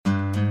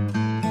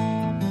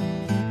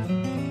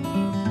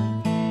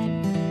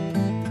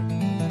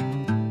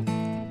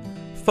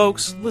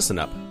Folks, listen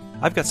up.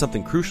 I've got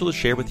something crucial to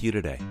share with you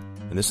today.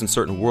 In this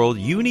uncertain world,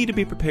 you need to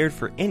be prepared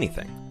for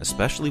anything,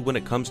 especially when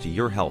it comes to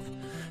your health.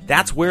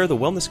 That's where the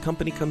Wellness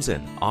Company comes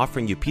in,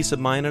 offering you peace of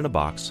mind in a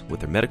box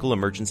with their medical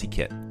emergency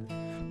kit.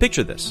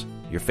 Picture this.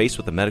 You're faced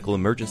with a medical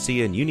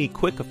emergency and you need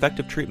quick,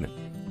 effective treatment.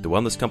 The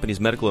Wellness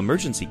Company's medical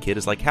emergency kit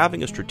is like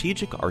having a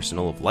strategic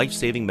arsenal of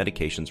life-saving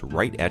medications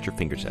right at your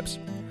fingertips.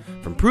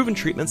 From proven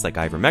treatments like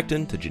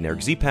ivermectin to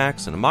generic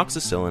Z-Paks and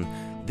amoxicillin,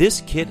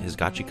 this kit has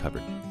got you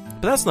covered.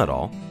 But that's not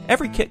all.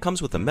 Every kit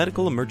comes with a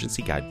medical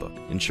emergency guidebook,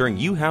 ensuring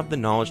you have the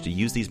knowledge to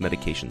use these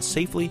medications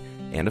safely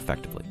and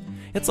effectively.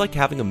 It's like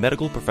having a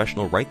medical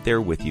professional right there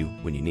with you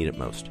when you need it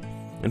most.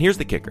 And here's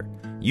the kicker.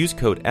 Use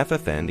code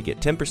FFN to get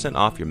 10%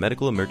 off your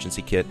medical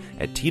emergency kit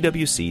at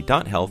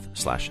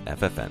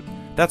twc.health/FFN.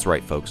 That's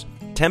right, folks.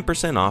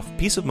 10% off,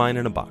 peace of mind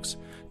in a box.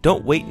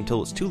 Don't wait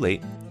until it's too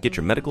late. Get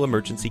your medical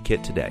emergency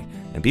kit today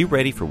and be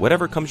ready for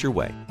whatever comes your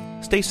way.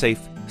 Stay safe,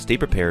 stay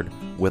prepared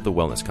with the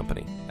Wellness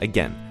Company.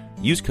 Again,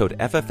 use code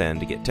FFN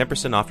to get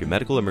 10% off your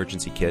medical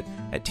emergency kit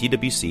at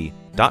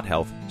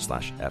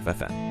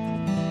twc.health/FFN.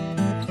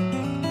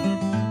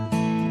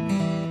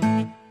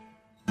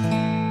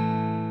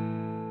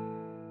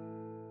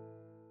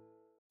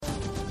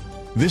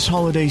 This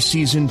holiday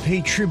season,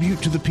 pay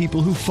tribute to the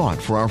people who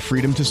fought for our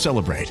freedom to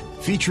celebrate.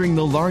 Featuring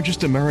the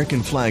largest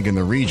American flag in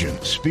the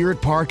region,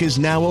 Spirit Park is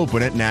now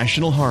open at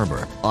National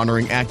Harbor,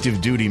 honoring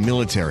active duty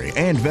military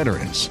and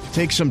veterans.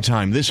 Take some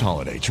time this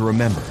holiday to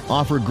remember,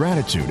 offer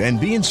gratitude, and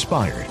be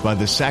inspired by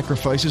the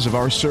sacrifices of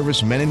our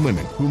servicemen and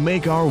women who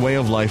make our way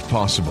of life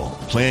possible.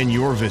 Plan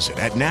your visit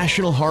at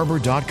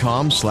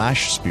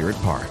nationalharbor.com/Spirit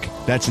Park.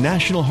 That's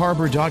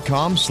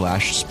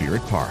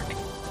nationalharbor.com/Spirit Park.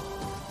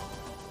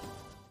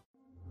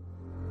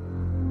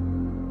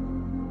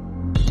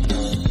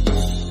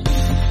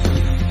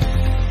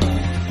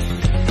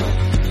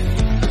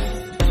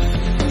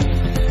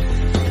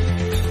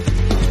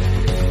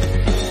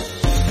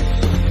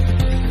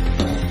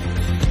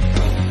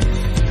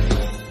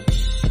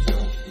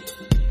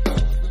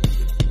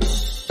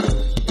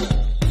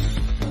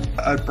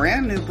 A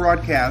brand new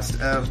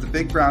broadcast of the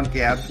Big Brown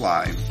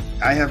Gadfly.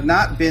 I have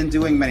not been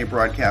doing many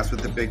broadcasts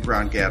with the Big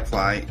Brown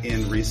Gadfly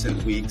in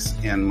recent weeks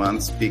and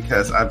months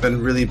because I've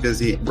been really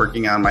busy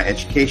working on my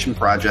education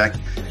project.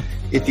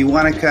 If you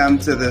want to come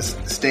to this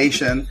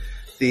station,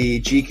 the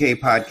GK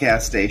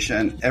podcast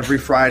station, every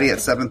Friday at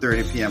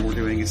 7:30 p.m. we're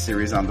doing a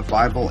series on the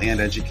Bible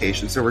and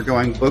education. So we're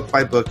going book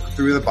by book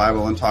through the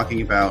Bible and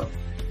talking about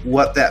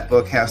what that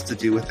book has to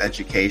do with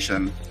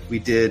education. We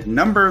did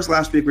Numbers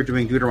last week. We're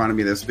doing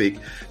Deuteronomy this week.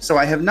 So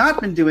I have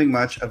not been doing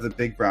much of the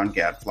Big Brown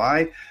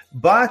Gadfly,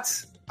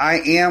 but I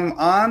am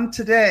on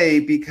today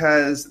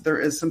because there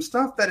is some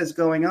stuff that is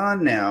going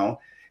on now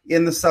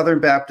in the Southern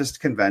Baptist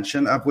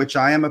Convention, of which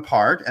I am a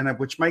part and of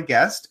which my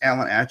guest,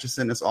 Alan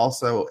Atchison, is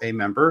also a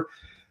member.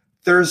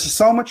 There's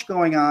so much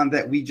going on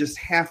that we just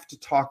have to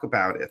talk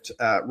about it.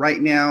 Right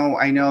now,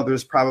 I know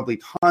there's probably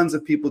tons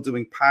of people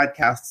doing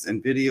podcasts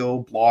and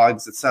video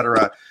blogs,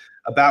 etc.,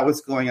 about what's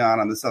going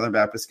on the Southern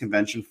Baptist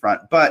Convention front.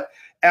 But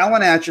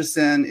Alan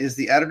Atchison is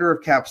the editor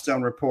of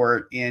Capstone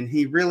Report, and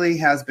he really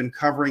has been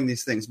covering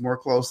these things more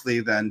closely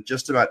than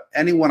just about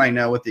anyone I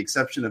know, with the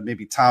exception of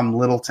maybe Tom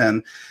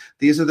Littleton.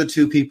 These are the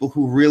two people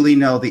who really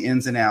know the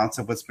ins and outs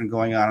of what's been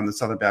going on in the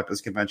Southern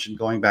Baptist Convention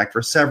going back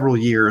for several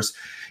years.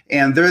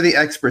 And they're the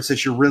experts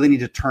that you really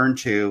need to turn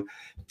to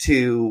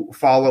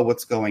follow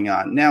what's going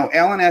on. Now,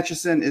 Alan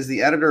Atchison is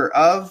the editor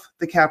of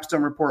the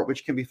Capstone Report,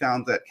 which can be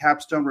found at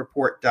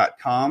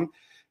capstonereport.com.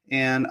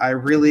 And I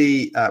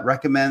really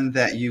recommend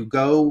that you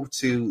go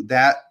to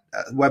that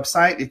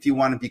website if you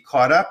want to be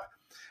caught up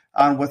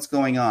on what's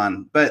going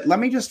on. But let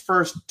me just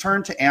first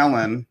turn to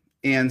Alan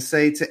and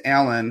say to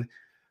Alan,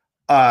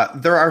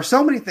 there are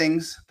so many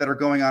things that are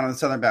going on in the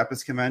Southern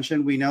Baptist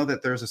Convention. We know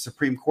that there's a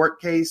Supreme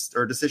Court case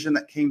or decision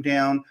that came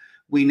down.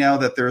 We know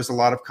that there's a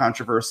lot of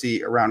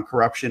controversy around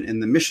corruption in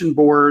the mission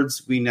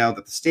boards. We know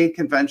that the state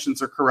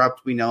conventions are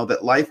corrupt. We know that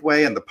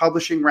Lifeway and the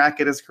publishing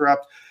racket is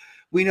corrupt.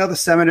 We know the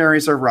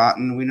seminaries are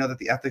rotten. We know that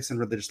the Ethics and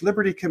Religious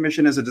Liberty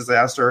Commission is a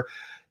disaster.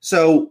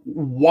 So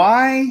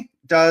why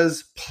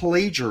does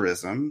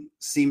plagiarism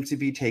seem to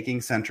be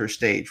taking center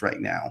stage right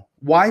now?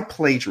 Why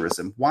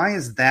plagiarism? Why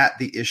is that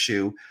the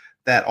issue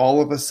that all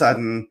of a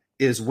sudden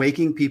is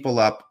waking people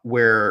up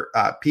where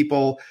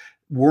people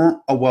weren't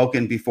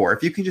awoken before?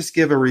 If you can just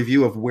give a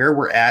review of where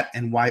we're at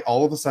and why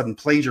all of a sudden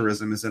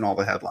plagiarism is in all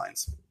the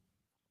headlines.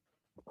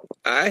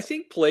 I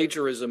think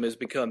plagiarism has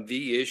become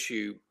the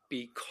issue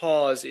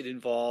because it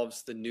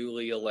involves the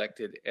newly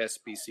elected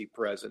SBC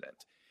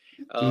president.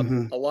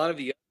 A lot of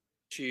the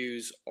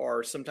issues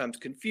are sometimes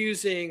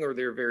confusing, or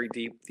they're very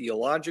deep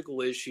theological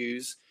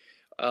issues,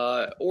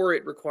 or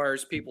it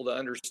requires people to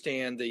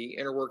understand the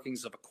inner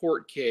workings of a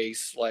court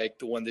case, like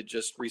the one that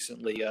just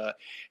recently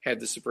had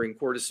the Supreme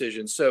Court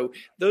decision. So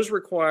those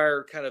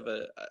require kind of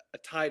a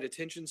tight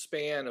attention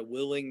span, a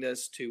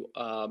willingness to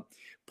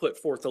put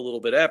forth a little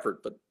bit of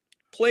effort. But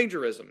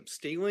plagiarism,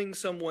 stealing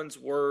someone's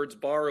words,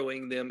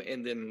 borrowing them,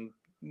 and then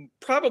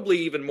probably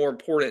even more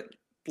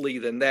importantly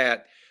than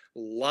that,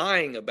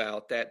 lying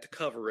about that to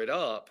cover it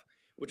up,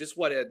 which is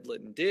what Ed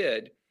Litton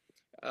did,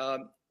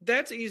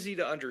 that's easy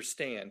to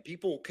understand.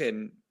 People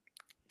can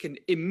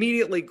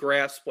immediately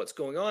grasp what's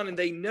going on, and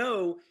they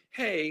know,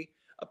 hey,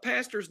 a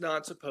pastor's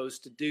not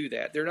supposed to do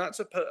that.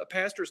 A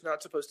pastor's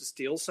not supposed to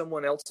steal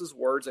someone else's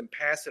words and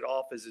pass it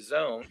off as his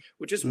own,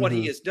 which is what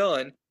he has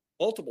done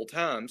multiple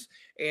times.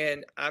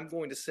 And I'm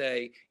going to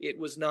say it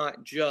was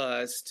not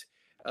just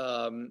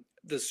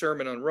the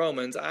Sermon on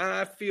Romans.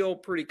 I feel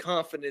pretty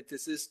confident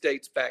this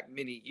dates back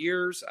many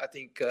years. I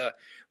think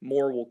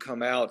more will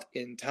come out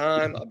in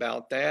time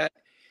about that.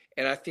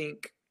 And I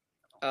think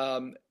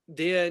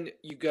then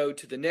you go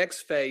to the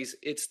next phase.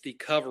 It's the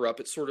cover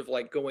up. It's sort of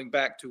like going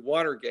back to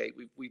Watergate.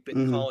 We've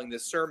been calling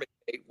this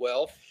Sermongate.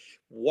 Well,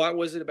 what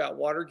was it about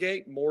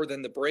Watergate? More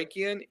than the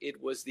break-in, it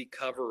was the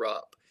cover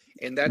up.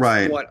 And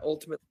that's what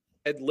ultimately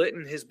Ed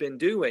Litton has been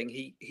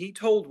doing. He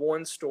told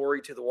one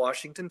story to the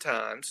Washington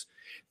Times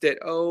that,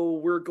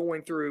 we're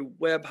going through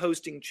web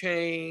hosting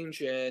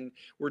change and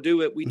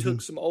we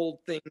took some old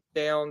things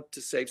down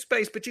to save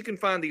space, but you can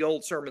find the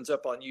old sermons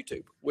up on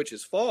YouTube, which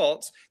is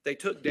false. They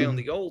took down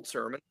the old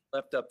sermons,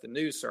 left up the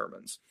new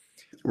sermons.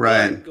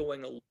 Right. But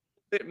going a little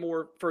bit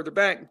more further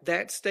back,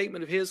 that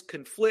statement of his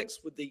conflicts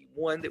with the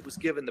one that was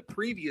given the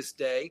previous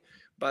day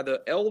by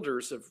the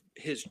elders of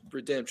his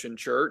Redemption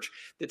Church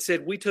that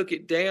said, we took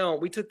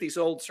these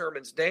old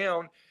sermons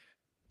down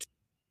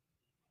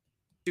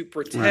to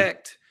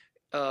protect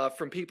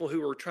from people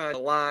who were trying to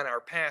line our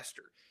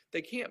pastor.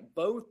 They can't,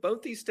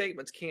 both these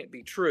statements can't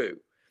be true.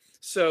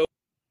 So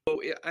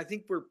I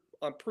think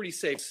I'm pretty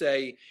safe to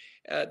say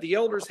the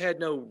elders had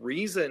no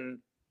reason,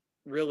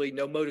 really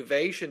no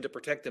motivation to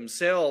protect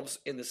themselves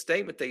in the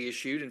statement they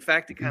issued. In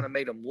fact, it kind of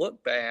made them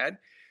look bad.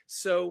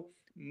 So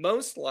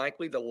most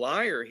likely the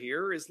liar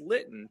here is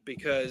Litton,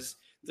 because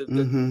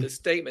the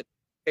statement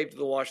he gave to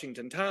the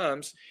Washington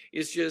Times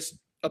is just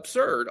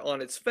absurd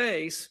on its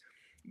face,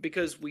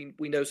 because we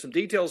know some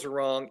details are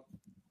wrong,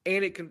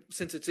 and it can,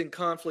 since it's in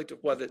conflict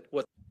with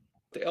what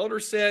the elder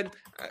said,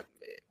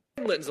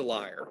 Litton's a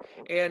liar.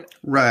 And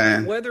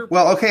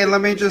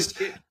let me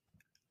just.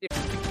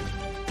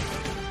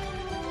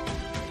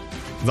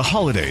 The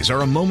holidays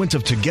are a moment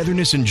of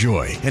togetherness and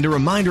joy, and a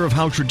reminder of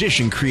how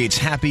tradition creates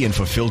happy and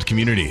fulfilled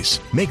communities.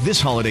 Make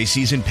this holiday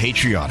season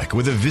patriotic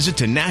with a visit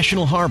to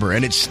National Harbor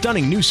and its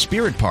stunning new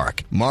Spirit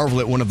Park. Marvel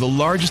at one of the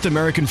largest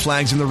American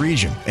flags in the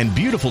region and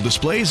beautiful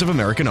displays of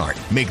American art.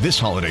 Make this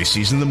holiday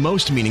season the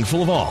most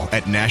meaningful of all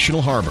at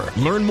National Harbor.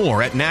 Learn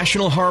more at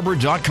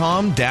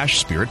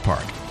nationalharbor.com/Spirit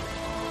Park.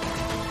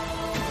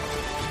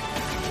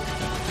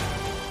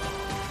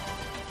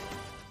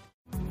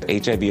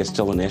 HIV is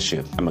still an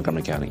issue in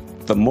Montgomery County.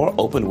 The more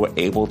open we're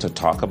able to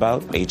talk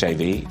about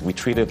HIV, we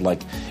treat it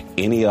like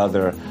any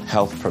other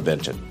health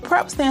prevention.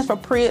 PrEP stands for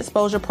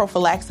pre-exposure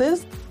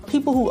prophylaxis.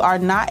 People who are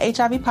not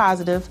HIV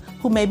positive,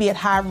 who may be at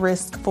high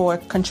risk for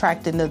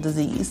contracting the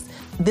disease.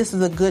 This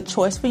is a good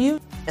choice for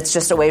you. It's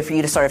just a way for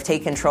you to sort of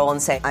take control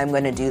and say, I'm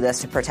going to do this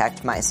to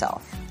protect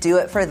myself. Do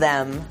it for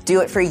them.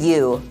 Do it for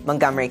you,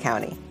 Montgomery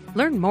County.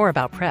 Learn more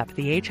about PrEP,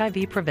 the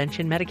HIV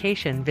prevention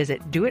medication.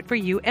 Visit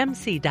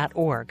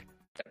doitforyoumc.org.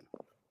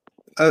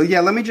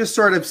 Let me just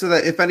sort of, so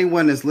that if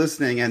anyone is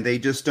listening and they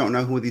just don't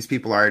know who these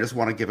people are, I just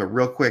want to give a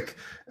real quick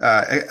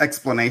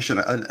explanation,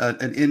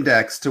 an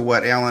index to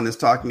what Alan is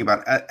talking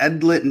about.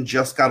 Ed Litton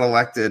just got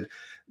elected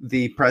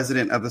the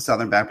president of the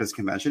Southern Baptist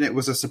Convention. It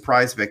was a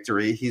surprise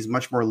victory. He's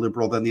much more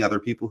liberal than the other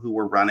people who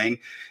were running.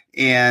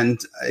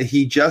 And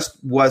he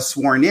just was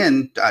sworn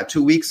in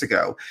 2 weeks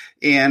ago.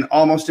 And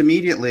almost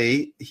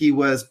immediately, he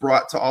was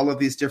brought to all of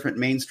these different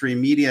mainstream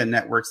media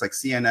networks like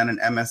CNN and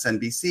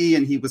MSNBC,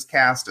 and he was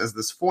cast as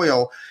this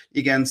foil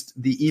against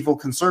the evil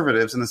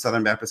conservatives in the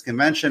Southern Baptist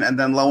Convention. And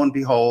then lo and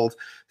behold,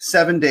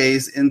 7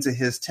 days into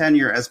his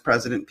tenure as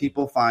president,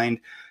 people find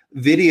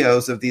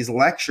videos of these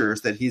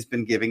lectures that he's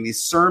been giving,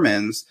 these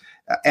sermons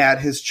at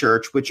his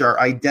church, which are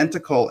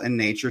identical in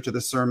nature to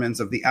the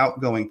sermons of the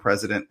outgoing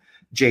president,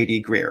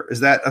 J.D. Greear. Is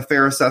that a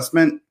fair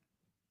assessment?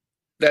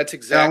 That's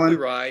exactly Alan?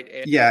 right.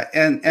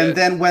 And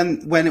then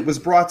when it was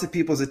brought to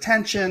people's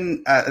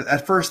attention,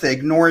 at first they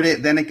ignored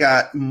it. Then it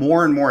got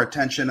more and more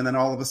attention. And then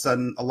all of a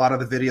sudden, a lot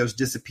of the videos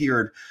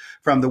disappeared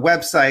from the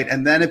website.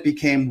 And then it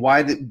became,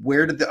 where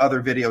did the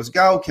other videos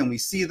go? Can we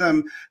see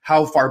them?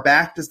 How far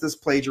back does this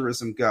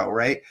plagiarism go,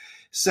 right?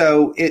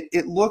 So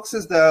it looks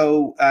as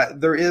though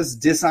there is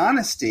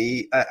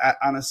dishonesty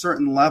on a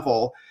certain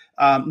level,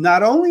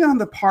 not only on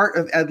the part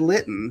of Ed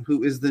Litton,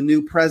 who is the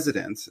new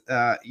president,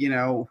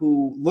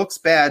 who looks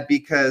bad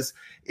because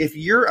if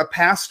you're a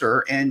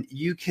pastor and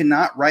you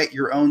cannot write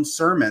your own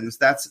sermons,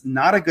 that's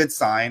not a good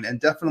sign,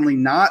 and definitely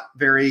not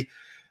very,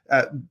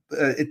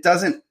 it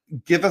doesn't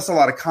give us a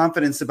lot of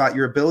confidence about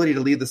your ability to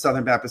lead the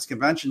Southern Baptist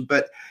Convention.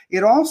 But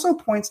it also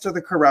points to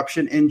the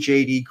corruption in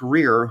J.D.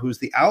 Greear, who's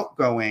the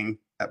outgoing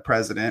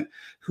president,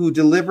 who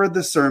delivered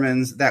the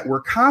sermons that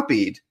were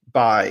copied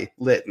by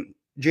Litton.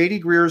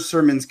 J.D. Greer's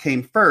sermons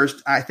came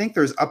first. I think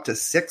there's up to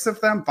 6 of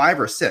them, 5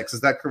 or 6.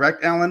 Is that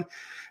correct, Alan?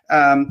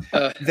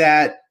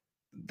 That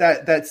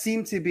that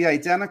seemed to be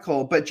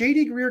identical. But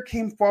J.D. Greear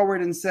came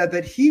forward and said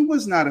that he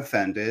was not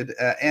offended,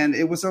 and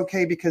it was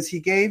okay because he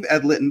gave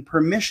Ed Litton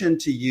permission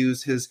to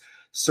use his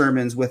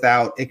sermons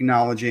without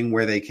acknowledging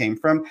where they came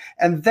from.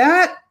 And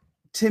that,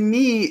 to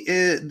me,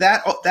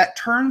 that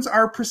turns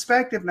our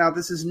perspective. Now,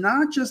 this is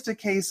not just a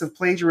case of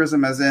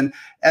plagiarism, as in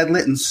Ed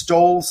Litton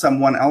stole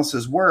someone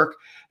else's work.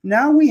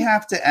 Now we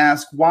have to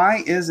ask,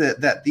 why is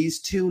it that these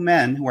two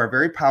men who are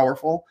very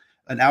powerful,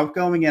 an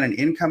outgoing and an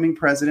incoming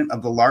president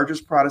of the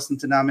largest Protestant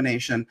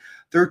denomination,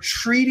 they're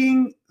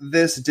treating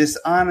this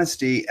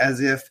dishonesty as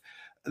if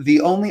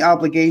the only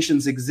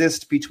obligations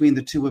exist between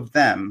the two of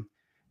them,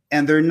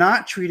 and they're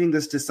not treating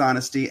this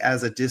dishonesty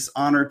as a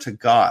dishonor to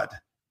God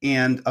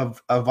and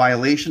of a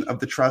violation of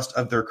the trust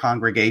of their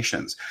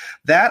congregations.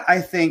 That, I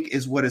think,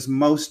 is what is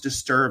most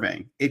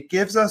disturbing. It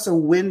gives us a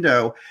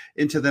window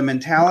into the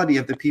mentality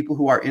of the people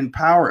who are in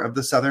power of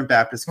the Southern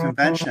Baptist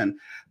Convention.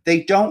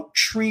 They don't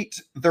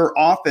treat their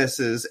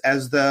offices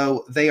as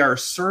though they are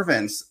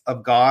servants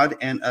of God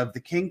and of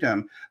the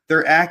kingdom.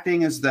 They're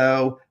acting as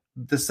though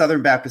the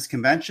Southern Baptist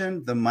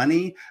Convention, the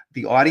money,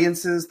 the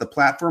audiences, the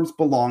platforms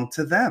belong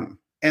to them.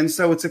 And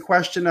so it's a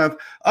question of,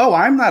 oh,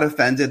 I'm not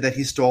offended that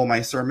he stole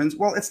my sermons.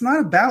 Well, it's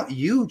not about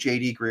you,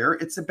 J.D. Greear.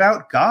 It's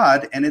about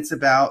God, and it's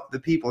about the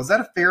people. Is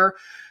that a fair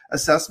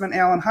assessment,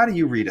 Alan? How do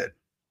you read it?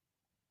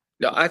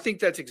 No, I think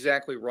that's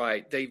exactly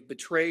right. They've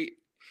betrayed,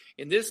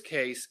 in this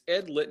case,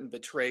 Ed Litton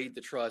betrayed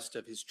the trust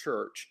of his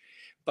church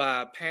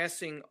by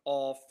passing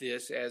off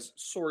this as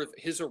sort of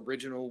his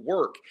original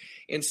work.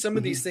 And some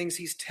of these things,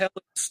 he's telling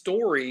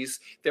stories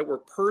that were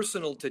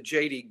personal to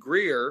J.D.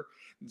 Greear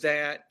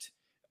that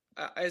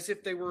as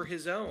if they were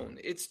his own.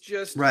 It's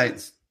just, right.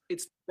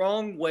 It's the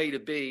wrong way to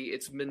be.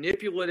 It's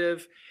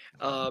manipulative.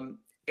 And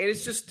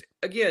it's just,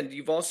 again,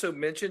 you've also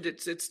mentioned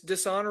it's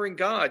dishonoring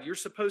God. You're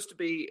supposed to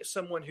be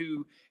someone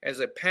who, as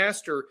a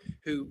pastor,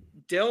 who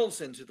delves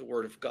into the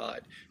Word of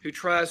God, who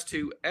tries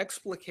to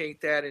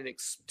explicate that and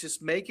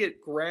just make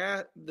it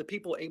the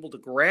people able to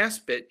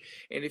grasp it.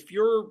 And if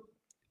your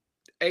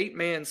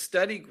 8-man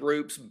study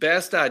group's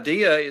best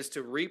idea is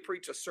to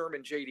repreach a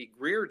sermon J.D.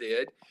 Greear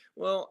did,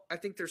 well, I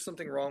think there's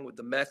something wrong with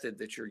the method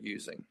that you're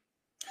using.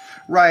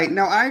 Right.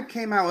 Now, I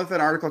came out with an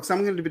article because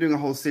I'm going to be doing a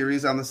whole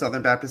series on the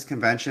Southern Baptist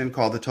Convention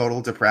called The Total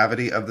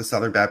Depravity of the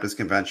Southern Baptist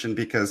Convention,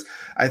 because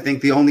I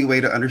think the only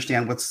way to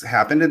understand what's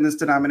happened in this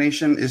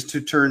denomination is to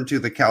turn to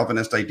the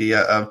Calvinist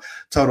idea of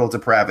total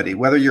depravity,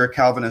 whether you're a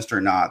Calvinist or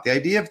not. The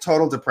idea of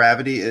total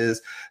depravity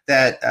is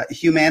that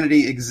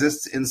humanity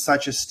exists in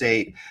such a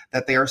state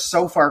that they are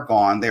so far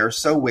gone, they are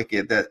so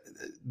wicked that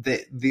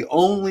the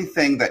only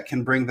thing that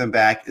can bring them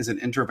back is an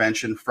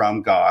intervention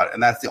from God.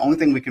 And that's the only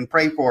thing we can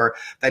pray for,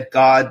 that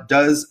God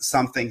does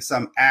something,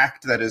 some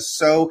act that is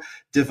so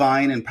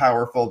divine and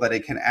powerful that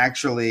it can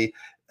actually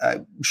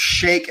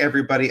shake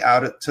everybody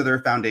out to their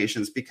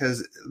foundations,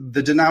 because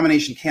the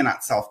denomination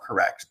cannot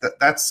self-correct.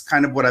 That's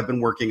kind of what I've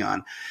been working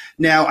on.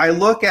 Now, I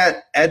look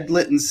at Ed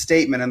Litton's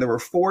statement, and there were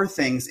 4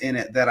 things in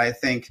it that I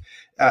think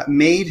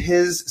made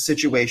his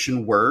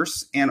situation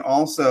worse, and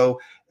also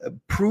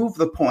prove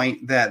the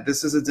point that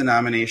this is a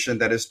denomination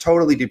that is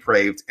totally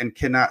depraved and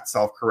cannot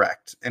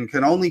self-correct, and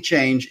can only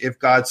change if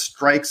God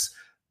strikes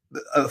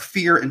a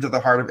fear into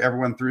the heart of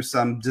everyone through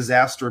some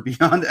disaster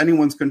beyond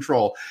anyone's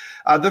control.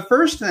 The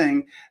first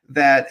thing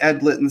that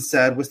Ed Litton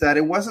said was that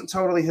it wasn't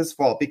totally his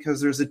fault,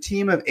 because there's a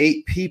team of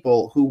 8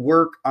 people who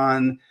work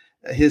on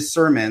his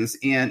sermons,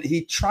 and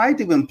he tried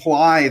to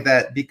imply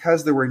that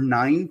because there were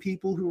 9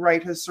 people who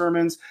write his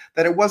sermons,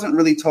 that it wasn't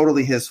really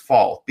totally his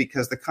fault,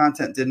 because the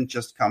content didn't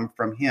just come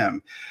from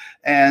him.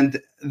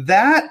 And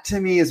that, to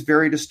me, is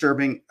very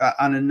disturbing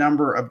on a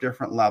number of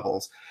different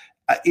levels.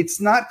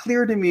 It's not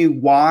clear to me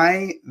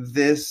why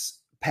this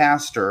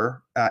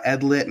pastor,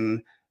 Ed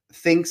Litton,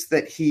 thinks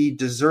that he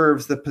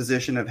deserves the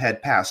position of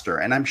head pastor.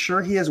 And I'm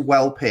sure he is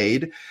well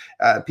paid.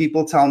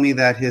 People tell me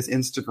that his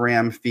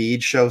Instagram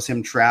feed shows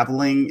him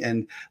traveling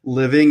and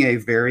living a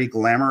very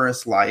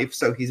glamorous life.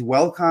 So he's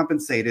well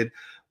compensated.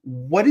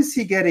 What is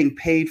he getting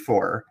paid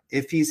for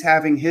if he's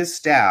having his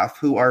staff,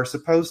 who are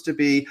supposed to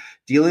be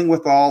dealing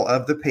with all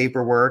of the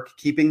paperwork,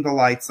 keeping the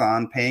lights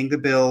on, paying the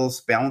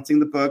bills, balancing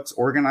the books,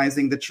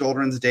 organizing the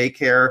children's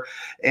daycare,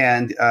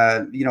 and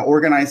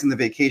organizing the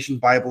vacation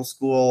Bible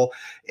school,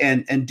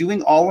 and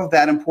doing all of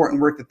that important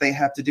work that they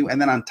have to do?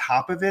 And then on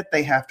top of it,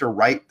 they have to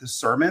write the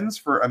sermons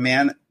for a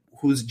man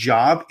whose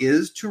job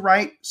is to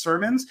write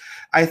sermons.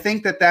 I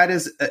think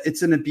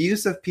it's an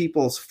abuse of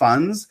people's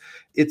funds.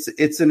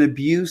 It's an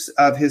abuse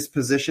of his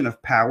position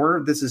of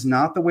power. This is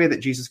not the way that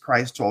Jesus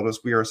Christ told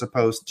us we are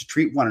supposed to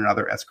treat one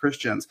another as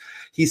Christians.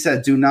 He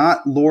said, do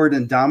not lord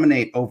and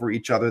dominate over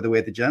each other the way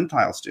the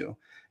Gentiles do.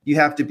 You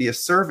have to be a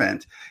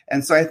servant.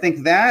 And so I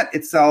think that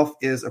itself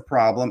is a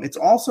problem. It's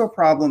also a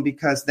problem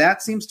because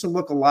that seems to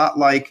look a lot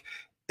like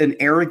an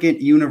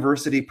arrogant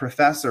university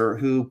professor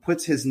who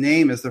puts his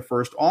name as the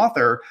first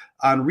author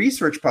on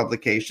research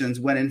publications,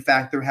 when in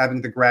fact they're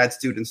having the grad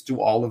students do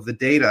all of the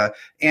data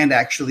and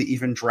actually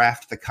even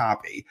draft the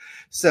copy.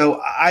 So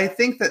I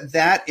think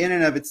that in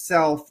and of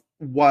itself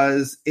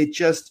it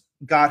just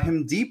got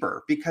him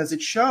deeper, because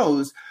it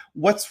shows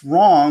what's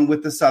wrong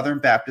with the Southern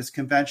Baptist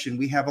Convention.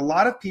 We have a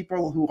lot of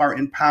people who are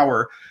in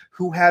power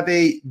who have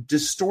a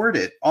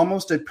distorted,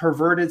 almost a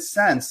perverted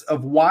sense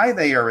of why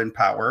they are in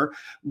power,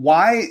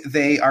 why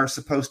they are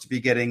supposed to be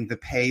getting the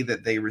pay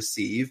that they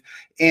receive,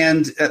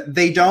 and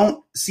they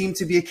don't seem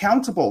to be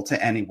accountable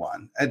to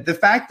anyone. The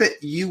fact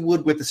that you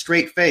would, with a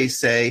straight face,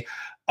 say,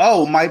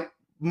 oh,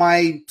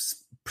 my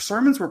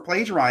sermons were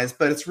plagiarized,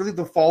 but it's really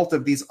the fault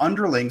of these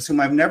underlings whom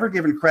I've never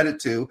given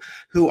credit to,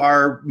 who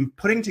are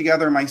putting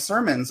together my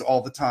sermons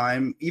all the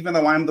time, even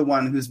though I'm the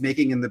one who's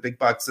making in the big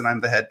bucks and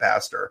I'm the head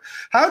pastor.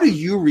 How do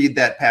you read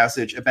that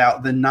passage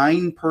about the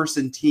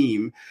 9-person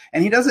team?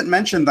 And he doesn't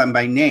mention them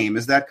by name.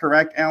 Is that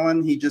correct,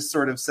 Alan? He just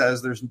sort of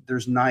says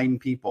there's 9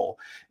 people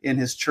in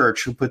his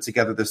church who put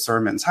together the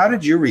sermons. How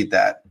did you read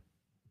that?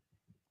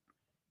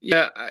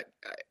 Yeah,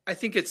 I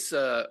think it's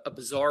a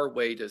bizarre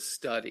way to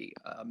study.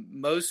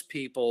 Most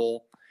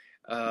people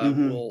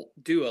will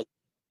do a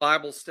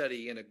Bible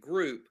study in a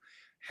group.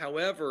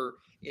 However,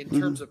 in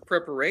terms of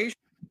preparation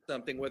for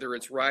something, whether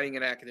it's writing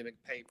an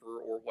academic paper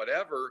or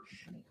whatever,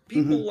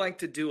 people like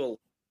to do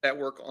that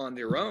work on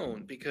their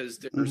own,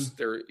 because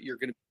you're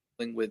going to be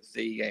dealing with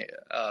the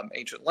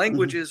ancient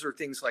languages or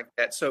things like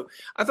that. So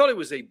I thought it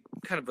was a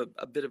kind of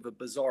a bit of a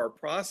bizarre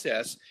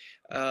process.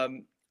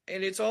 And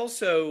it's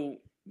also...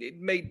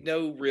 it made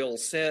no real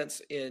sense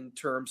in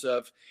terms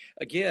of,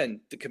 again,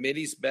 the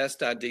committee's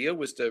best idea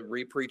was to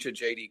repreach a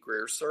J.D.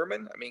 Greear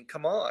sermon. I mean,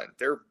 come on.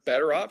 There are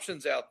better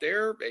options out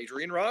there.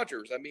 Adrian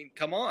Rogers. I mean,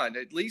 come on.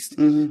 At least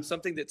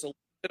something that's a little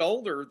bit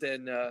older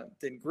than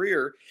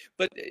Greear.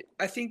 But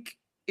I think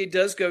it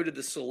does go to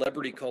the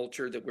celebrity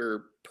culture that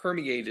we're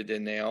permeated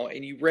in now.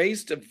 And you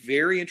raised a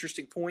very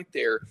interesting point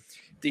there.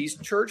 These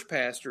church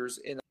pastors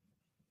in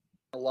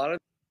a lot of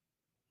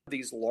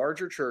these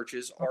larger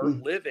churches are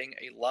living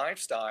a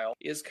lifestyle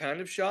is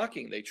kind of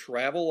shocking. They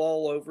travel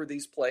all over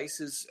these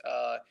places.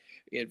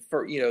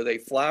 They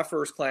fly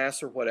first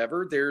class or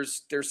whatever. There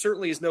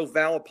certainly is no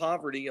vow of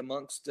poverty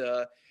amongst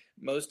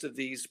most of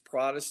these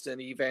Protestant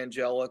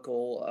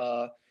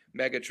evangelical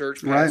mega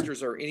church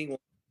pastors or anyone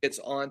who gets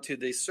onto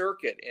the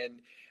circuit. And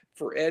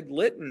for Ed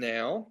Litton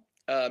now,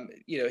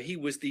 he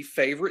was the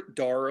favorite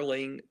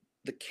darling,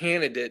 the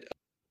candidate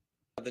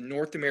of the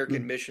North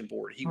American Mission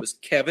Board. He was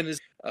Kevin's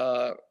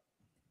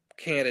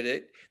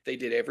candidate. They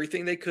did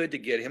everything they could to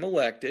get him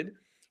elected,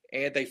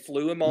 and they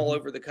flew him all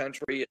over the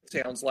country, it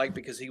sounds like,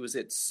 because he was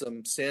at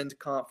some Send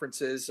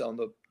conferences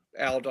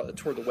out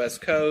toward the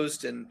West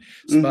Coast, and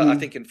I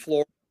think in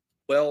Florida,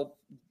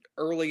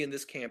 early in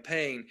this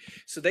campaign.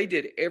 So they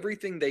did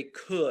everything they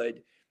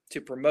could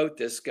to promote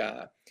this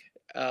guy.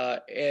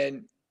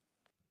 And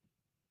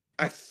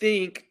I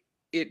think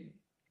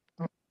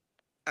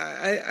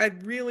I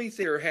really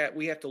think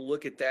we have to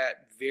look at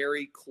that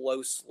very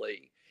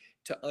closely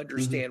to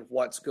understand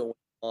what's going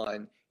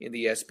on in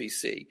the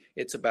SBC.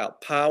 It's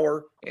about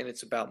power and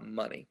it's about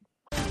money.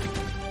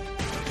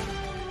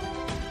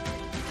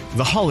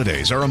 The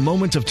holidays are a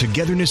moment of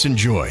togetherness and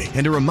joy,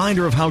 and a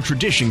reminder of how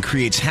tradition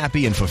creates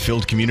happy and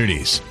fulfilled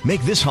communities.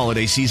 Make this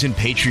holiday season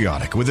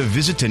patriotic with a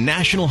visit to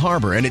National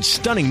Harbor and its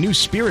stunning new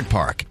Spirit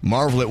Park.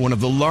 Marvel at one of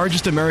the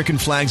largest American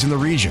flags in the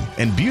region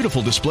and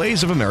beautiful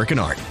displays of American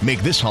art. Make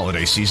this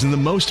holiday season the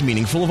most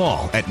meaningful of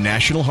all at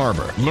National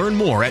Harbor. Learn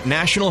more at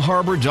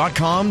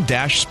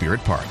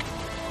nationalharbor.com/Spirit Park.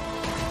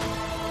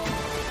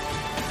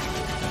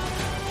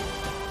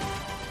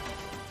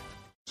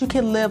 You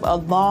can live a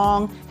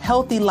long,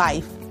 healthy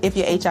life if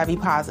you're HIV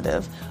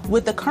positive.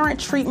 With the current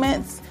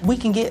treatments, we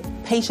can get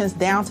patients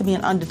down to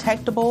being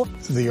undetectable.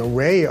 The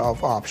array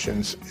of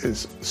options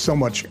is so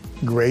much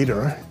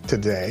greater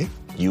today.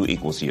 U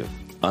equals U.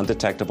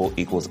 Undetectable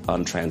equals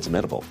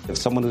untransmittable. If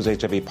someone who's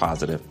HIV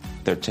positive,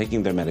 they're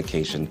taking their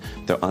medication,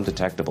 they're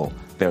undetectable,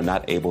 they're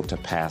not able to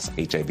pass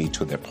HIV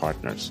to their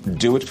partners.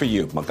 Do it for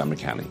you, Montgomery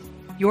County.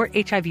 Your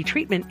HIV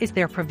treatment is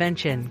their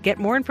prevention. Get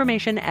more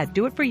information at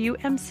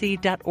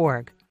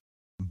doitforyoumc.org.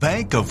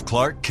 Bank of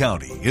Clark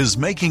County is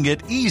making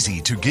it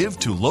easy to give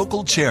to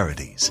local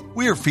charities.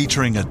 We're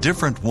featuring a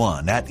different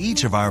one at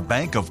each of our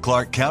Bank of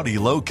Clark County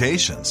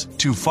locations.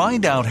 To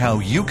find out how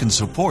you can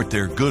support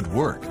their good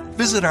work,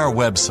 visit our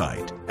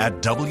website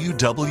at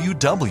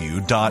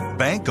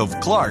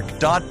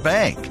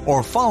www.bankofclark.bank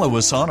or follow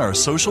us on our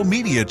social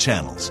media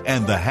channels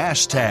and the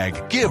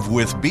hashtag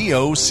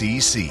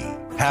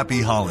GiveWithBOCC.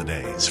 Happy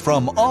holidays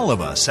from all of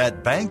us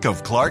at Bank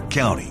of Clark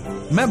County.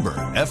 Member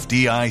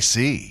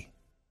FDIC.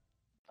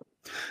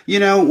 You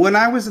know, when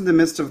I was in the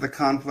midst of the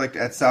conflict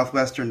at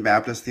Southwestern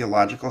Baptist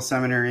Theological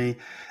Seminary,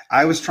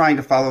 I was trying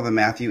to follow the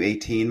Matthew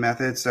 18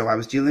 method. So I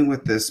was dealing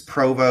with this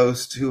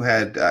provost who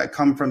had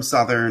come from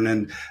Southern,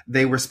 and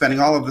they were spending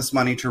all of this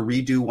money to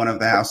redo one of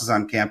the houses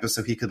on campus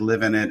so he could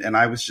live in it. And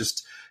I was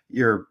just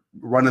your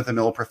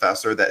run-of-the-mill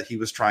professor that he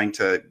was trying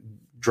to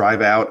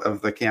drive out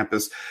of the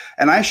campus.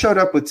 And I showed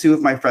up with two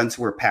of my friends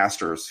who were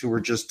pastors, who were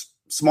just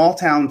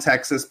small-town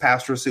Texas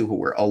pastors who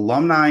were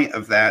alumni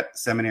of that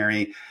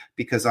seminary,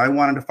 because I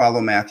wanted to follow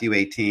Matthew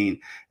 18.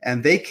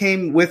 And they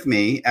came with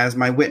me as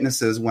my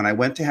witnesses when I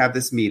went to have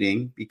this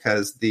meeting,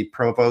 because the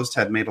provost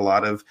had made a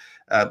lot of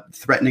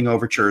threatening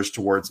overtures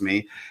towards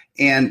me.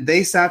 And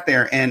they sat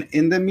there, and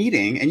in the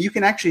meeting, and you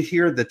can actually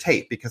hear the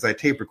tape because I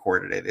tape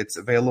recorded it. It's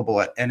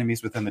available at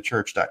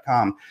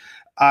enemieswithinthechurch.com.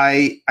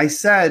 I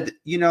said,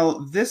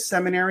 this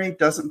seminary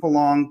doesn't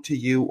belong to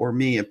you or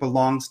me. It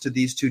belongs to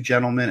these two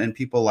gentlemen and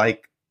people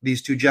like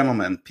these two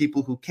gentlemen,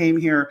 people who came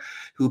here,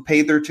 who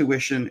paid their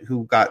tuition,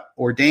 who got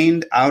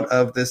ordained out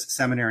of this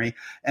seminary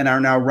and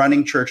are now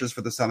running churches for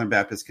the Southern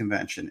Baptist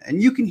Convention.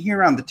 And you can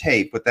hear on the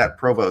tape what that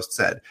provost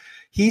said.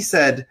 He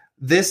said,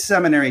 this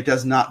seminary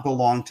does not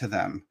belong to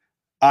them.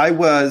 I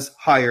was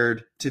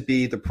hired to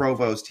be the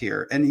provost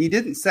here. And he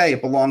didn't say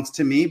it belongs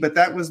to me, but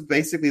that was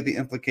basically the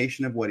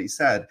implication of what he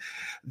said.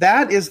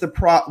 That is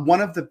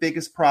one of the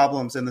biggest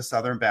problems in the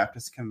Southern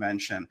Baptist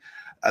Convention.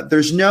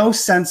 There's no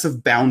sense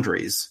of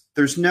boundaries.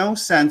 There's no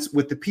sense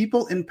with the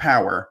people in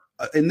power.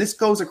 And this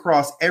goes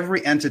across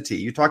every entity.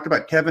 You talked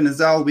about Kevin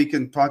Ezell. We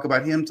can talk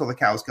about him till the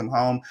cows come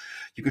home.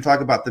 You can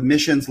talk about the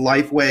missions,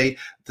 Lifeway,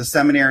 the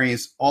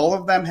seminaries. All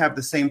of them have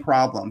the same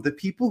problem. The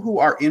people who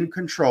are in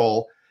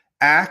control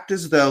act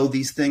as though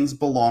these things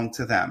belong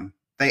to them.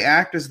 They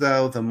act as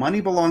though the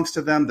money belongs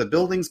to them, the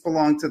buildings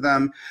belong to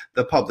them,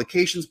 the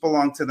publications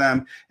belong to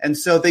them. And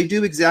so they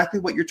do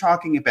exactly what you're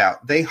talking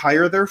about. They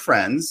hire their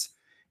friends,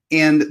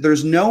 and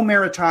there's no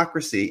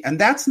meritocracy. And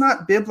that's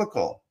not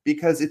biblical,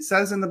 because it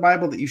says in the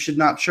Bible that you should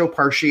not show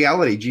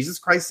partiality. Jesus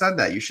Christ said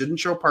that. You shouldn't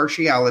show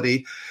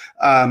partiality,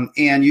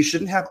 and you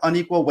shouldn't have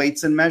unequal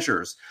weights and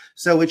measures.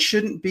 So it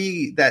shouldn't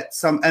be that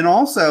and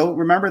also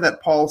remember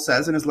that Paul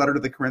says in his letter to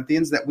the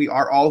Corinthians that we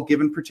are all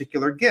given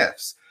particular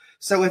gifts.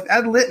 So if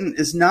Ed Litton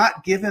is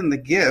not given the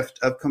gift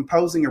of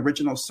composing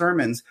original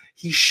sermons,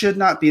 he should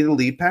not be the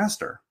lead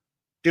pastor.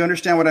 Do you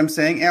understand what I'm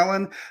saying,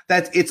 Alan?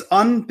 That it's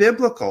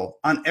unbiblical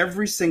on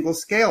every single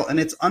scale. And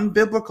it's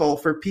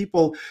unbiblical for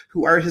people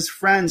who are his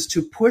friends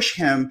to push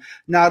him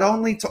not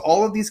only to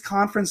all of these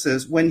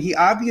conferences when he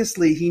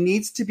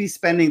needs to be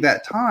spending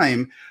that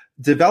time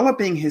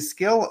developing his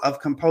skill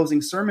of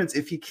composing sermons.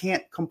 If he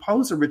can't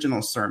compose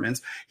original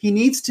sermons, he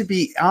needs to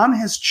be on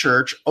his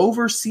church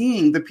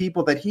overseeing the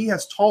people that he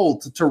has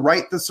told to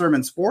write the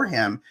sermons for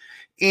him.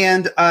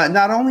 And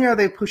not only are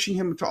they pushing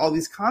him to all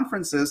these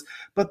conferences,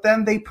 but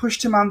then they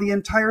pushed him on the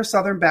entire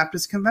Southern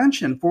Baptist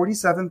Convention,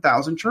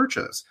 47,000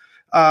 churches.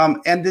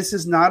 And this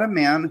is not a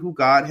man who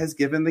God has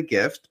given the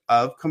gift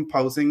of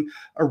composing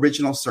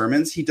original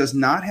sermons. He does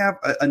not have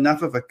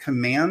enough of a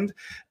command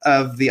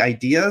of the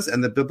ideas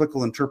and the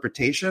biblical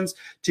interpretations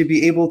to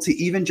be able to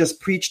even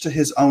just preach to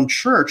his own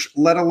church,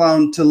 let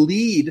alone to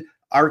lead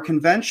our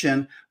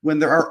convention when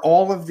there are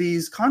all of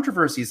these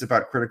controversies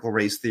about critical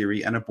race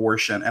theory and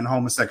abortion and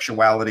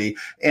homosexuality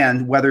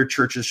and whether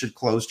churches should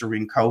close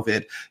during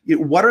COVID.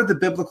 What are the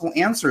biblical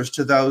answers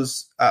to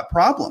those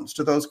problems,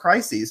 to those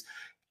crises?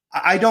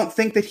 I don't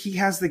think that he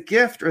has the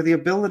gift or the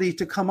ability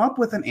to come up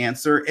with an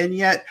answer. And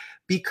yet,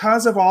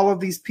 because of all of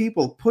these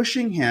people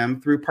pushing him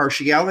through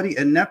partiality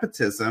and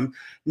nepotism,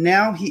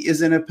 now he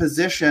is in a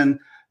position,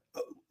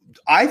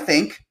 I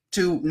think,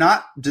 to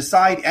not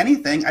decide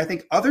anything. I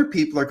think other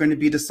people are going to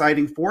be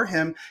deciding for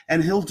him,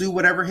 and he'll do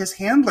whatever his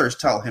handlers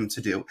tell him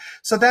to do.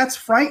 So that's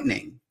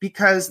frightening,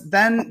 because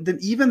then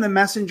even the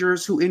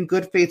messengers who in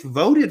good faith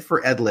voted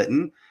for Ed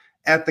Litton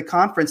at the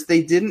conference,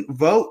 they didn't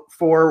vote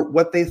for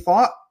what they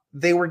thought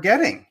they were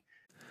getting.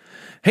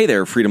 Hey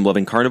there,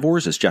 freedom-loving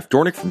carnivores. It's Jeff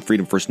Dornick from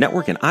Freedom First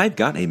Network, and I've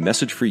got a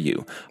message for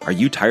you. Are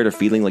you tired of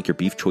feeling like your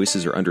beef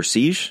choices are under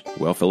siege?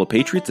 Well, fellow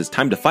patriots, it's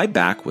time to fight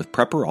back with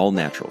Prepper All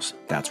Naturals.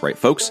 That's right,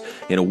 folks.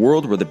 In a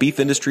world where the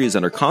beef industry is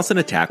under constant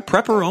attack,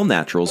 Prepper All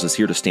Naturals is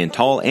here to stand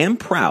tall and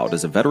proud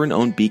as a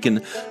veteran-owned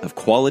beacon of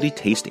quality,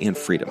 taste, and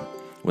freedom.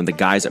 When the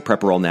guys at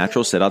Prepper All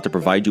Naturals set out to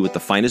provide you with the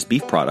finest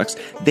beef products,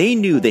 they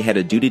knew they had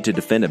a duty to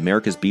defend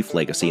America's beef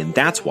legacy, and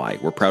that's why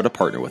we're proud to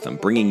partner with them,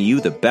 bringing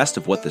you the best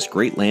of what this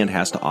great land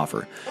has to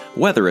offer.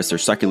 Whether it's their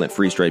succulent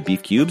freeze-dried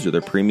beef cubes or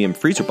their premium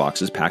freezer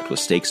boxes packed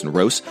with steaks and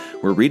roasts,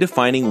 we're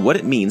redefining what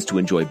it means to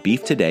enjoy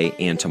beef today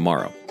and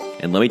tomorrow.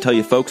 And let me tell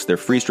you, folks, their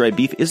freeze-dried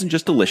beef isn't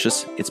just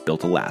delicious, it's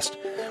built to last.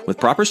 With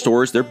proper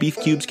stores, their beef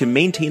cubes can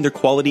maintain their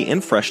quality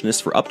and freshness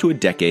for up to a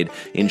decade,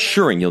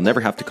 ensuring you'll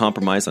never have to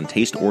compromise on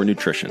taste or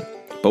nutrition.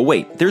 But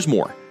wait, there's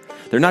more.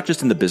 They're not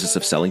just in the business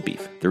of selling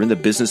beef. They're in the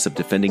business of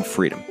defending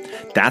freedom.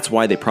 That's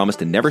why they promise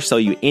to never sell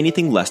you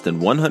anything less than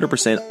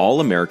 100%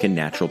 all-American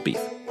natural beef.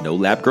 No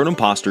lab-grown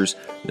imposters,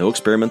 no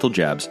experimental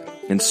jabs,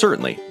 and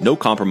certainly no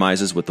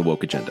compromises with the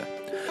woke agenda.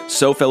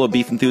 So, fellow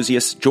beef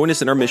enthusiasts, join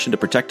us in our mission to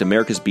protect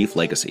America's beef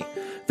legacy.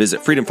 Visit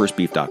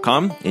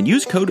freedomfirstbeef.com and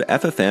use code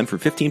FFN for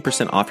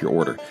 15% off your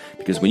order.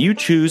 Because when you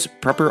choose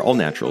Prepper All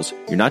Naturals,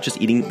 you're not just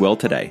eating well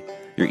today,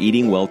 you're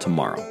eating well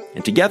tomorrow.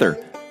 And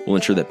together, we'll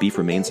ensure that beef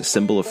remains a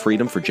symbol of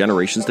freedom for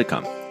generations to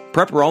come.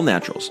 Prepper All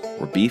Naturals,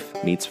 where beef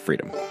meets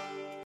freedom.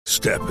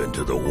 Step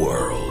into the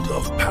world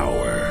of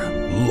power,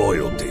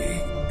 loyalty,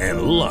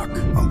 and luck.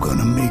 I'm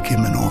gonna make him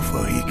an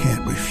offer he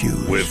can't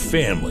refuse. With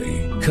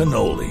family,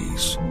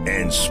 cannolis,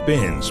 and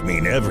spins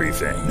mean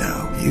everything.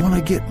 Now, you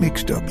wanna get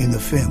mixed up in the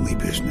family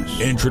business.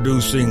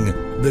 Introducing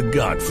The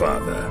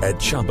Godfather at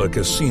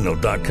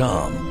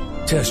ChumbaCasino.com.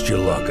 Test your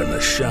luck in the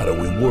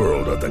shadowy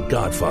world of The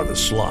Godfather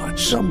slot.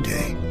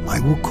 Someday, I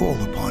will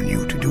call upon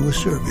you to do a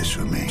service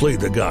for me. Play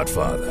The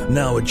Godfather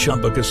now at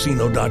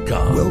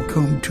ChumbaCasino.com.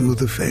 Welcome to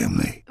the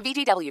family.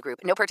 VGW Group.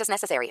 No purchase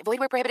necessary. Void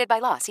where prohibited by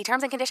law. See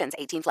terms and conditions.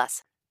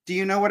 18+. Do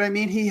you know what I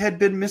mean? He had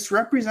been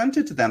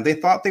misrepresented to them. They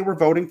thought they were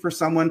voting for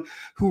someone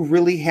who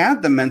really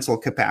had the mental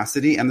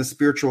capacity and the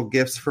spiritual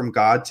gifts from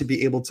God to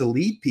be able to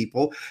lead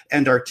people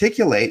and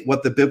articulate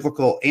what the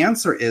biblical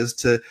answer is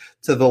to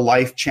the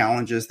life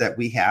challenges that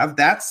we have.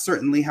 That's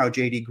certainly how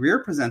J.D.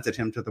 Greear presented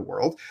him to the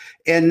world.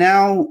 And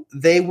now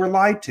they were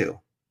lied to,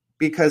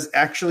 because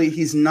actually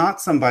he's not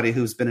somebody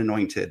who's been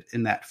anointed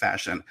in that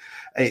fashion.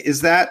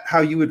 Is that how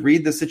you would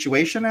read the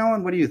situation,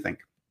 Alan? What do you think?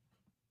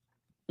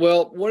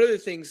 Well, one of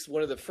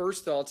the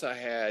first thoughts I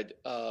had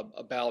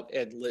about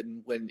Ed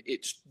Litton when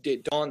it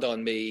dawned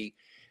on me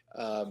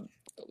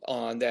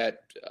on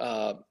that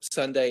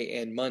Sunday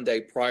and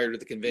Monday prior to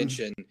the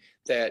convention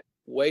that,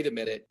 wait a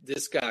minute,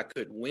 this guy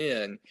could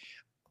win.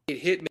 It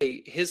hit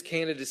me. His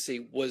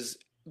candidacy was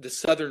the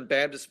Southern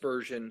Baptist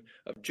version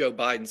of Joe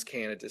Biden's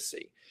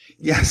candidacy.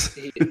 Yes.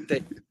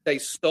 They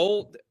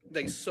sold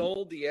the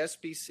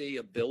SBC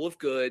a bill of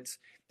goods.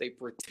 They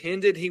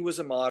pretended he was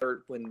a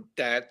moderate when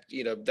that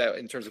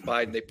in terms of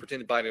Biden, they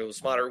pretended Biden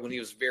was moderate when he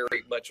was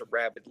very much a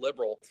rabid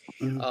liberal.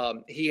 Mm-hmm.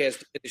 He has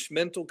diminished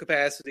mental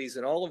capacities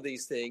and all of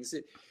these things.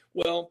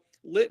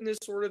 Litton is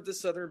sort of the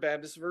Southern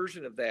Baptist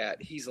version of that.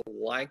 He's a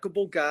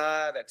likable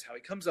guy. That's how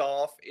he comes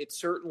off. It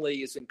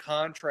certainly is in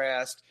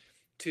contrast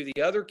to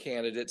the other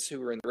candidates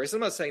who are in the race. I'm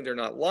not saying they're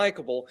not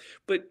likable,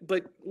 but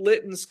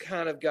Litton's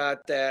kind of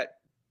got that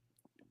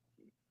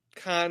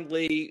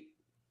kindly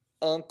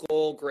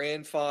uncle,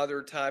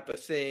 grandfather type of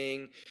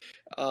thing.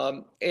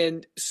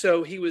 And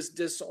so he was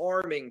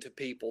disarming to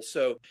people.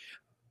 So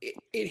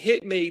it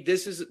hit me.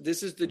 This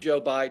is the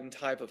Joe Biden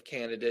type of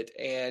candidate.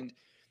 And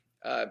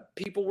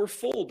people were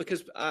fooled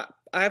because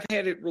I've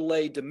had it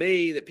relayed to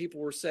me that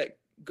people were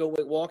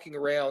walking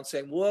around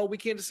saying, well, we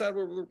can't decide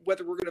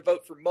whether we're going to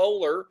vote for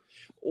Moeller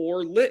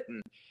or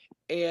Litton.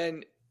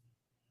 And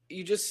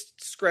you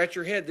just scratch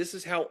your head. This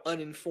is how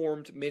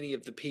uninformed many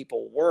of the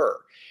people were.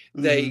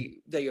 Mm-hmm.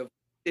 They avoided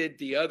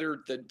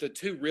the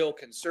two real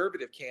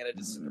conservative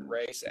candidates in the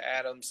race,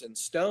 Adams and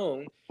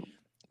Stone.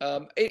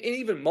 And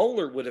even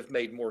Moeller would have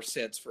made more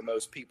sense for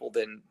most people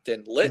than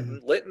Litton.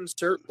 Mm-hmm. Litton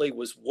certainly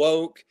was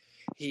woke.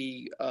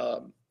 He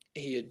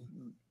had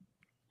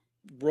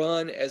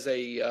run as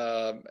a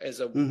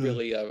mm-hmm.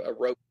 really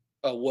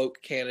a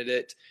woke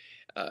candidate.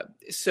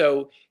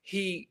 So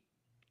the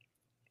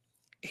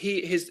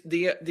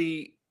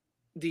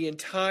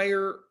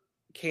entire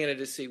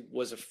candidacy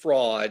was a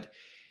fraud,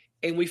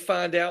 and we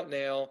find out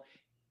now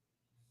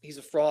he's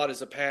a fraud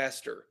as a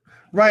pastor.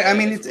 Right. I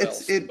mean,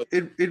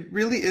 it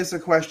really is a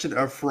question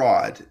of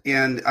fraud.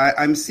 And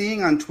I'm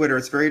seeing on Twitter,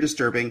 it's very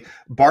disturbing,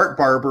 Bart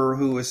Barber,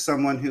 who is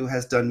someone who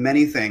has done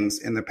many things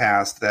in the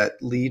past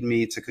that lead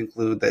me to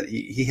conclude that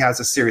he has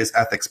a serious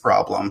ethics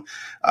problem,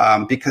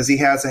 because he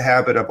has a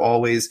habit of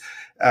always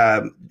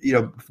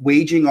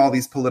waging all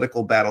these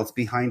political battles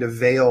behind a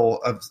veil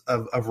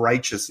of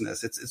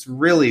righteousness. It's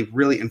really,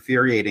 really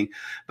infuriating.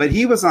 But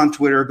he was on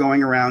Twitter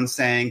going around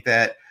saying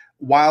that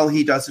while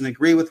he doesn't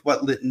agree with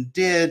what Litton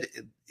did,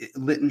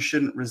 Litton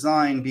shouldn't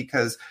resign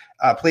because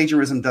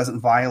plagiarism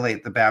doesn't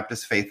violate the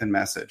Baptist faith and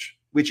message,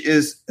 which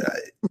is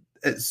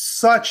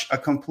such a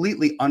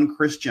completely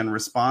unchristian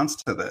response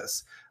to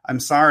this.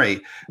 I'm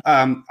sorry.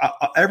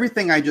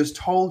 Everything I just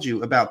told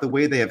you about the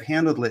way they have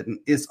handled Litton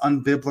is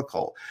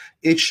unbiblical.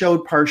 It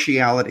showed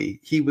partiality.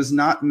 He was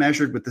not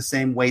measured with the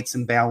same weights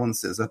and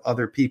balances of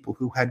other people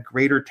who had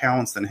greater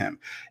talents than him.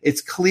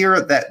 It's clear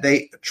that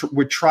they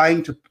were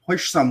trying to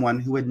push someone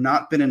who had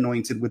not been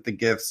anointed with the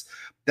gifts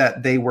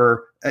that they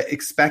were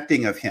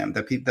expecting of him,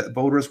 that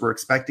voters were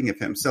expecting of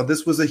him. So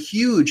this was a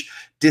huge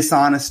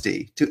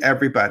dishonesty to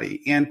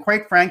everybody. And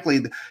quite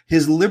frankly,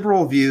 his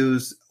liberal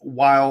views,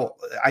 while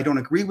I don't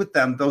agree with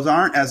them, those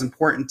aren't as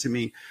important to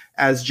me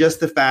as just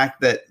the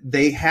fact that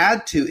they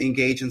had to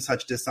engage in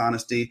such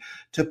dishonesty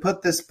to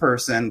put this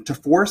person, to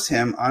force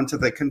him onto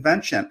the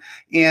convention.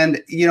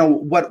 And,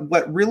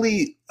 what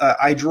really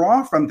I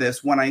draw from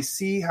this when I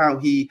see how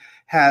he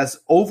has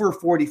over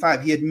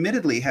 45, he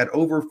admittedly had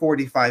over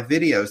 45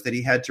 videos that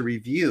he had to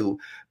review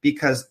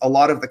because a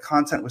lot of the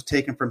content was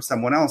taken from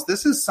someone else.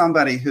 This is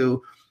somebody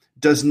who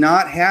does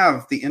not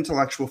have the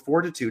intellectual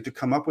fortitude to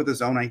come up with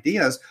his own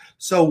ideas.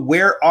 So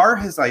where are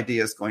his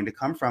ideas going to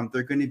come from?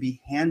 They're going to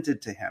be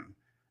handed to him.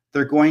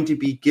 They're going to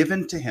be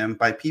given to him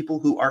by people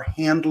who are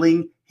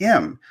handling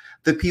him.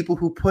 The people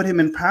who put him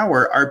in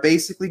power are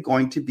basically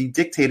going to be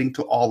dictating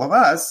to all of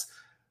us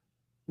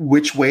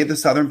which way the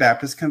Southern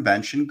Baptist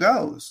Convention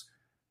goes.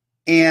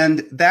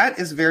 And that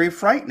is very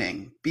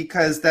frightening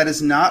because that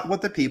is not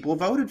what the people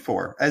voted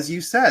for. As you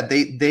said,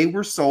 they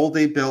were sold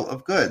a bill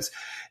of goods.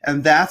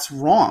 And that's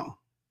wrong.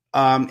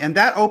 And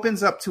that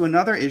opens up to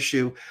another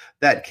issue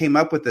that came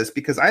up with this,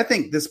 because I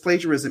think this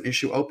plagiarism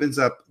issue opens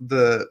up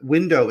the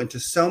window into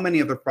so many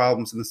of the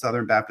problems in the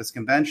Southern Baptist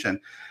Convention.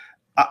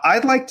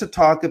 I'd like to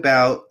talk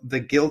about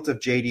the guilt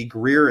of J.D.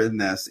 Greear in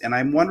this, and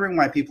I'm wondering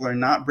why people are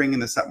not bringing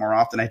this up more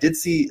often. I did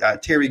see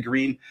Terry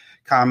Green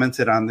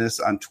commented on this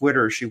on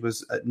Twitter. She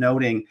was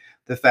noting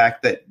the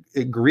fact that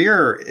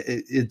Greear,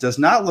 it does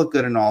not look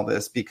good in all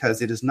this,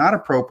 because it is not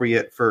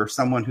appropriate for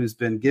someone who's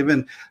been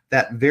given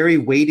that very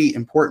weighty,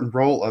 important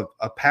role of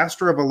a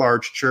pastor of a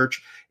large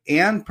church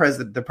and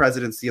the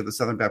presidency of the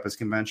Southern Baptist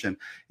Convention.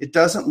 It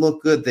doesn't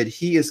look good that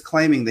he is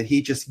claiming that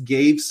he just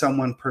gave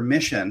someone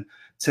permission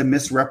to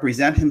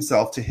misrepresent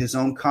himself to his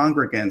own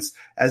congregants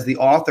as the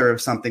author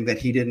of something that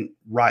he didn't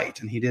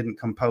write and he didn't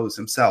compose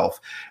himself.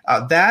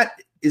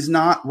 That is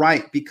not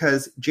right,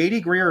 because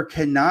J.D. Greear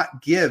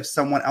cannot give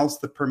someone else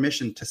the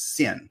permission to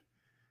sin.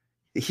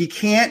 He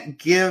can't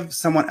give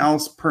someone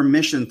else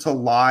permission to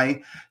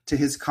lie to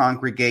his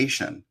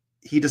congregation.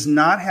 He does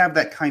not have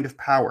that kind of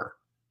power.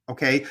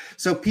 Okay,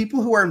 so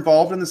people who are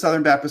involved in the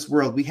Southern Baptist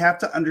world, we have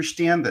to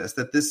understand this,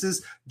 that this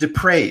is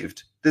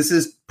depraved. This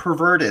is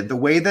perverted. The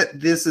way that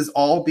this is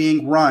all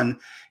being run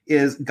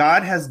is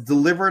God has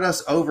delivered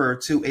us over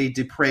to a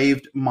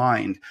depraved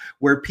mind,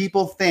 where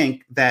people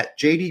think that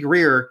J.D.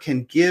 Greear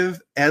can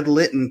give Ed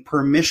Litton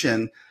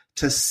permission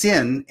to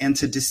sin and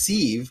to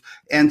deceive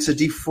and to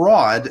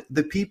defraud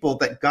the people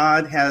that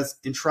God has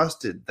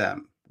entrusted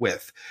them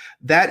with.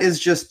 That is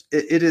just,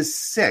 it is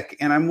sick.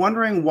 And I'm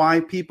wondering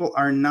why people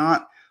are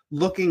not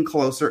looking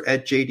closer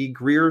at J.D.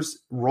 Greer's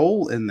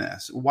role in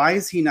this. Why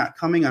is he not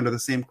coming under the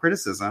same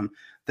criticism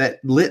that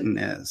Litton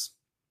is?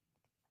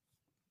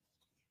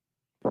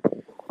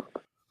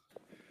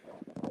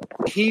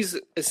 He's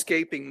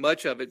escaping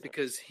much of it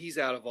because he's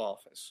out of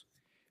office.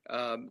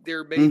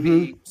 There may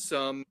be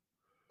some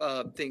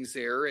things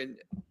there, and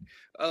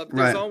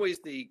there's always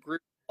the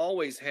group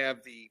always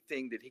have the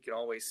thing that he can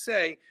always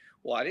say,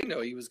 well, I didn't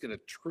know he was going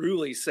to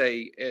truly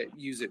say,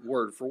 use it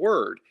word for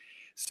word.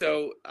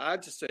 So I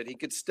just said he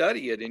could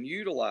study it and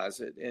utilize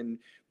it and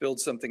build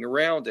something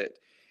around it.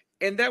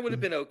 And that would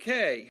have been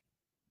okay.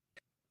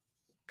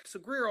 So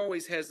Greear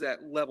always has that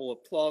level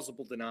of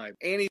plausible denial.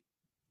 And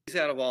he's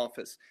out of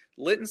office.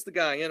 Litton's the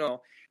guy,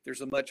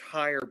 there's a much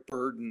higher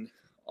burden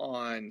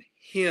on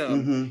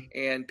him.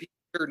 And people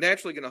are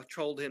naturally going to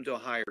hold him to a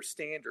higher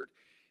standard.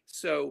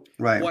 So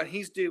what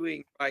he's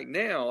doing right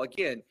now,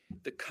 again,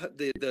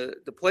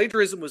 the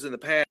plagiarism was in the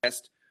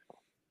past,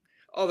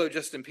 although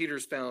Justin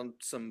Peters found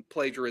some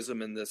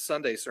plagiarism in the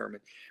Sunday sermon.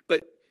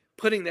 But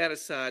putting that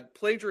aside,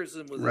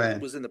 plagiarism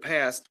was in the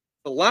past.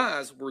 The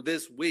lies were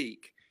this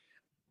week.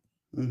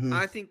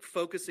 I think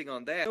focusing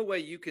on that, no way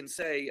you can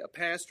say a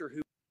pastor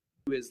who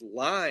is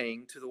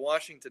lying to the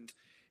Washington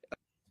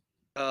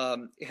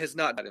has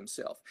not done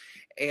himself.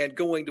 And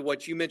going to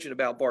what you mentioned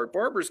about Bart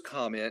Barber's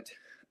comment,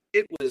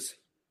 it was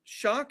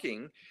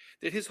shocking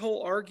that his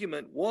whole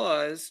argument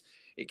was,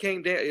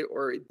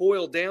 it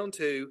boiled down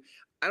to,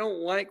 I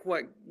don't like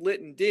what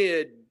Litton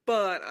did,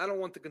 but I don't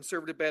want the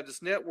Conservative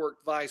Baptist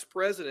Network vice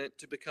president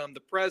to become the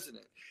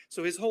president.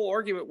 So his whole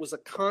argument was a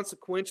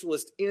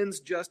consequentialist, ends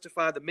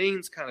justify the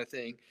means kind of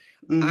thing.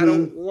 I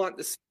don't want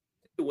the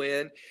to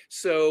win,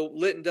 so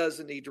Litton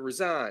doesn't need to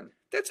resign.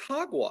 That's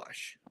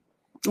hogwash.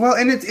 Well,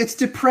 and it's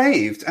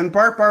depraved. And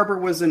Bart Barber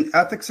was an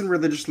Ethics and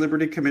Religious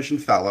Liberty Commission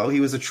fellow. He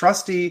was a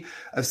trustee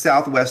of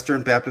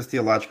Southwestern Baptist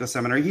Theological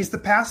Seminary. He's the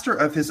pastor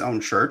of his own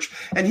church,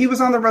 and he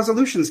was on the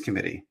resolutions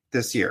committee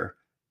this year.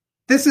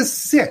 This is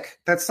sick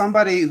that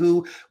somebody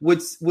who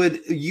would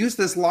use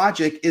this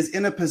logic is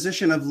in a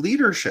position of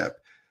leadership.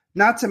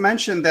 Not to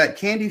mention that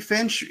Candy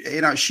Finch,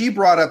 she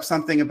brought up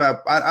something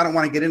about, I don't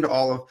want to get into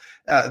all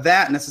of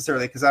that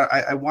necessarily, because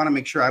I want to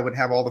make sure I would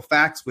have all the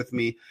facts with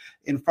me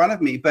in front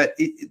of me. But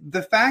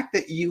the fact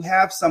that you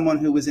have someone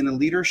who is in a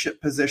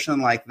leadership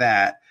position like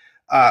that,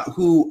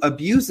 who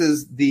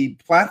abuses the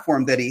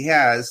platform that he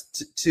has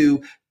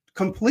to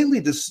completely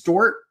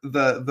distort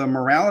the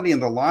morality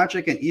and the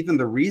logic and even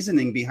the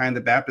reasoning behind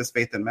the Baptist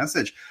faith and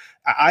message,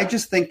 I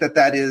just think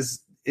that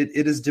is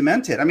it is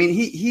demented. I mean,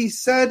 he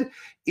said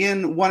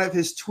in one of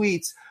his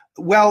tweets,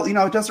 well,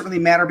 it doesn't really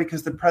matter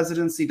because the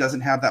presidency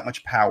doesn't have that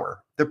much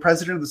power. The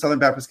president of the Southern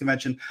Baptist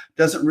Convention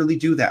doesn't really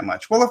do that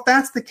much. Well, if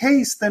that's the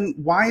case, then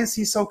why is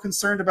he so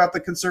concerned about the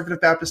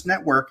Conservative Baptist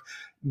Network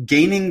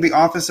gaining the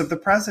office of the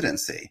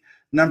presidency?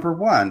 Number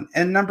one.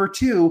 And number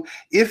two,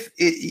 if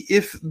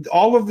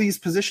all of these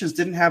positions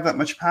didn't have that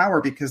much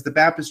power because the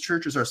Baptist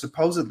churches are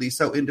supposedly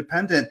so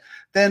independent,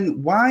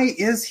 then why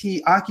is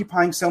he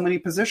occupying so many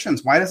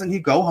positions? Why doesn't he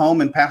go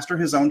home and pastor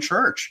his own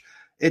church?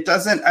 It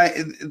doesn't.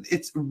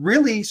 It's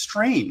really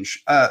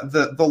strange,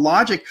 the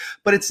logic,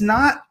 but it's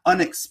not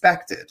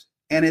unexpected.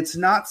 And it's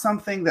not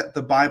something that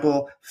the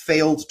Bible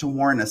failed to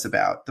warn us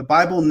about. The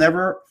Bible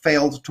never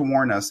failed to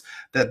warn us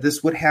that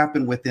this would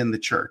happen within the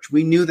church.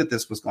 We knew that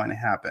this was going to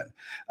happen.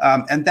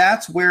 And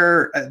that's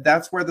where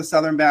the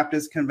Southern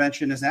Baptist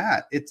Convention is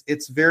at.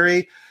 It's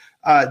very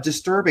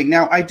disturbing.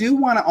 Now, I do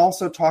want to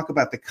also talk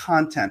about the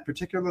content,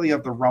 particularly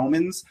of the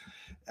Romans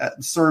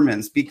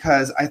sermons,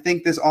 because I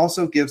think this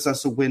also gives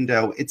us a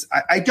window.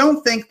 I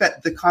don't think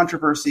that the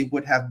controversy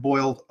would have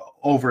boiled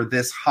over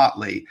this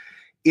hotly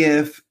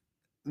if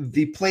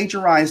the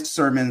plagiarized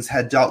sermons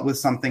had dealt with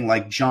something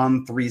like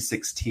John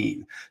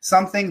 3:16,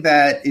 something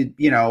that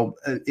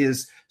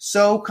is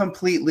so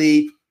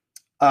completely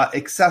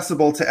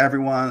accessible to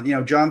everyone.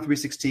 John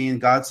 3:16,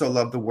 God so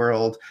loved the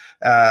world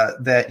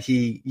that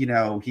he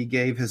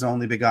gave his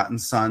only begotten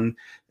son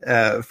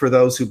for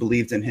those who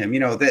believed in him.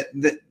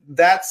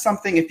 That's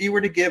something, if you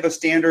were to give a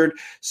standard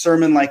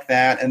sermon like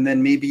that, and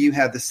then maybe you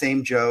had the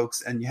same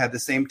jokes and you had the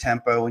same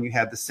tempo and you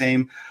had the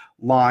same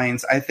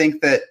lines, I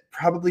think that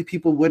probably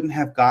people wouldn't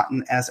have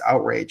gotten as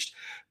outraged.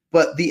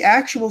 But the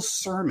actual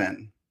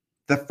sermon,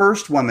 the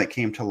first one that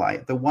came to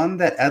light, the one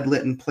that Ed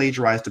Litton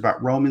plagiarized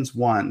about Romans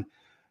 1,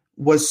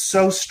 was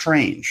so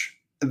strange.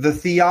 The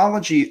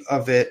theology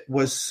of it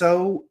was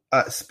so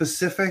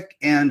specific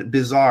and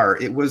bizarre.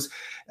 It was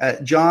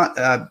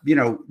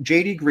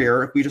J.D.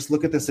 Greer, if we just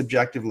look at this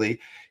objectively,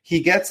 he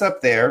gets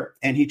up there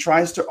and he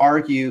tries to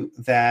argue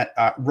that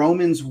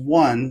Romans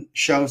 1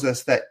 shows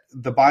us that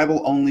the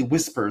Bible only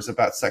whispers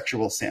about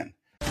sexual sin.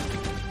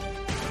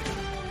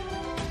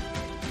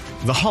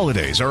 The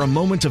holidays are a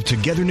moment of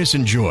togetherness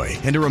and joy,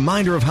 and a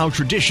reminder of how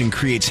tradition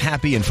creates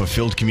happy and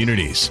fulfilled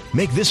communities.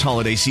 Make this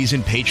holiday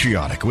season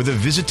patriotic with a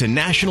visit to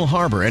National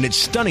Harbor and its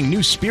stunning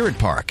new Spirit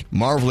Park.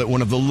 Marvel at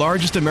one of the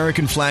largest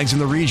American flags in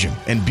the region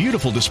and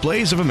beautiful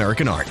displays of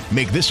American art.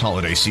 Make this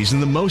holiday season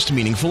the most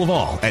meaningful of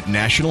all at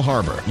National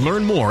Harbor.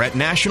 Learn more at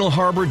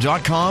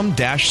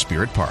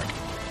nationalharbor.com/Spirit Park.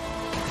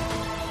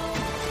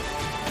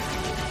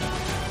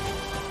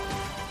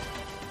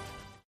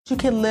 You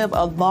can live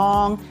a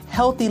long,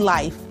 healthy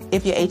life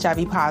if you're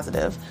HIV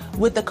positive.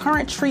 With the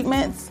current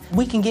treatments,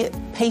 we can get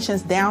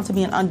patients down to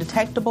being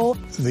undetectable.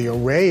 The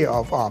array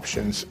of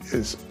options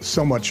is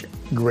so much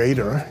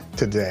greater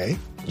today.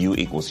 U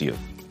equals U.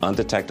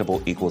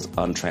 Undetectable equals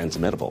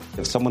untransmittable.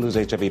 If someone who's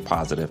HIV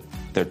positive,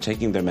 they're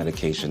taking their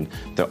medication,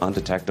 they're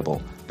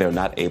undetectable, they're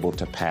not able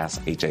to pass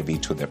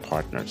HIV to their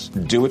partners.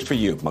 Do it for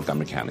you,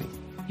 Montgomery County.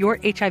 Your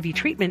HIV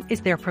treatment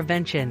is their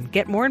prevention.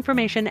 Get more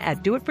information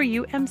at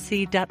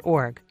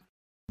doitforyoumc.org.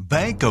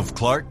 Bank of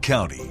Clark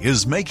County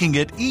is making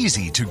it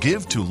easy to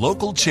give to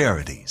local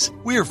charities.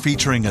 We're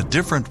featuring a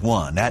different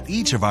one at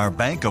each of our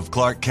Bank of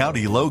Clark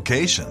County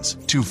locations.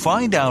 To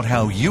find out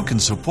how you can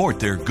support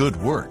their good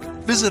work,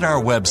 visit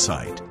our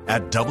website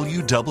at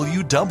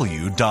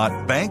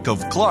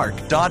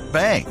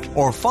www.bankofclark.bank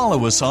or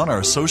follow us on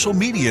our social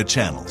media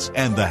channels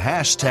and the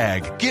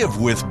hashtag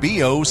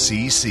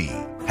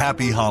GiveWithBOCC.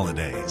 Happy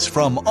holidays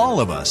from all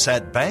of us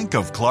at Bank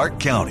of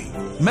Clark County.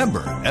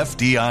 Member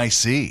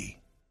FDIC.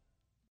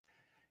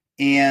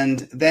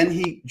 And then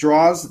he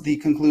draws the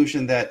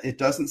conclusion that it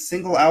doesn't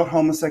single out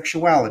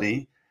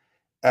homosexuality,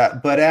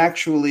 but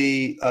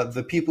actually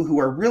the people who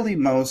are really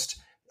most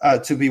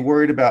to be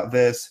worried about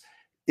this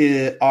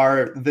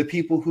are the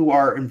people who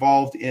are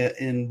involved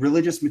in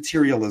religious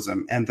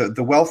materialism and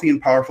the wealthy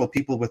and powerful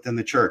people within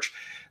the church.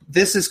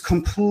 This is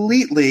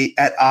completely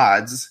at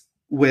odds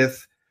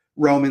with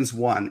Romans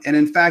 1. And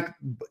in fact,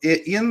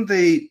 in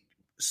the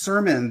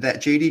sermon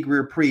that J.D.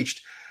 Greer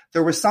preached,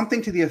 there was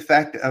something to the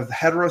effect of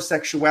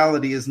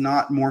heterosexuality is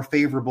not more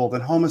favorable than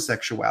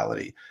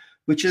homosexuality,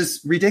 which is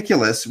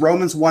ridiculous.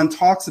 Romans 1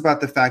 talks about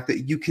the fact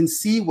that you can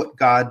see what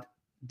God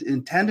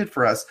intended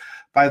for us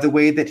by the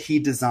way that he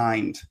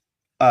designed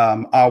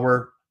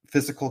our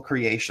physical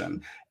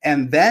creation.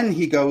 And then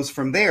he goes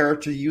from there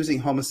to using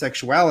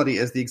homosexuality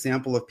as the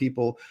example of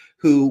people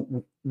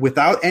who,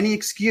 without any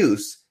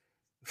excuse,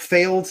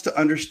 failed to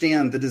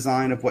understand the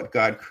design of what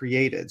God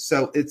created.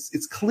 So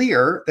it's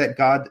clear that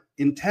God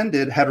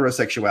intended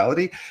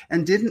heterosexuality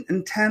and didn't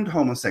intend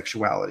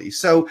homosexuality.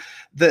 So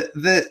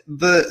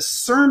the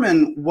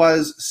sermon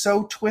was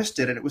so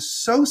twisted and it was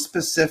so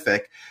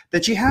specific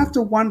that you have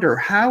to wonder,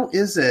 how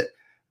is it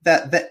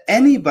that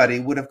anybody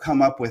would have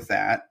come up with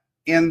that,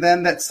 and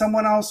then that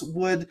someone else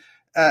would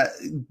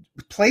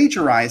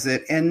plagiarize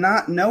it and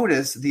not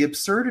notice the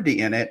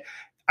absurdity in it?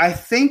 I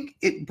think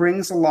it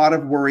brings a lot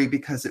of worry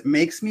because it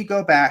makes me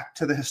go back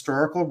to the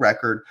historical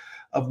record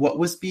of what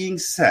was being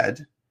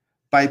said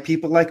by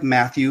people like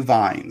Matthew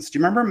Vines. Do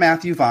you remember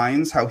Matthew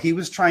Vines, how he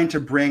was trying to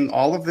bring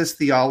all of this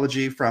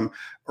theology from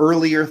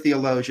earlier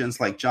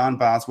theologians like John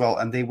Boswell,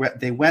 and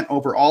they went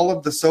over all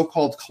of the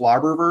so-called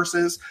clobber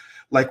verses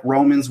like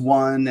Romans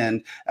 1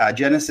 and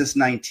Genesis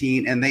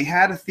 19, and they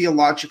had a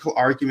theological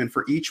argument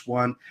for each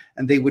one,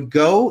 and they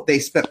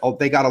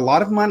got a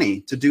lot of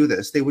money to do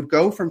this. They would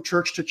go from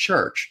church to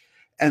church,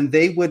 and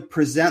they would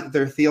present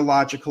their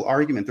theological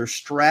argument, their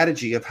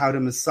strategy of how to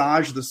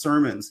massage the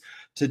sermons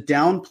to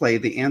downplay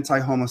the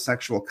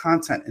anti-homosexual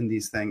content in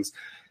these things.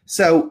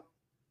 So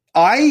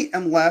I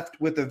am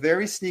left with a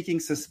very sneaking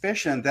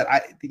suspicion that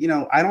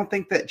I don't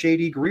think that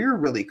J.D. Greear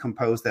really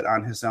composed that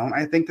on his own.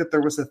 I think that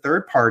there was a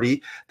third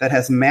party that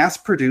has mass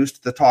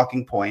produced the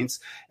talking points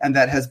and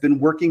that has been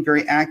working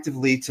very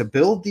actively to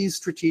build these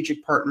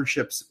strategic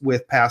partnerships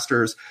with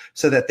pastors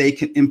so that they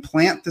can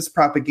implant this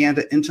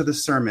propaganda into the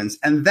sermons.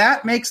 And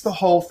that makes the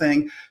whole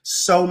thing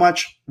so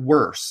much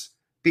worse,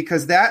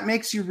 because that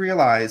makes you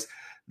realize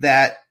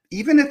that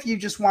even if you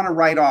just want to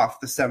write off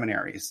the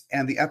seminaries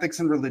and the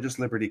Ethics and Religious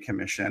Liberty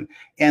Commission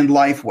and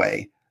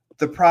Lifeway,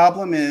 the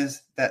problem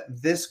is that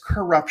this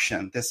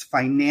corruption, this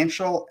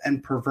financial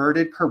and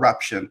perverted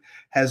corruption,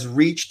 has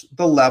reached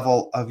the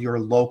level of your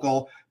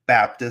local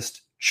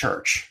Baptist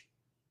church.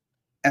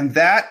 And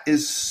that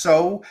is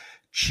so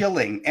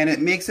chilling, and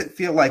it makes it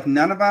feel like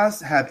none of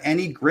us have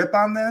any grip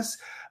on this.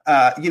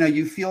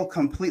 You feel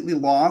completely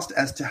lost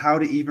as to how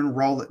to even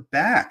roll it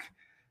back.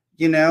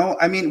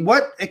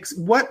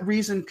 What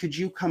reason could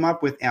you come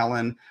up with,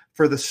 Alan,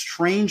 for the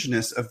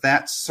strangeness of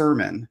that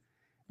sermon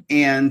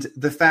and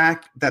the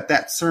fact that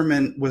that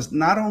sermon was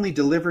not only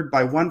delivered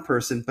by one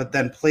person, but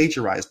then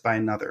plagiarized by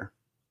another?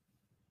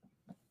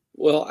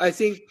 Well, I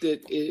think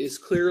that it is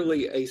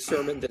clearly a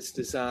sermon that's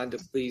designed to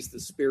please the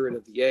spirit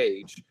of the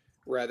age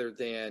rather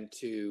than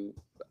to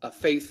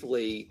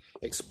faithfully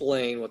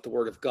explain what the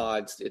Word of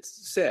God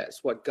says.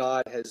 What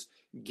God has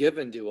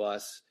given to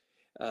us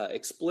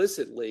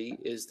explicitly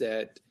is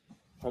that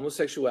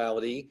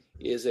homosexuality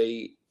is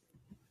a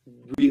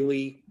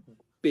really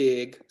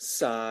big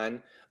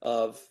sign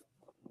of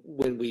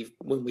when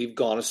we've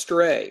gone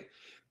astray,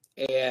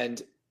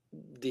 and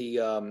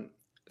the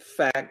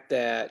fact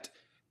that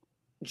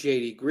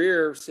J.D.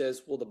 Greear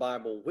says, well, the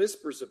Bible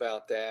whispers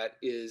about that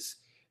is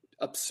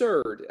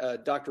absurd.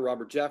 Dr.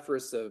 Robert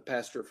Jeffress, the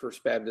pastor of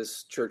First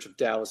Baptist Church of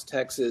Dallas,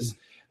 Texas,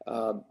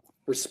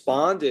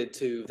 responded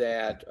to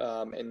that,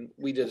 and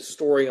we did a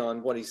story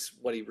on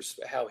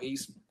how he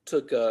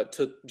took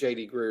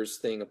J.D. Greer's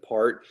thing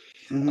apart.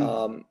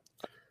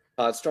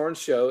 Starnes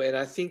show, and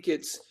I think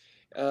it's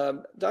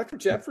Dr.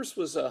 Jeffress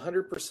was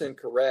 100%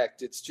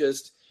 correct. It's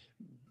just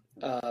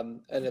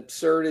an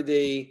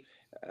absurdity.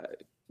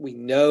 We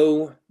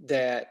know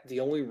that the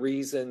only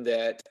reason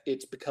that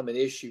it's become an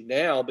issue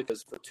now,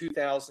 because for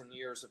 2,000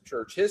 years of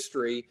church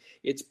history,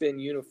 it's been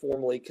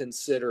uniformly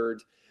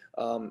considered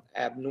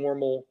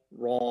abnormal,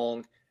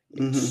 wrong,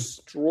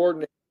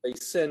 extraordinarily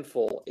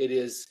sinful. It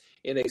is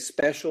in a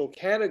special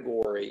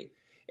category,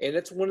 and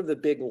it's one of the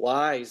big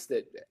lies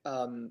that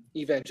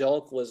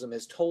evangelicalism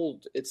has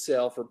told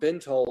itself, or been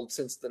told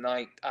since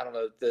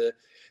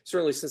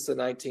certainly since the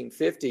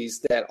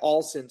 1950s, that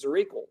all sins are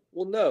equal.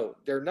 Well, no,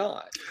 they're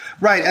not.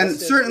 Right, and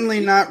certainly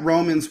not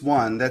Romans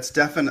 1. That's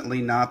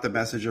definitely not the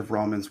message of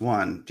Romans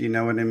 1. Do you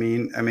know what I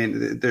mean? I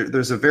mean,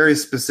 there's a very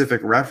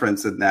specific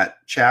reference in that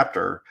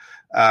chapter.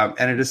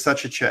 And it is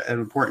such an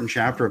important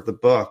chapter of the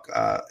book,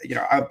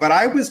 but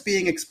I was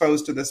being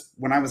exposed to this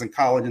when I was in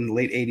college in the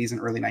late 80s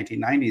and early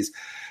 1990s.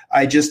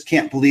 I just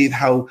can't believe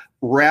how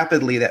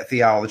rapidly that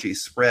theology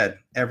spread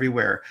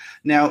everywhere.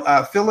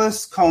 Now,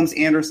 Phyllis Combs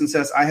Anderson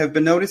says, I have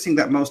been noticing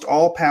that most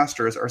all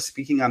pastors are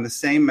speaking on the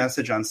same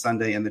message on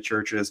Sunday in the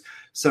churches,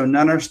 so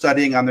none are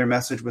studying on their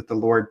message with the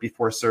Lord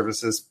before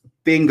services.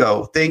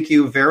 Bingo. Thank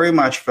you very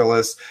much,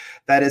 Phyllis.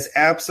 That is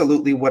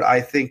absolutely what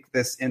I think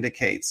this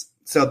indicates.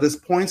 So this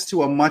points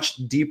to a much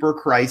deeper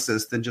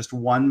crisis than just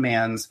one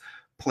man's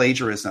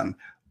plagiarism.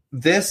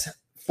 This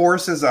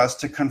forces us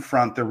to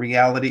confront the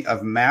reality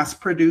of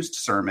mass-produced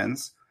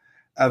sermons,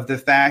 of the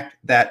fact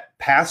that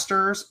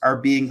pastors are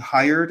being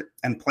hired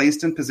and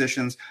placed in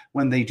positions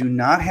when they do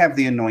not have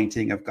the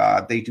anointing of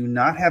God. They do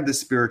not have the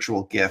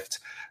spiritual gift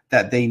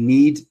that they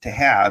need to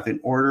have in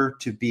order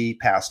to be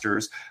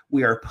pastors.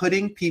 We are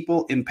putting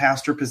people in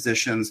pastor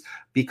positions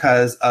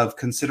because of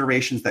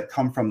considerations that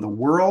come from the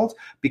world,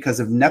 because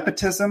of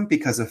nepotism,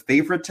 because of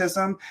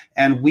favoritism,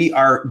 and we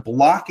are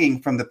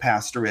blocking from the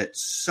pastorate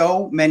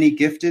so many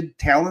gifted,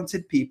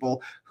 talented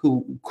people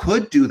who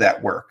could do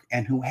that work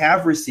and who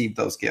have received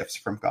those gifts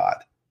from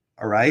God.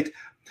 All right?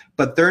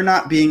 But they're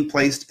not being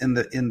placed in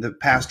the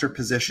pastor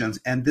positions,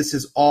 and this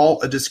is all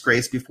a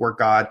disgrace before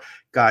God.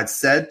 God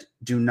said,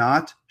 do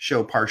not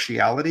show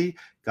partiality.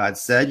 God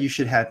said you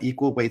should have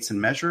equal weights and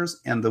measures,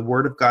 and the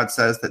Word of God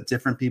says that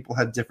different people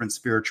have different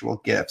spiritual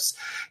gifts.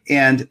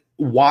 And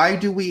why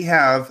do we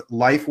have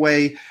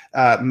Lifeway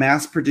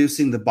mass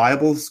producing the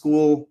Bible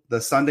school, the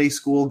Sunday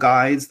school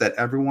guides that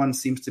everyone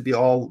seems to be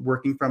all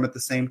working from at the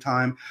same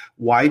time?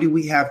 Why do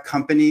we have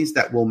companies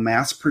that will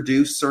mass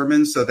produce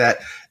sermons so that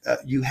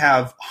you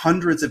have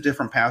hundreds of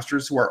different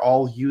pastors who are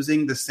all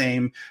using the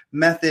same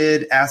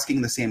method,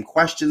 asking the same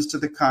questions to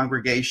the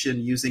congregation,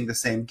 using the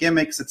same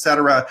gimmicks,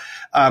 etc.?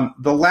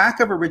 The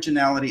lack of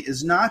originality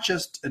is not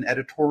just an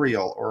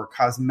editorial or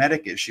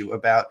cosmetic issue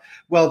about,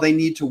 well, they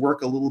need to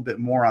work a little bit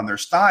more on their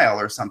style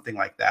or something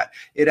like that.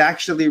 It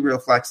actually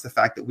reflects the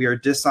fact that we are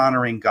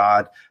dishonoring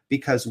God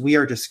because we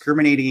are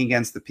discriminating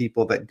against the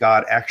people that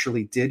God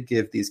actually did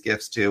give these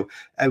gifts to.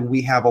 And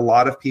we have a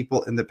lot of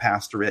people in the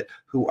pastorate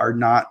who are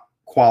not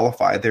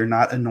qualified. They're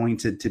not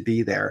anointed to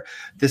be there.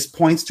 This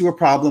points to a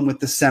problem with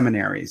the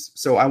seminaries.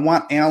 So I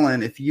want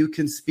Alan, if you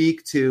can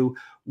speak to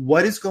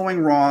what is going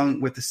wrong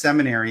with the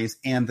seminaries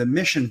and the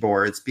mission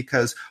boards,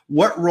 because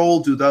what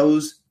role do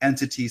those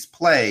entities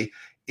play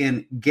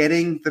in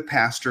getting the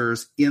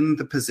pastors in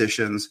the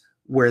positions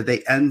where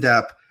they end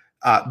up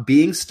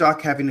being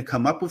stuck, having to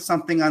come up with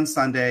something on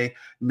Sunday,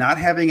 not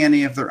having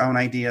any of their own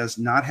ideas,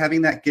 not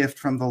having that gift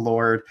from the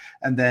Lord,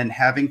 and then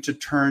having to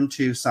turn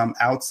to some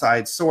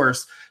outside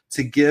source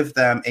to give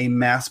them a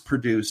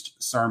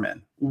mass-produced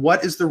sermon?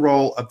 What is the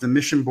role of the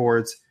mission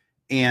boards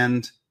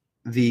and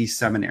the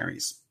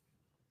seminaries?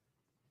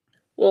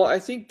 Well, I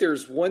think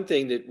there's one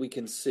thing that we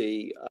can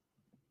see,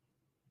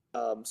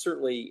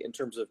 certainly in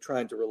terms of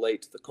trying to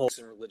relate to the Cults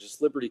and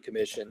Religious Liberty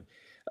Commission.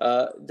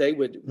 They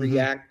would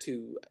react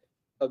to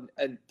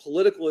a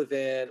political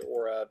event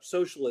or a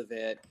social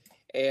event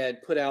and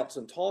put out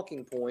some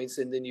talking points,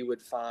 and then you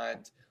would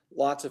find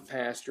lots of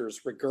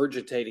pastors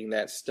regurgitating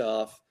that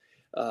stuff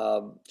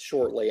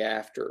shortly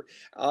after.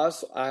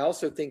 I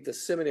also think the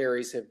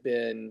seminaries have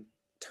been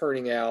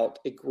turning out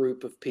a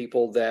group of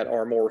people that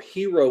are more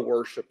hero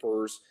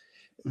worshipers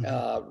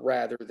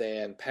rather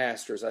than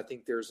pastors. I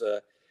think there's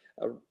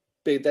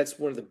that's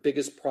one of the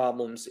biggest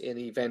problems in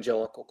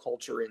evangelical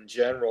culture in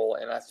general,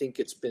 and I think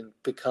it's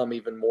become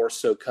even more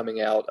so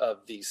coming out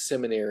of these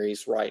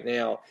seminaries right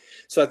now.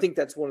 So I think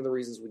that's one of the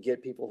reasons we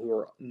get people who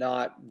are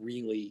not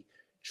really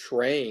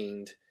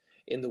trained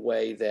in the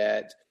way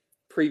that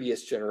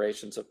previous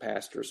generations of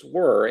pastors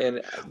were.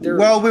 And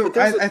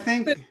I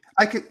think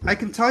I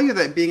can tell you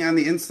that being on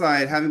the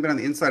inside, having been on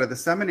the inside of the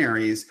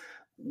seminaries,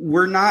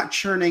 we're not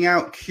churning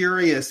out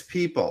curious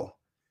people.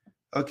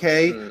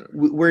 Okay.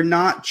 We're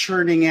not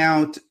churning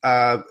out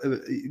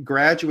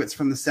graduates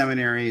from the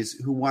seminaries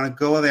who want to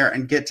go there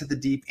and get to the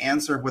deep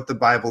answer of what the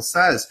Bible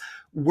says.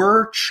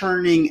 We're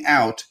churning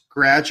out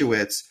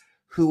graduates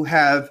who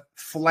have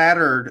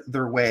flattered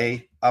their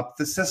way up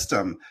the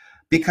system,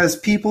 because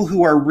people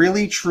who are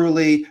really,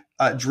 truly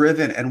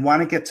driven and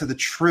want to get to the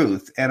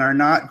truth and are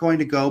not going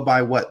to go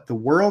by what the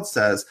world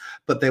says,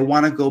 but they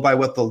want to go by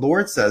what the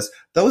Lord says,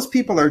 those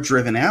people are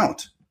driven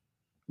out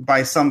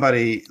by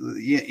somebody,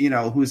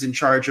 who's in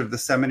charge of the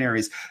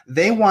seminaries.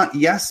 They want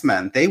yes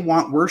men. They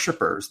want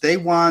worshipers. They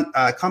want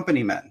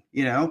company men.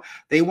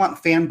 They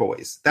want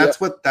fanboys. That's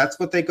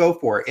what they go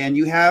for. And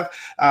you have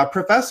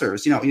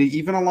professors,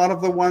 even a lot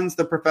of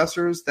the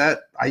professors that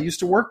I used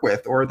to work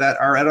with or that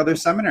are at other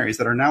seminaries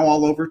that are now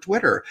all over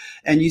Twitter.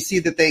 And you see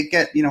that they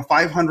get,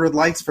 500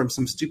 likes from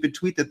some stupid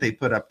tweet that they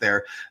put up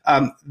there.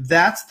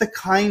 That's the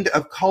kind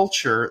of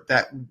culture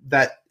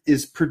that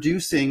is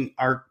producing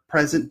our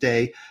present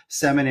day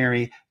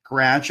seminary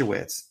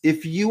graduates.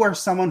 If you are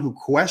someone who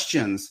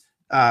questions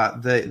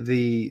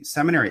the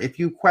seminary, if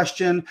you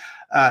question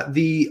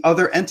the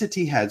other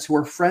entity heads who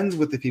are friends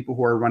with the people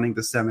who are running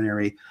the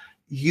seminary,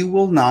 you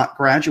will not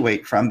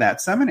graduate from that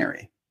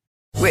seminary.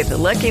 With the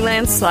Lucky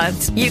Land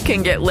Slots, you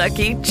can get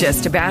lucky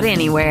just about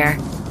anywhere.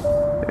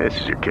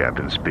 This is your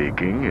captain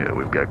speaking.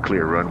 We've got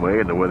clear runway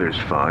and the weather's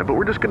fine, but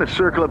we're just going to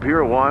circle up here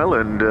a while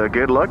and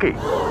get lucky.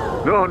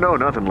 No,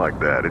 nothing like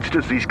that. It's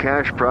just these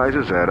cash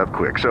prizes add up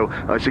quick. So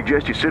I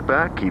suggest you sit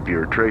back, keep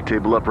your tray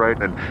table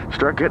upright, and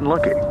start getting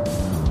lucky.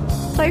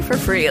 Play for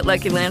free at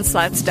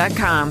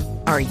LuckyLandSlots.com.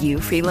 Are you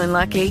feeling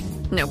lucky?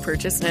 No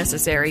purchase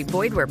necessary.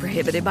 Void where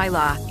prohibited by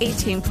law.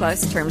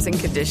 18+ terms and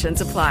conditions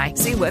apply.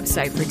 See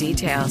website for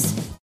details.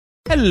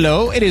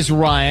 Hello, it is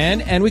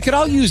Ryan, and we could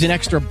all use an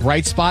extra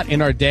bright spot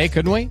in our day,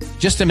 couldn't we?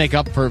 Just to make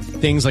up for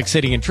things like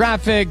sitting in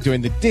traffic,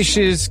 doing the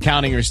dishes,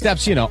 counting your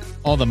steps,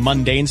 all the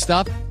mundane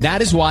stuff.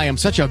 That is why I'm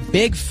such a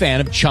big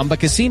fan of Chumba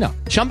Casino.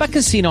 Chumba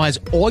Casino has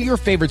all your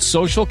favorite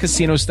social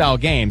casino-style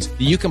games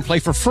that you can play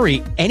for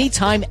free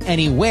anytime,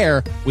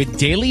 anywhere with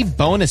daily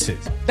bonuses.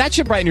 That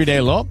should brighten your day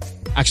a little.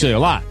 Actually, a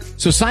lot.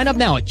 So sign up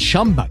now at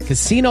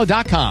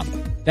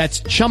ChumbaCasino.com.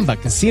 That's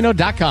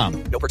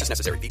ChumbaCasino.com. No purchase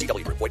necessary.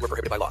 VGW Group. Void where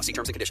prohibited by law. See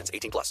terms and conditions.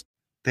 18+.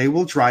 They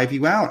will drive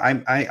you out.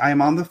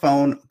 I'm on the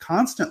phone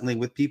constantly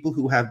with people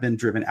who have been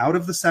driven out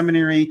of the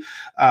seminary,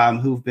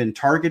 who've been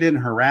targeted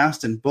and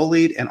harassed and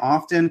bullied. And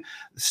often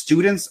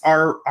students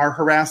are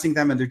harassing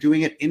them, and they're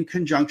doing it in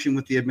conjunction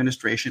with the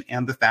administration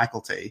and the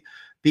faculty,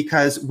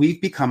 because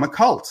we've become a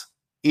cult.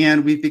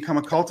 And we've become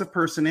a cult of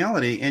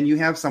personality. And you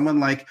have someone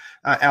like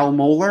Al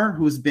Mohler,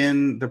 who's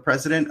been the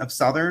president of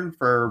Southern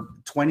for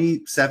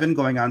 27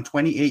 going on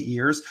 28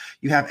 years.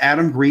 You have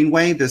Adam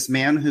Greenway, this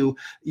man who,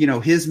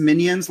 his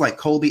minions like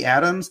Colby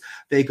Adams,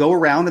 they go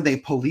around and they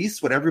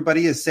police what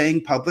everybody is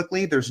saying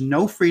publicly. There's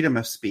no freedom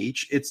of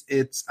speech.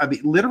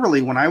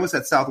 Literally, when I was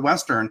at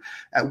Southwestern,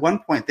 at one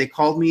point they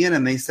called me in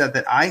and they said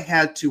that I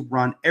had to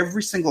run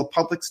every single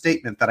public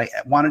statement that I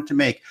wanted to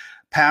make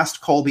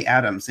past Colby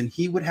Adams, and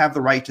he would have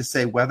the right to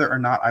say whether or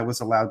not I was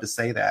allowed to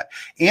say that.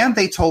 And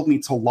they told me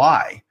to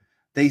lie.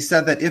 They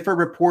said that if a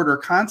reporter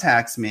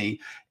contacts me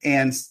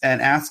and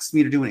asks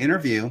me to do an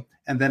interview,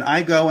 and then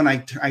I go and I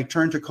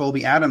turn to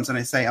Colby Adams and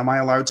I say, am I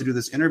allowed to do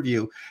this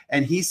interview?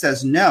 And he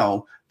says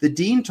no. The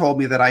dean told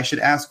me that I should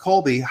ask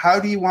Colby, how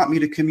do you want me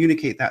to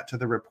communicate that to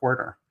the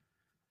reporter?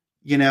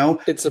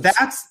 It's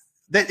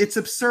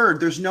absurd.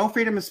 There's no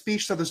freedom of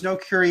speech, so there's no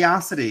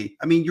curiosity.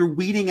 I mean, you're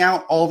weeding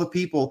out all the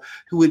people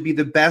who would be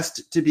the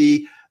best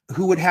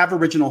who would have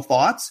original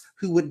thoughts,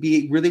 who would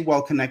be really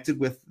well connected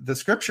with the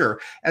scripture.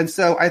 And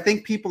so I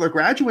think people are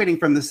graduating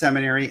from the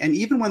seminary, and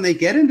even when they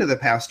get into the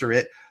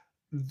pastorate,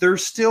 they're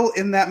still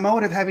in that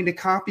mode of having to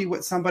copy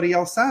what somebody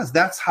else says.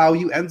 That's how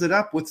you ended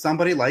up with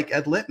somebody like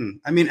Ed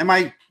Litton. I mean, am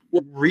I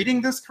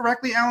reading this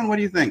correctly, Alan? What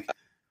do you think?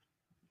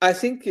 I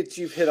think that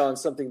you've hit on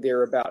something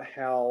there about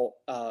how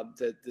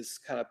this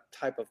kind of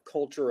type of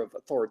culture of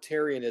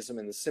authoritarianism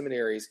in the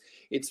seminaries,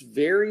 it's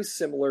very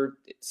similar,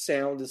 it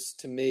sounds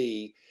to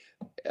me,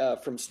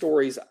 from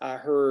stories I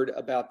heard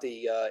about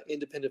the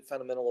independent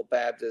fundamental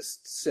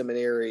Baptist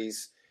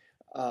seminaries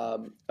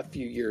a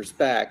few years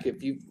back.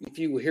 If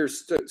you hear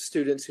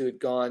students who had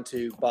gone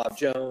to Bob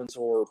Jones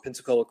or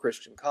Pensacola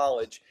Christian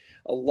College,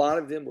 a lot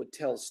of them would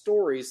tell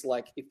stories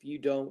like, if you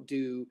don't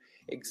do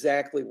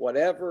exactly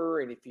whatever,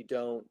 and if you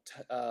don't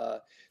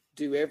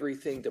do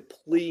everything to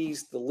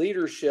please the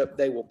leadership,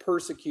 they will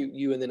persecute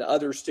you, and then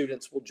other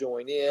students will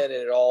join in, and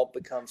it all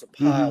becomes a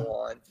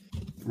pile-on.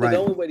 Right. The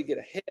only way to get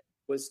ahead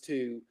was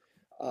to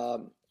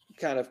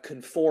kind of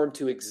conform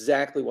to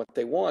exactly what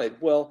they wanted.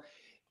 Well,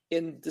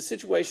 in the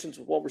situations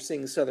of what we're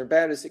seeing in Southern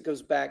Baptists, it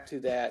goes back to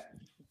that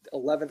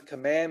 11th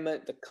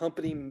commandment, the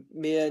company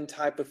men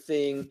type of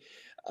thing.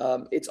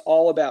 It's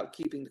all about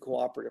keeping the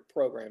cooperative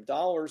program,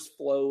 dollars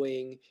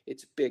flowing.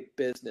 It's big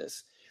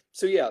business.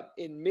 So yeah,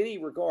 in many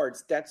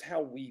regards, that's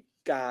how we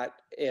got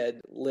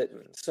Ed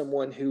Litton,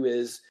 someone who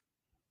is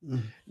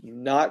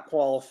not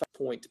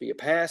qualified to be a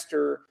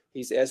pastor.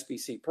 He's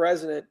SBC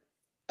president.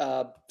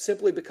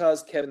 Simply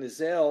because Kevin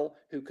Ezell,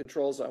 who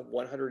controls a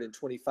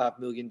 $125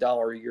 million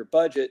a year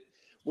budget,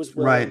 was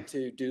willing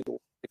to do the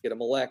work to get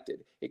him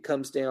elected. It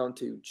comes down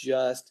to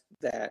just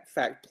that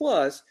fact.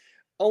 Plus,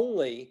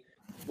 only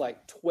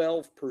like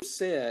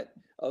 12%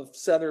 of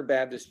Southern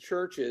Baptist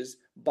churches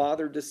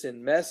bothered to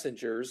send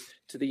messengers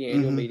to the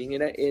annual meeting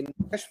in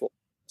Nashville.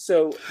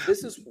 So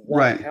this is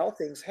how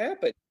things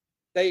happen.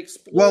 They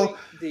exploit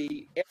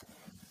the...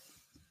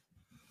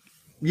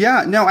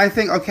 Yeah, no, I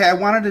think, I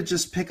wanted to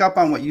just pick up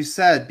on what you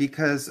said,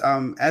 because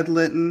Ed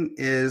Litton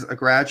is a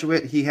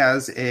graduate. He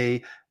has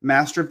a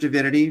Master of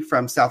Divinity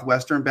from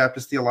Southwestern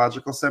Baptist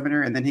Theological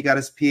Seminary, and then he got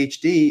his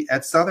PhD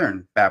at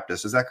Southern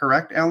Baptist. Is that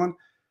correct, Alan?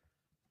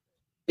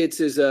 It's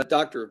his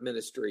Doctor of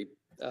Ministry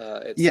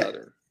at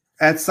Southern.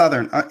 At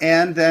Southern.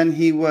 And then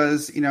he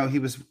was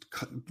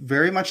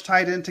very much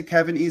tied into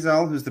Kevin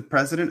Ezell, who's the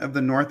president of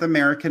the North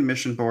American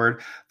Mission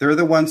Board. They're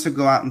the ones who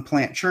go out and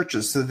plant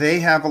churches. So they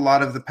have a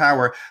lot of the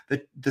power.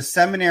 The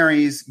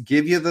seminaries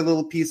give you the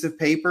little piece of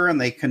paper, and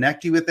they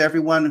connect you with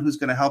everyone who's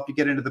going to help you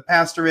get into the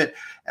pastorate.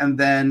 And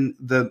then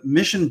the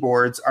mission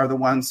boards are the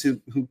ones who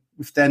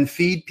then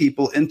feed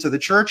people into the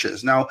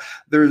churches. Now,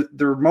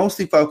 they're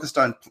mostly focused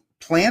on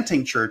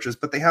planting churches,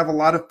 but they have a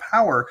lot of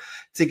power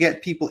to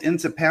get people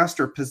into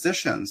pastor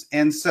positions.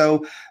 And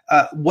so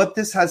what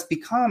this has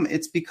become,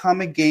 it's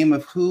become a game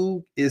of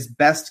who is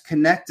best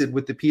connected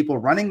with the people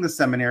running the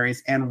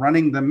seminaries and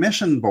running the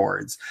mission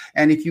boards.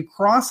 And if you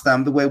cross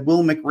them the way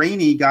Will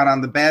McRaney got on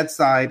the bad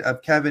side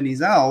of Kevin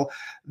Ezell,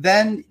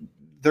 then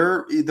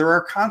there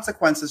are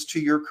consequences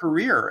to your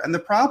career. And the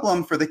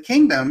problem for the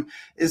kingdom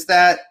is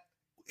that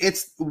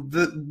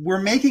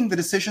we're making the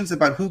decisions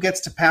about who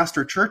gets to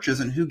pastor churches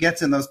and who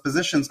gets in those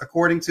positions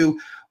according to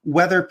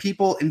whether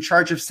people in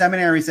charge of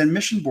seminaries and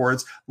mission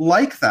boards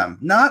like them,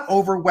 not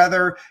over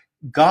whether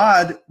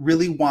God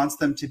really wants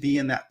them to be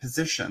in that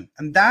position.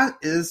 And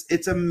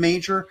it's a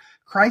major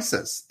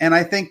crisis. And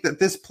I think that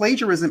this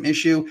plagiarism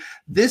issue,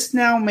 this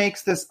now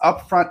makes this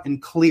upfront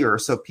and clear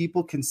so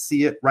people can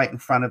see it right in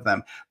front of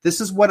them. This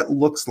is what it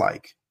looks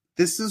like.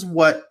 This is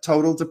what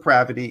total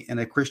depravity in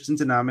a Christian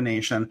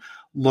denomination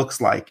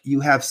looks like. You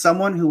have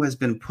someone who has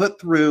been put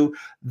through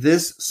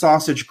this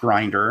sausage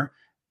grinder.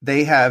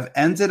 They have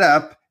ended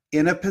up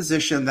in a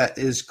position that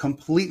is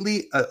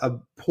completely a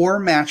poor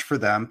match for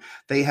them.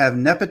 They have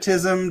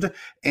nepotismed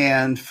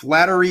and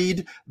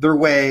flatteried their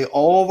way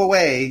all the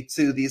way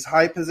to these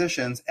high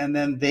positions, and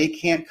then they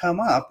can't come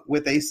up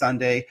with a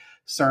Sunday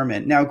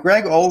sermon. Now,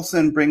 Greg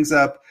Olson brings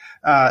up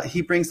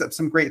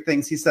some great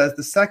things. He says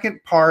the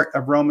second part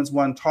of Romans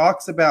 1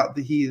 talks about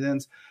the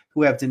heathens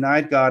who have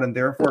denied God and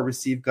therefore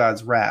receive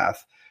God's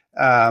wrath.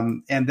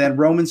 And then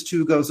Romans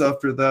 2 goes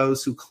after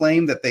those who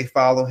claim that they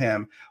follow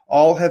him.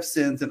 All have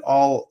sinned and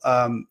all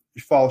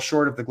fall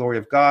short of the glory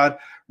of God.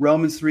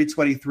 Romans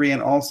 3:23,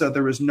 and also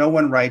there is no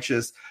one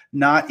righteous,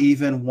 not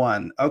even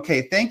one.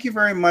 Okay, thank you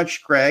very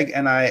much, Greg.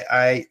 And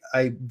I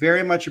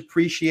very much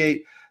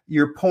appreciate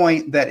your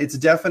point that it's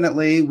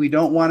definitely, we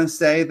don't want to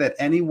say that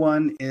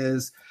anyone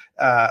is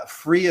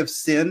free of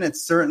sin.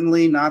 It's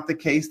certainly not the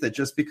case that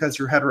just because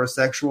you're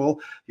heterosexual,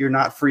 you're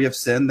not free of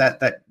sin.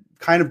 That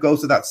kind of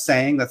goes without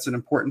saying. That's an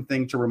important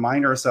thing to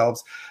remind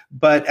ourselves.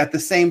 But at the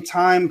same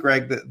time,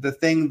 Greg, the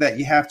thing that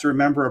you have to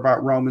remember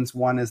about Romans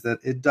 1 is that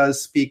it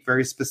does speak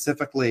very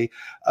specifically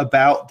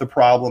about the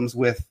problems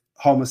with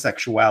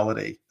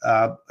homosexuality.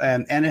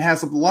 And it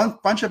has a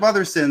bunch of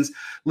other sins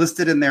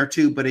listed in there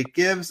too, but it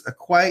gives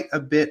quite a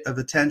bit of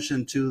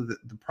attention to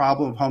the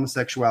problem of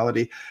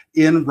homosexuality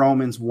in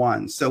Romans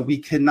 1. So we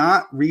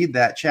cannot read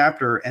that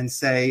chapter and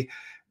say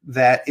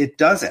that it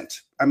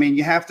doesn't. I mean,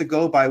 you have to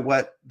go by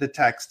what the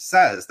text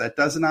says. That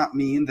does not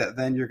mean that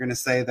then you're going to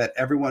say that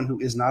everyone who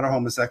is not a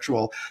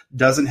homosexual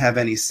doesn't have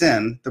any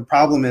sin. The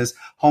problem is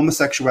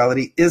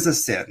homosexuality is a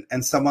sin,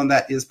 and someone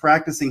that is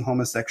practicing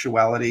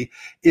homosexuality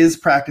is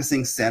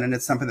practicing sin, and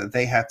it's something that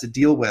they have to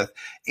deal with.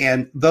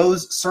 And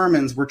those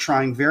sermons were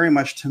trying very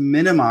much to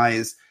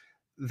minimize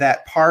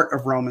that part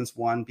of Romans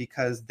 1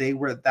 because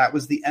that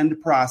was the end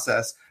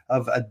process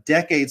of a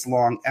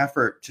decades-long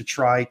effort to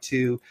try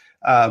to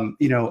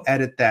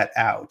edit that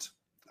out.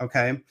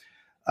 Okay.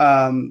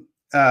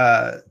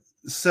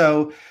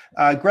 So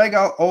Greg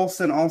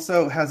Olson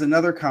also has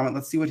another comment.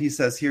 Let's see what he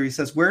says here. He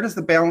says, where does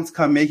the balance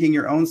come making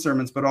your own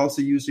sermons, but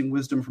also using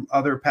wisdom from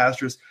other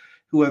pastors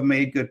who have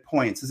made good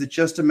points? Is it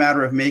just a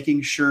matter of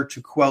making sure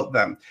to quote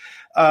them?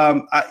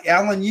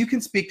 Alan, you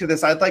can speak to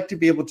this. I'd like to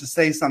be able to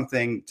say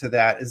something to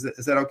that. Is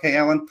that okay,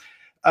 Alan?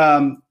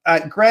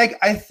 Greg,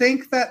 I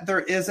think that there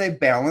is a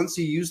balance.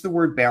 You use the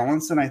word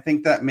balance, and I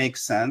think that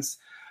makes sense.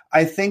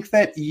 I think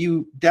that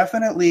you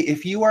definitely,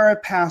 if you are a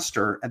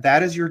pastor,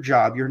 that is your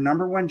job. Your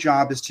number one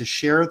job is to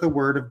share the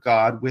word of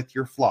God with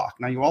your flock.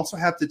 Now, you also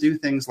have to do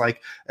things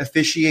like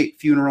officiate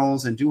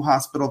funerals and do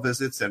hospital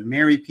visits and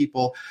marry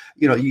people.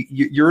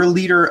 You're a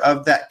leader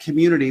of that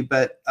community,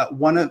 but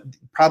one of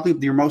probably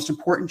your most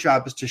important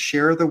job is to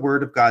share the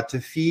word of God,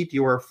 to feed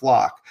your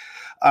flock.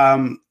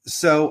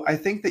 So I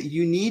think that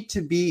you need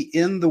to be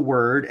in the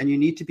word, and you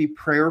need to be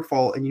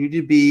prayerful, and you need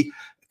to be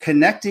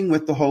connecting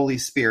with the Holy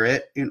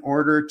Spirit in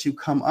order to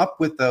come up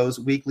with those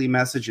weekly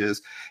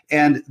messages.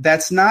 And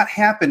that's not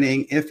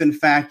happening if, in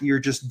fact, you're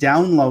just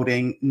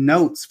downloading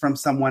notes from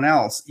someone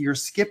else. You're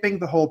skipping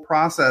the whole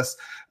process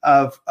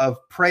of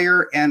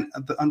prayer. And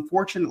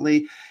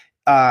unfortunately,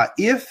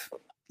 if,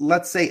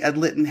 let's say, Ed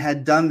Litton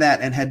had done that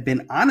and had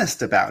been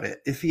honest about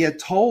it, if he had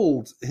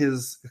told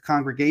his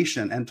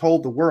congregation and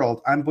told the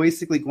world, I'm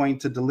basically going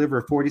to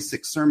deliver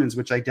 46 sermons,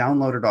 which I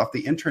downloaded off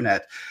the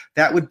internet,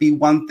 that would be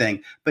one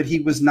thing. But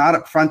he was not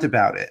upfront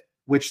about it,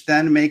 which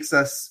then makes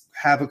us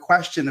have a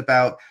question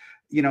about,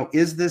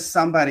 is this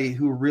somebody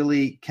who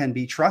really can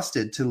be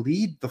trusted to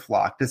lead the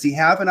flock? Does he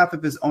have enough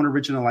of his own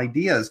original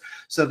ideas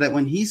so that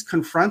when he's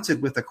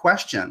confronted with a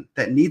question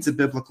that needs a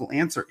biblical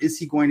answer, is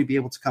he going to be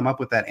able to come up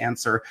with that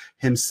answer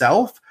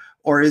himself?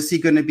 Or is he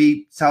going to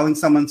be telling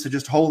someone to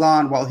just hold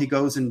on while he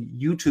goes and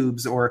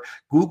YouTubes or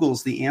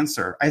Googles the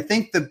answer? I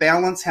think the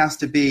balance has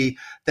to be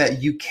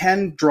that you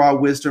can draw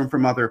wisdom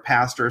from other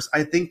pastors.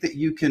 I think that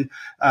you can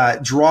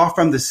draw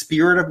from the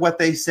spirit of what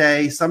they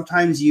say.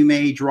 Sometimes you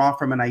may draw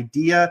from an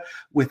idea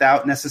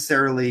without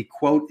necessarily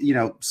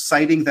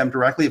citing them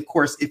directly. Of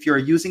course, if you're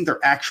using their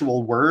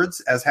actual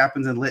words, as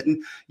happens in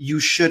Litton,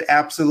 you should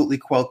absolutely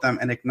quote them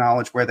and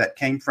acknowledge where that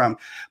came from.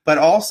 But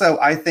also,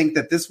 I think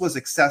that this was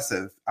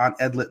excessive on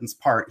Ed Litton's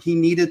part. He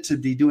needed to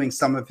be doing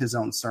some of his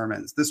own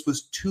sermons. This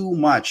was too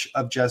much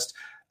of just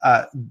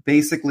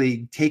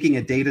basically taking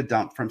a data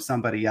dump from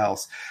somebody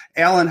else.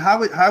 Alan,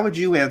 how would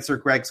you answer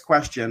Greg's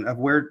question of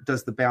where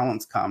does the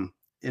balance come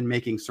in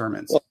making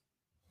sermons? Well,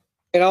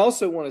 and I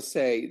also want to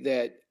say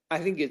that I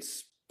think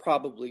it's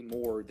probably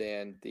more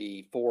than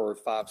the 4 or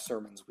 5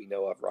 sermons we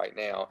know of right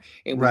now.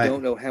 And we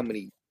don't know how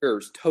many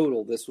years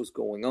total this was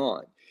going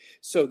on.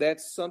 So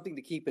that's something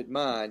to keep in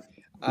mind.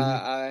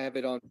 I have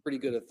it on pretty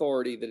good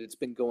authority that it's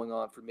been going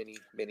on for many,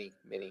 many,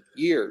 many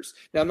years.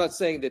 Now, I'm not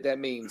saying that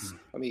means,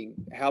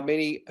 how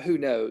many, who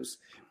knows?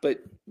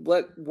 But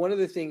one of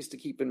the things to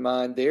keep in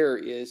mind there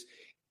is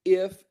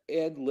if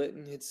Ed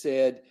Litton had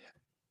said,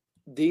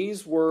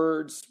 these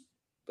words,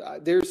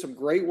 there's some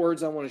great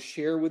words I want to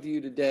share with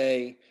you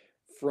today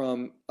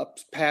from a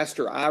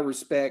pastor I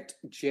respect,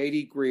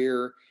 J.D.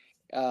 Greer,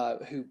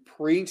 who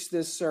preached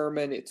this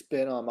sermon. It's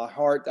been on my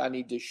heart. I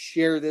need to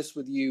share this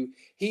with you.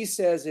 He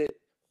says it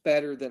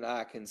better than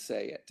I can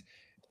say it.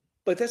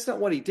 But that's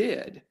not what he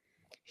did.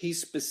 He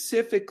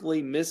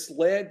specifically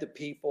misled the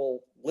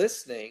people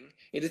listening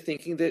into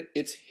thinking that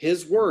it's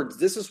his words.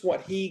 This is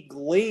what he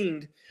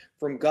gleaned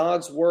from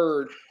God's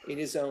word in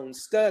his own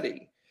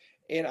study.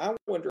 And I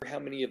wonder how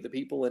many of the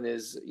people in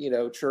his,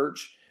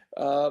 church,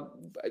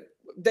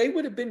 they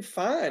would have been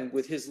fine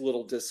with his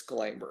little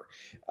disclaimer.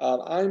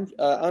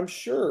 I'm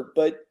sure,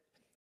 but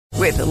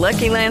with the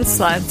Lucky Land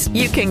Slots,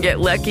 you can get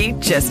lucky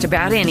just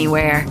about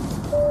anywhere.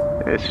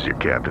 This is your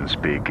captain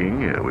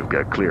speaking. We've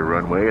got clear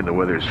runway and the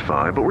weather's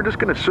fine, but we're just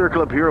going to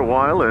circle up here a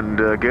while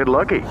and get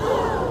lucky.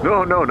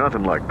 No,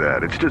 nothing like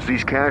that. It's just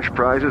these cash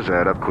prizes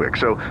add up quick.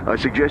 So I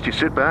suggest you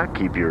sit back,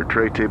 keep your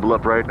tray table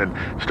upright, and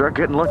start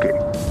getting lucky.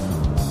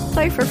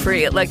 Play for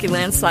free at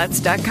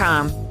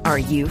LuckyLandSlots.com. Are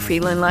you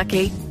feeling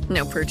lucky?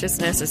 No purchase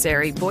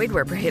necessary. Void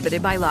where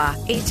prohibited by law.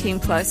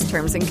 18+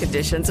 terms and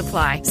conditions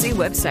apply. See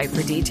website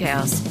for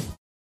details.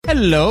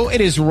 Hello,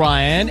 it is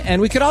Ryan,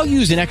 and we could all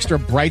use an extra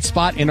bright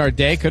spot in our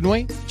day, couldn't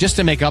we? Just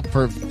to make up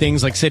for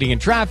things like sitting in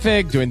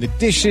traffic, doing the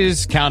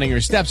dishes, counting your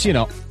steps,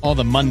 all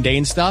the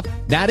mundane stuff.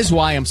 That is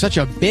why I'm such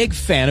a big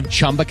fan of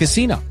Chumba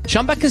Casino.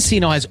 Chumba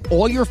Casino has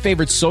all your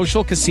favorite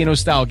social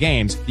casino-style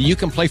games that you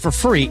can play for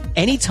free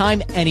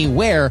anytime,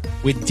 anywhere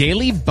with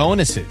daily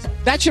bonuses.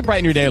 That should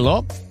brighten your day a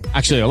little.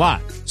 Actually, a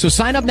lot. So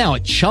sign up now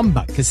at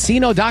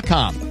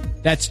ChumbaCasino.com.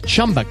 That's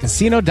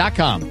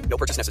ChumbaCasino.com. No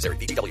purchase necessary.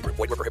 VGW Group.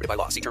 Void where prohibited by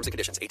law. See terms and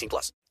conditions.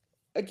 18+.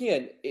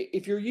 Again,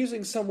 if you're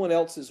using someone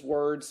else's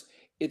words,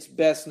 it's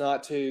best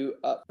not to.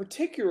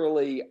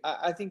 Particularly,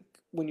 I think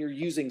when you're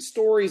using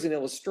stories and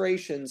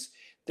illustrations,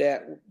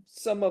 that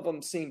some of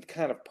them seem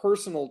kind of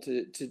personal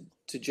to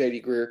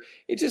J.D. Greear.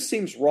 It just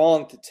seems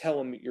wrong to tell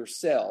them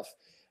yourself.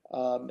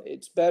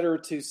 It's better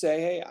to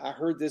say, "Hey, I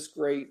heard this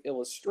great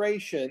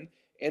illustration,"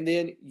 and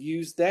then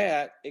use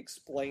that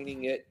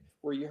explaining it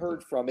where you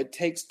heard from. It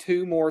takes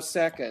 2 more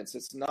seconds.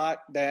 It's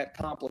not that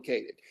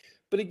complicated.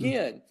 But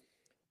again,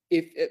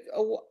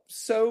 a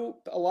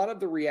lot of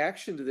the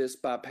reaction to this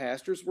by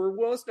pastors were,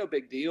 well, it's no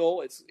big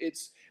deal.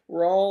 It's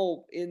we're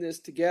all in this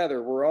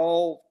together. We're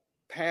all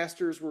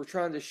pastors. We're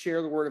trying to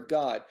share the word of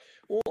God.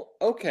 Well,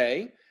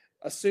 okay,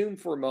 assume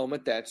for a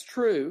moment that's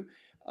true,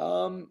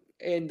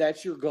 and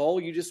that's your goal.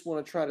 You just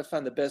want to try to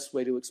find the best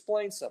way to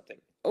explain something.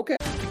 Okay.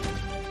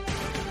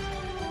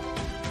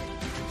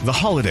 The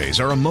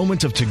holidays are a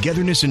moment of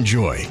togetherness and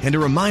joy, and a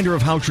reminder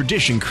of how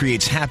tradition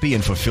creates happy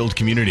and fulfilled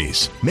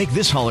communities. Make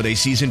this holiday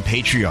season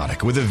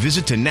patriotic with a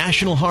visit to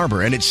National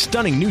Harbor and its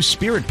stunning new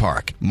Spirit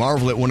Park.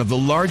 Marvel at one of the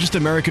largest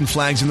American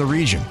flags in the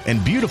region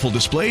and beautiful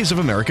displays of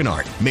American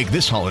art. Make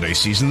this holiday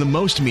season the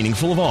most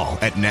meaningful of all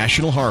at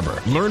National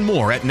Harbor. Learn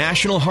more at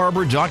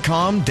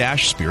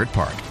nationalharbor.com/Spirit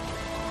Park.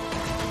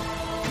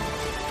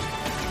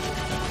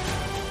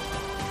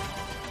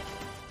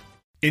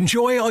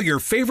 Enjoy all your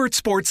favorite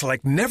sports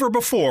like never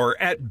before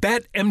at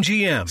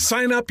BetMGM.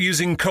 Sign up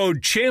using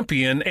code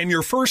CHAMPION and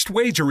your first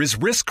wager is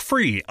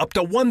risk-free up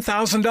to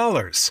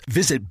 $1,000.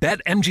 Visit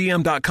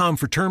BetMGM.com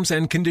for terms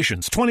and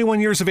conditions. 21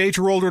 years of age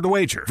or older to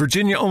wager.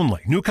 Virginia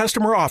only. New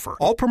customer offer.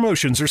 All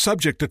promotions are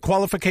subject to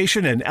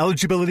qualification and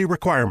eligibility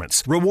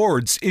requirements.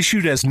 Rewards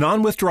issued as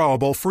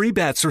non-withdrawable free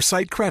bets or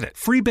site credit.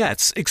 Free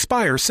bets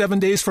expire 7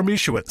 days from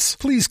issuance.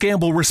 Please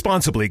gamble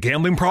responsibly.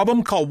 Gambling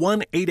problem? Call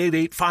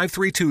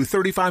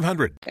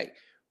 1-888-532-3500. Hey,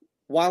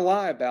 why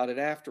lie about it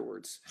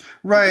afterwards?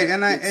 Right,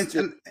 and I think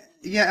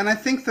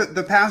that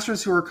the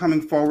pastors who are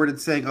coming forward and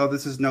saying, "Oh,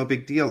 this is no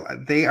big deal,"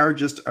 they are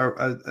just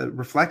a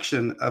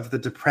reflection of the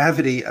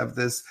depravity of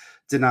this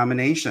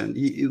denomination.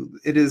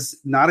 It is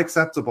not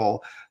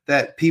acceptable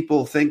that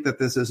people think that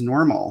this is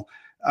normal.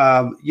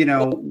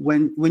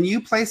 When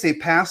you place a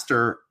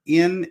pastor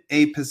in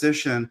a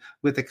position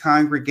with a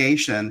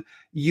congregation,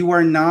 you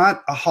are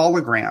not a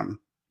hologram.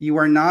 You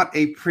are not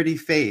a pretty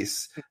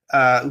face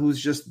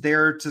who's just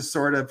there to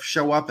sort of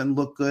show up and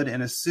look good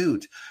in a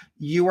suit.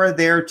 You are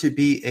there to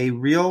be a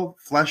real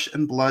flesh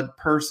and blood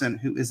person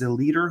who is a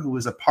leader, who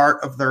is a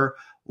part of their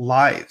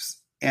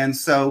lives. And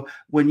so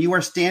when you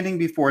are standing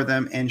before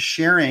them and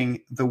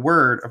sharing the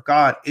word of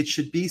God, it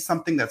should be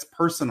something that's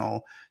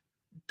personal,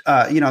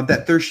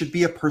 that there should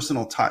be a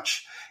personal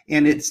touch.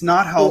 And it's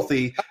not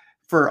healthy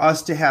for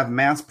us to have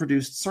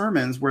mass-produced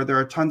sermons where there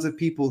are tons of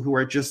people who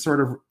are just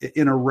sort of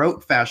in a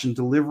rote fashion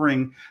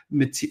delivering,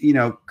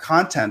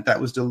 content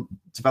that was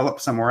developed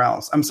somewhere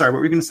else. I'm sorry, what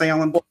were you going to say,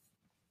 Ellen?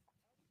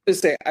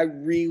 I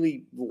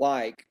really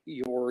like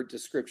your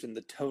description,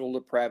 the total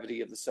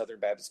depravity of the Southern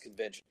Baptist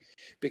Convention,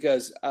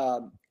 because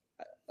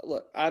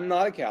look, I'm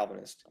not a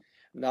Calvinist,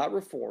 not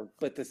Reformed,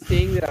 but the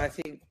thing that I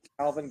think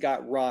Calvin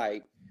got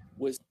right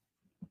was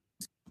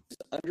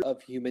under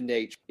of human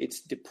nature.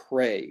 It's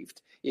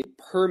depraved. It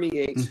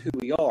permeates who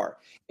we are.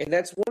 And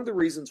that's one of the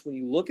reasons when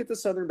you look at the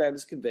Southern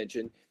Baptist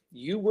Convention,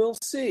 you will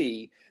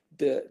see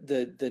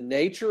the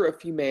nature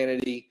of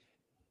humanity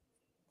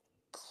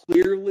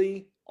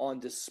clearly on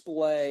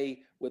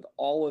display with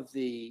all of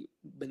the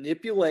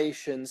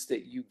manipulations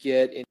that you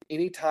get in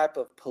any type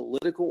of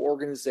political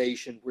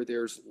organization where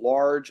there's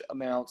large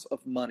amounts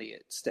of money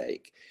at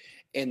stake.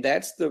 And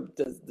that's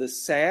the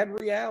sad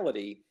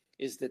reality,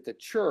 is that the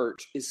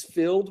church is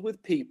filled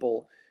with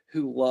people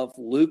who love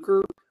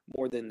lucre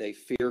more than they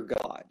fear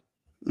God.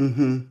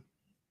 Mm-hmm.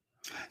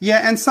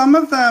 Yeah, and some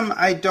of them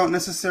I don't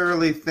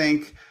necessarily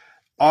think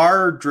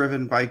are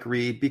driven by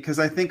greed, because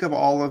I think of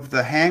all of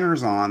the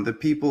hangers-on, the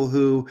people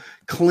who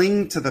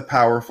cling to the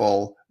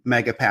powerful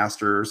mega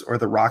pastors or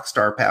the rock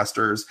star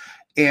pastors,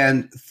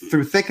 and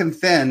through thick and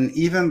thin,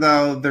 even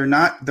though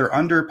they're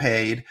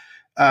underpaid,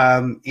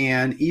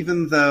 and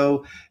even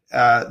though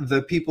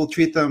the people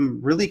treat them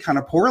really kind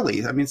of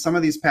poorly. I mean, some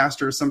of these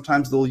pastors,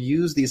 sometimes they'll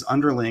use these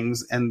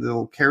underlings and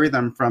they'll carry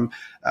them from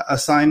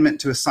assignment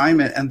to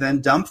assignment and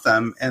then dump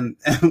them. And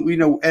then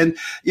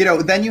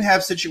you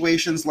have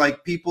situations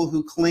like people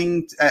who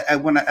cling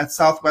at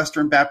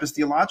Southwestern Baptist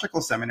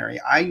Theological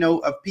Seminary. I know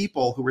of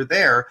people who were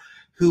there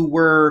who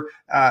were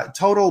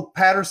total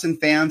Patterson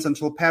fans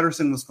until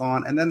Patterson was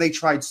gone. And then they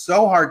tried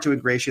so hard to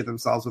ingratiate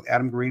themselves with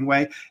Adam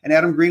Greenway, and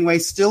Adam Greenway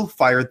still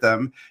fired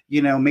them,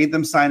 made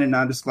them sign a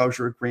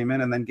non-disclosure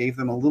agreement, and then gave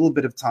them a little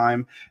bit of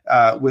time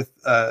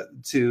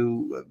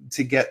to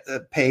get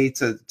pay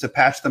to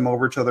patch them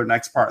over to their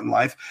next part in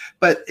life.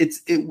 But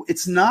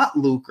it's not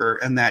lucre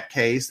in that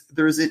case.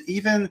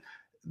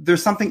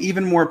 There's something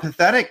even more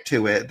pathetic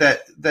to it,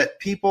 that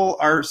people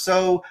are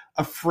so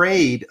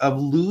afraid of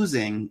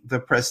losing the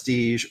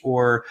prestige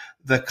or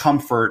the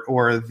comfort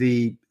or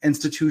the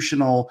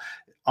institutional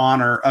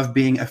honor of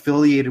being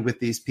affiliated with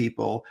these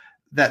people,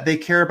 that they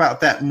care about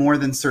that more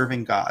than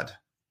serving God.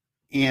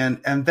 And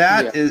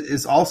that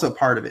is also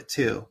part of it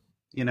too,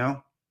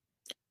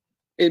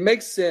 It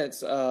makes sense.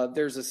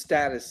 There's a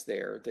status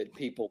there that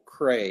people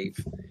crave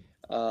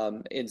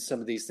in some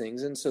of these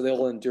things, and so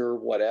they'll endure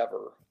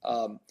whatever.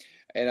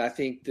 And I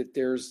think that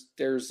you're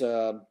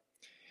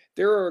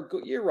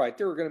right.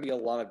 There are going to be a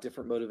lot of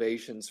different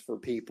motivations for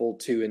people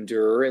to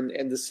endure,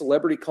 and the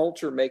celebrity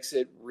culture makes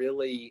it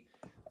really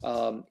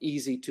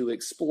easy to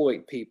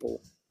exploit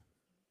people.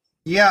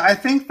 Yeah, I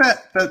think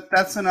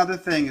that's another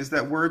thing, is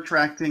that we're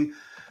attracting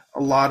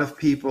a lot of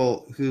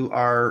people who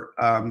are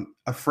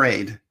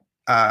afraid,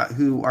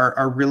 who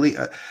are really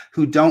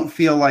who don't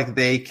feel like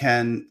they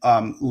can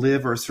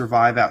live or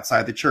survive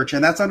outside the church.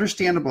 And that's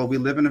understandable. We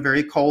live in a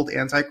very cold,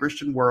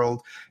 anti-Christian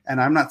world. And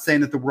I'm not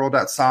saying that the world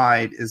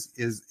outside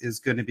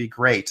is going to be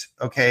great.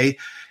 Okay.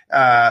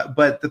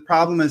 But the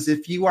problem is,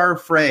 if you are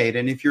afraid,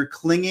 and if you're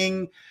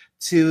clinging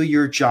to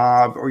your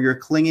job, or you're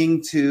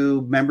clinging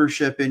to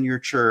membership in your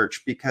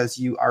church because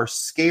you are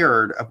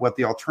scared of what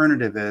the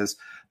alternative is,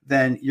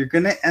 then you're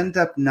going to end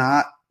up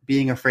not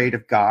being afraid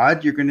of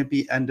God. You're going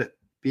to end up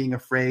being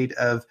afraid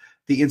of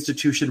the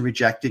institution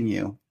rejecting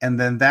you. And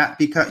then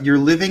because you're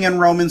living in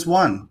Romans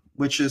 1,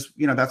 which is,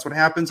 that's what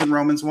happens in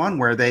Romans 1,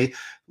 where they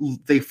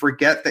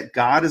forget that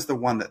God is the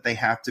one that they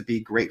have to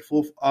be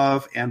grateful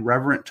of and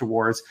reverent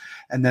towards.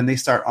 And then they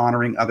start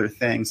honoring other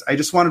things. I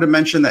just wanted to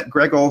mention that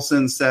Greg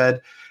Olson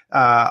said,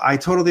 I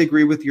totally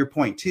agree with your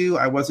point too.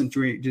 I wasn't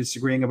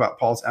disagreeing about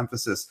Paul's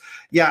emphasis.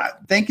 Yeah.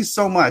 Thank you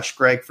so much,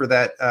 Greg, for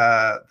that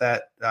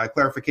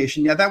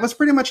clarification. Yeah, that was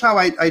pretty much how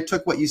I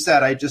took what you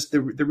said.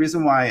 The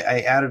reason why I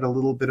added a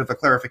little bit of a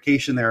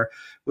clarification there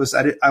was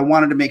I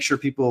wanted to make sure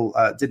people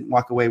didn't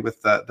walk away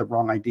with the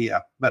wrong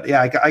idea. But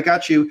yeah, I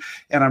got you.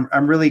 And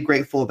I'm really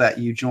grateful that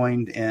you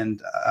joined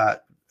and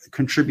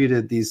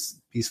contributed these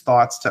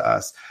thoughts to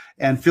us.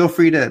 And feel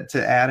free to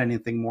add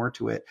anything more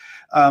to it.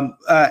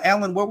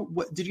 Alan,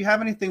 what did you have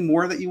anything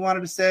more that you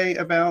wanted to say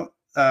about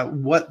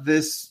what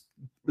this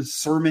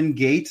sermon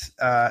gate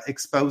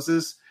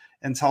exposes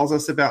and tells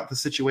us about the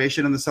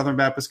situation in the Southern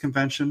Baptist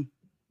Convention?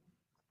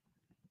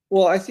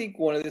 Well, I think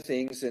one of the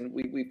things, and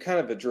we've kind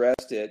of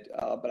addressed it,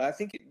 but I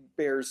think it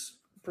bears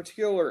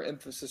particular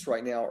emphasis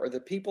right now, are the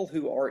people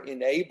who are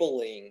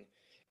enabling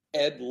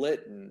Ed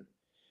Litton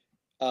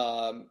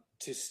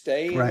to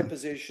stay in a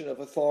position of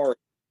authority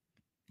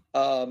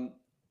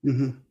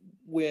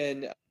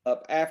when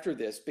after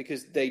this,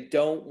 because they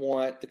don't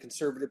want the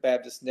Conservative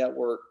Baptist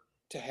Network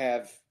to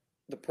have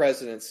the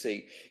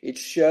presidency. It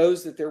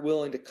shows that they're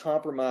willing to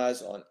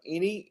compromise on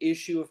any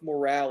issue of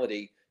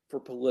morality for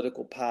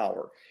political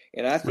power.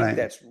 And I think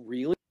that's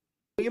really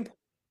important,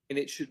 and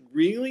it should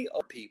really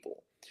help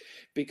people,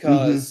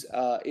 because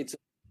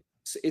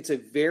it's a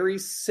very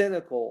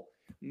cynical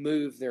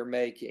move they're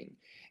making.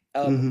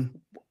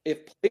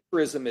 If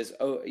plagiarism is,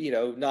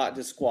 not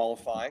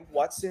disqualifying,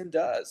 what sin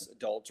does?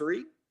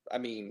 Adultery? I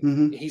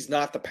mean, he's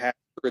not the pastor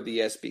of the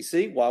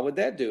SBC. Why would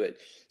that do it?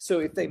 So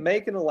if they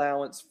make an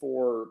allowance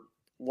for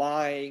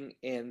lying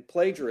and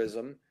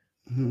plagiarism,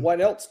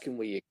 what else can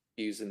we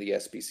accuse in the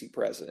SBC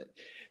president?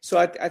 So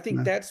I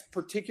think that's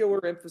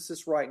particular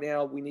emphasis right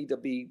now. We need to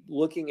be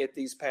looking at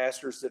these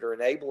pastors that are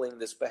enabling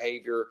this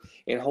behavior,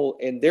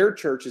 and their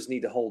churches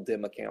need to hold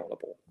them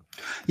accountable.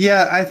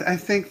 Yeah, I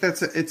think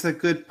it's a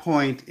good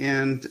point.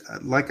 And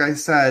like I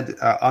said,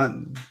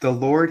 the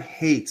Lord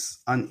hates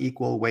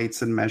unequal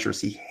weights and measures.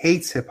 He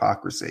hates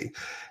hypocrisy.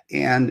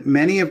 And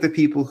many of the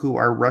people who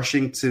are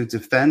rushing to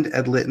defend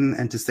Ed Litton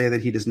and to say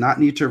that he does not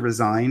need to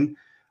resign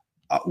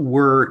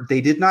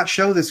they did not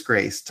show this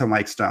grace to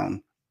Mike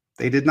Stone.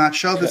 They did not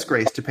show this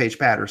grace to Paige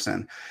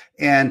Patterson.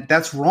 And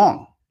that's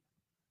wrong.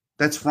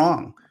 That's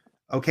wrong.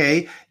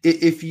 Okay.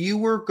 If you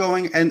were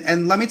going,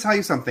 and let me tell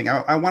you something,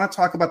 I want to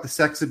talk about the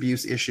sex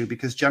abuse issue,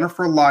 because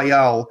Jennifer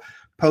Lyell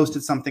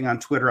posted something on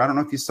Twitter. I don't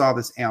know if you saw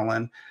this,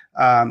 Alan.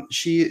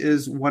 She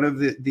is one of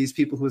these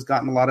people who has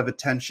gotten a lot of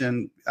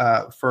attention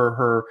for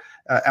her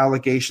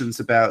allegations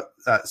about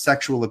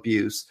sexual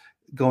abuse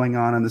going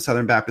on in the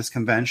Southern Baptist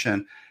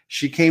Convention.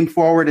 She came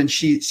forward and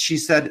she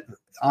said,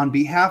 on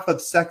behalf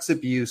of sex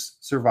abuse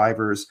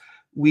survivors,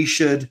 we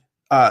should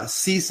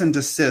cease and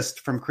desist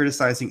from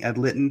criticizing Ed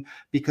Litton,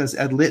 because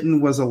Ed Litton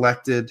was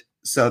elected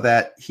so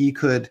that he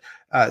could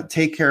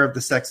take care of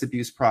the sex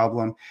abuse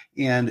problem.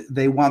 And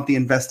they want the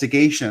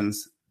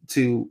investigations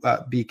to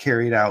be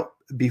carried out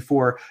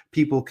before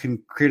people can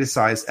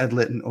criticize Ed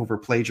Litton over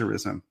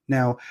plagiarism.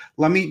 Now,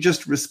 let me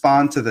just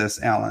respond to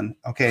this, Alan,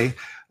 okay?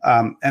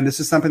 And this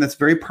is something that's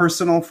very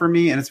personal for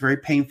me, and it's very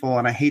painful,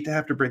 and I hate to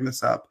have to bring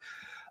this up.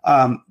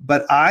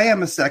 But I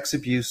am a sex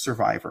abuse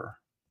survivor,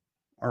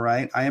 all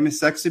right? I am a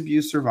sex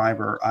abuse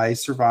survivor. I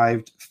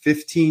survived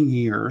 15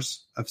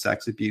 years of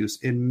sex abuse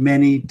in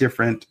many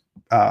different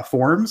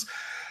forms,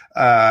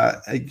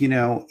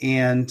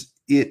 and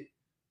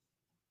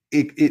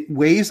it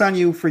weighs on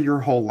you for your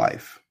whole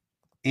life.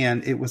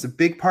 And it was a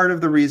big part of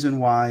the reason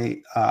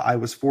why I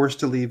was forced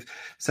to leave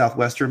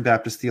Southwestern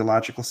Baptist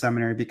Theological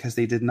Seminary, because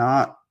they did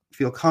not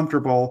feel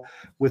comfortable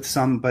with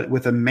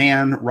a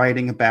man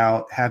writing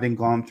about having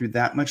gone through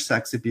that much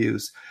sex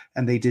abuse.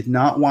 And they did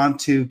not want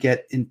to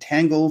get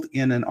entangled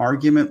in an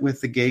argument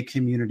with the gay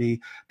community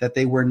that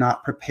they were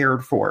not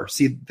prepared for.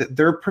 See,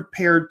 they're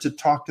prepared to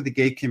talk to the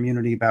gay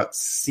community about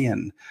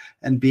sin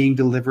and being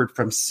delivered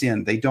from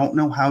sin. They don't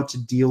know how to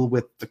deal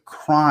with the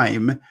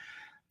crime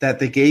that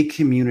the gay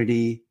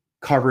community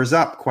covers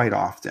up quite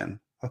often,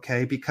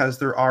 okay? Because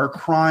there are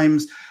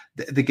crimes.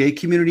 The gay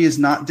community is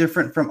not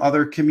different from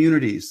other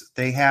communities.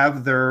 They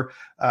have their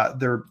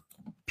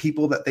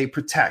people that they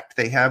protect.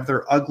 They have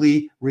their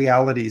ugly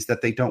realities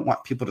that they don't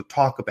want people to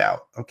talk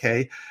about,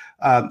 okay?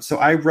 So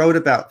I wrote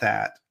about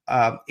that.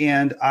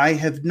 And I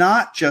have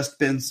not just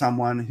been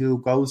someone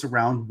who goes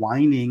around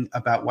whining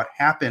about what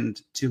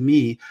happened to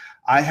me.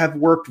 I have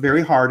worked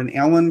very hard, and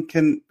Ellen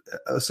can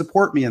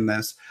support me in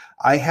this.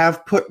 I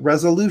have put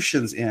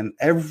resolutions in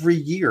every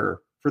year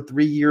for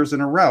 3 years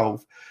in a row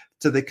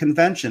to the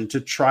convention to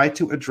try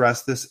to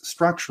address this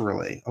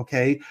structurally,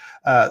 okay?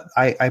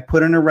 I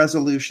put in a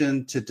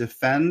resolution to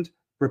defend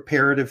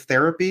reparative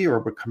therapy or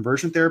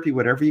conversion therapy,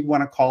 whatever you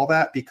want to call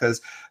that,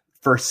 because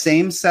for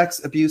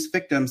same-sex abuse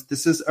victims,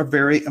 this is a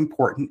very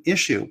important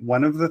issue.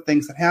 One of the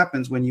things that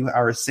happens when you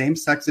are a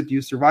same-sex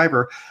abuse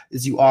survivor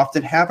is you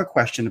often have a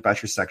question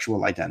about your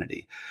sexual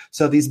identity.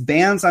 So these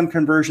bans on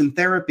conversion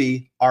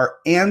therapy are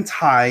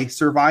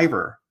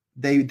anti-survivor.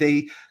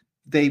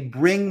 They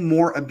bring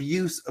more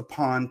abuse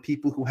upon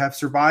people who have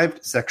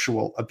survived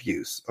sexual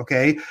abuse,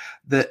 okay?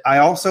 That I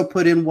also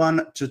put in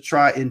one to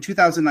try in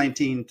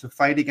 2019 to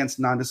fight against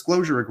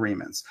non-disclosure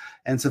agreements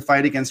and to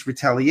fight against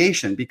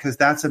retaliation, because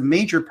that's a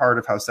major part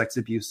of how sex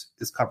abuse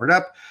is covered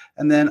up.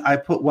 And then I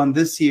put one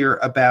this year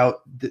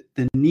about the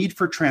need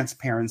for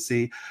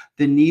transparency,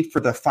 the need for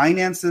the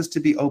finances to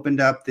be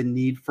opened up, the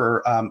need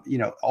for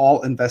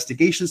all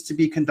investigations to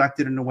be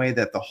conducted in a way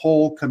that the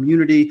whole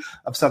community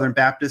of Southern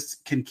Baptists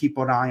can keep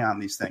an eye on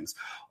these things.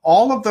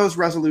 All of those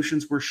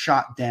resolutions were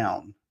shot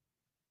down.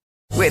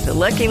 With the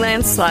Lucky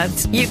Land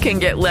Slots, you can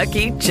get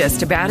lucky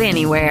just about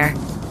anywhere.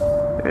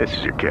 This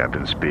is your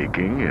captain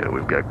speaking.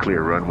 We've got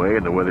clear runway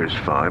and the weather's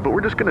fine, but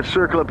we're just going to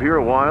circle up here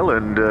a while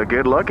and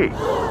get lucky.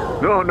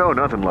 No,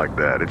 nothing like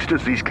that. It's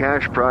just these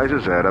cash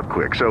prizes add up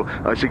quick. So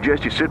I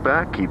suggest you sit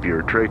back, keep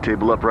your tray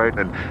table upright,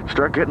 and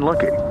start getting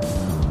lucky.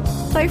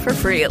 Play for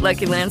free at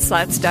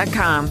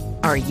LuckyLandSlots.com.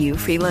 Are you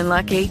feeling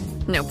lucky?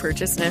 No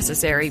purchase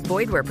necessary.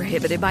 Void where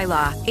prohibited by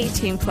law.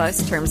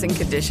 18+ terms and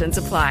conditions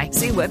apply.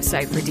 See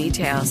website for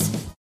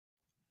details.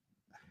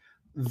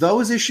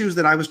 Those issues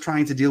that I was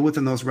trying to deal with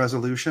in those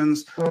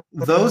resolutions,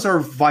 those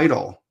are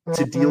vital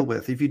to deal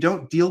with. If you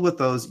don't deal with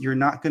those, you're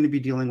not going to be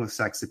dealing with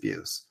sex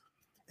abuse,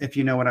 if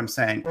you know what I'm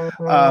saying.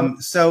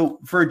 So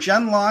for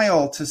Jen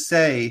Lyle to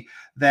say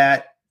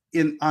that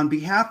on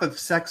behalf of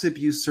sex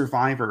abuse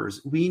survivors,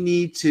 we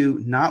need to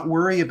not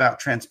worry about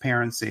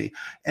transparency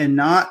and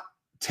not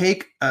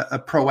take a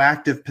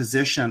proactive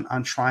position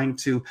on trying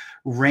to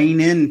rein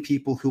in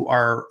people who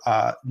are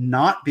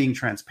not being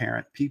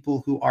transparent,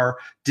 people who are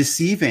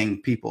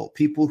deceiving people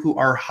who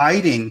are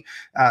hiding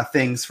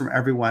things from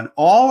everyone.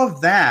 All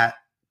of that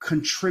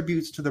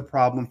contributes to the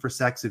problem for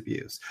sex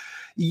abuse.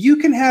 You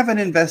can have an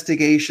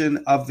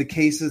investigation of the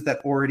cases that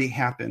already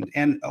happened.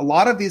 And a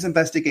lot of these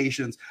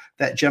investigations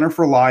that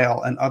Jennifer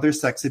Lyle and other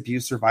sex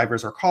abuse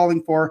survivors are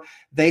calling for,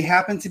 they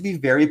happen to be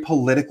very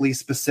politically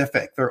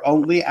specific. They're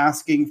only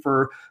asking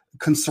for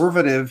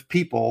conservative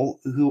people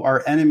who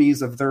are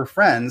enemies of their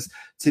friends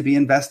to be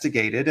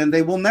investigated, and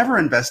they will never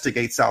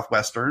investigate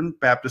Southwestern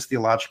Baptist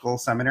Theological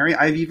Seminary.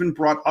 I've even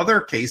brought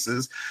other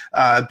cases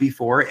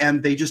before,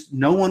 and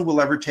no one will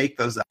ever take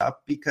those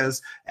up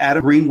because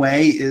Adam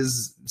Greenway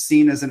is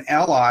seen as an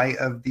ally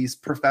of these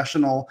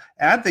professional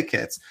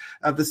advocates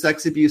of the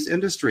sex abuse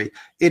industry.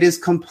 It is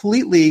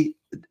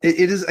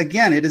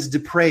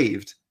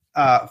depraved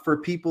for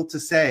people to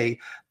say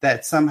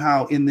that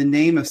somehow in the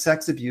name of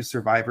sex abuse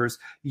survivors,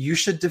 you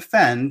should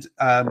defend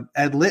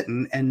Ed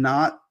Litton and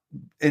not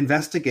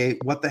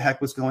investigate what the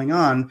heck was going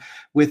on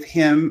with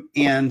him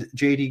and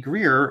J.D.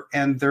 Greer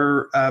and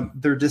their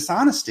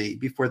dishonesty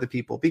before the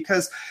people.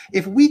 Because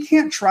if we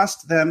can't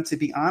trust them to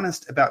be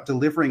honest about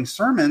delivering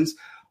sermons,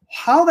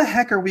 how the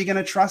heck are we going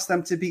to trust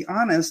them to be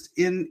honest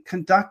in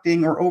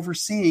conducting or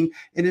overseeing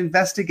an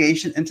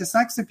investigation into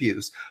sex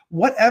abuse?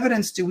 What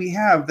evidence do we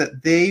have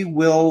that they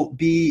will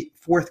be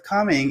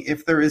forthcoming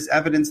if there is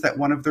evidence that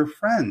one of their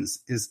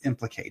friends is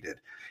implicated?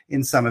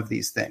 in some of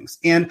these things.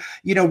 And,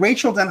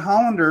 Rachel Den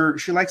Hollander,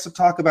 she likes to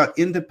talk about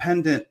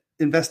independent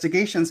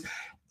investigations.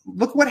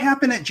 Look what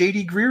happened at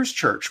J.D. Greer's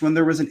church when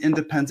there was an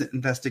independent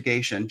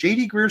investigation.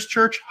 J.D. Greer's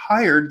church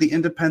hired the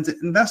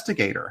independent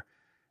investigator.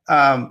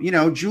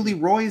 Julie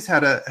Roys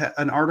had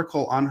an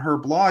article on her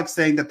blog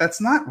saying that that's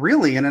not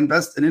really an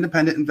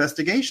independent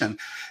investigation.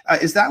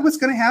 Is that what's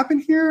going to happen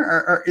here?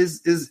 Or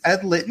is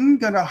Ed Litton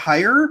going to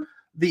hire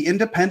the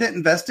independent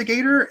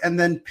investigator and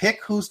then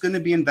pick who's going to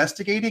be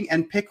investigating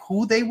and pick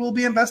who they will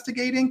be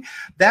investigating?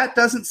 That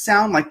doesn't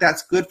sound like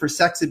that's good for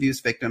sex abuse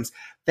victims.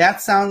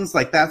 That sounds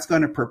like that's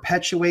going to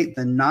perpetuate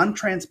the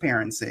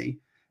non-transparency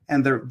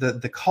and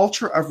the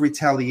culture of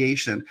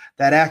retaliation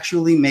that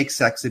actually makes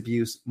sex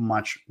abuse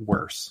much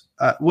worse.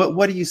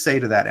 What do you say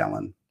to that,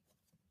 Ellen?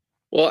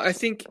 Well, I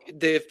think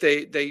if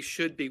they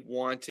should be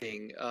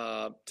wanting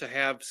to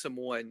have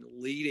someone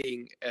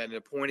leading and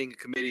appointing a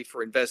committee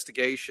for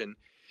investigation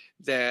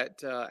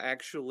that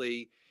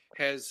actually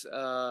has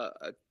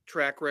a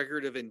track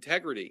record of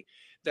integrity.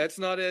 That's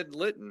not Ed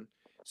Litton.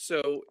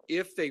 So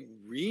if they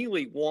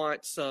really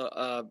want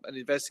an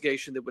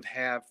investigation that would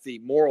have the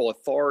moral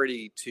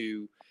authority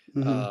to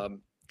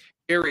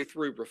carry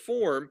through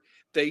reform,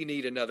 they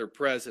need another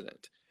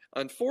president.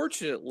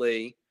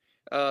 Unfortunately,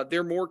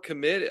 they're more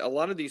committed. A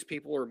lot of these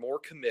people are more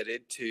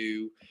committed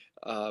to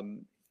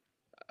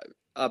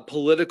a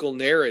political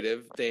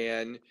narrative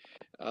than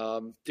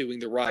doing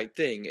the right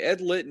thing.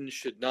 Ed Litton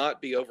should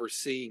not be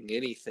overseeing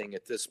anything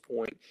at this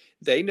point.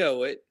 They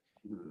know it.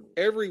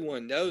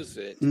 Everyone knows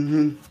it.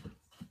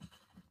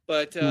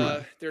 But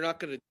they're not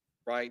going to do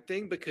the right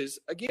thing because,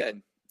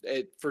 again,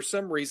 for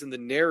some reason, the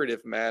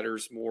narrative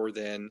matters more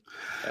than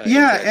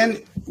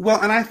integrity.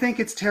 And I think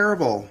it's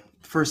terrible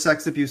for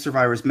sex abuse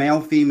survivors,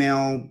 male,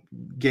 female,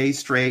 gay,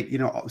 straight.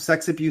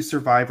 Sex abuse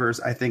survivors,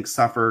 I think,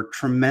 suffer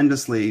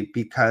tremendously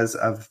because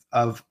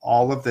of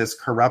all of this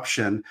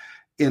corruption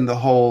in the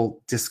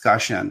whole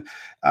discussion.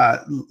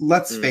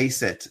 Let's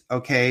face it,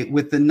 okay?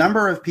 With the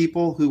number of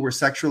people who were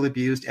sexually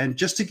abused, and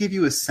just to give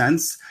you a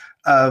sense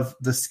of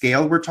the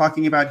scale we're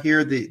talking about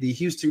here, the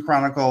Houston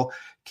Chronicle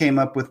came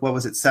up with,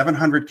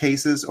 700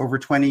 cases over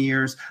 20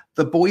 years.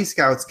 The Boy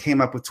Scouts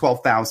came up with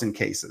 12,000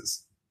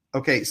 cases.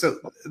 Okay, so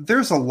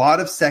there's a lot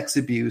of sex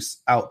abuse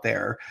out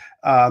there.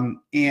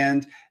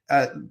 And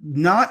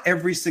not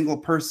every single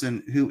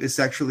person who is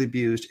sexually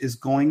abused is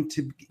going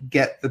to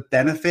get the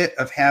benefit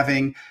of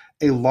having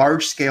a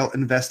large-scale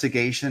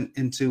investigation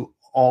into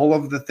all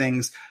of the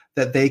things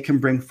that they can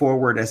bring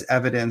forward as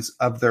evidence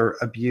of their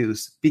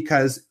abuse,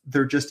 because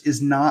there just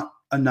is not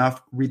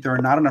enough. There are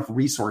not enough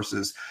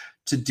resources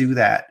to do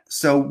that.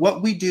 So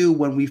what we do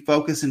when we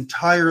focus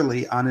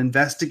entirely on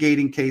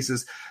investigating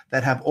cases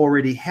that have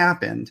already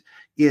happened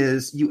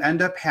is you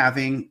end up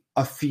having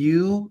a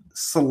few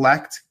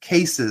select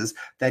cases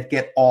that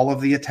get all of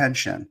the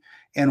attention.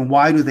 And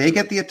why do they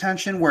get the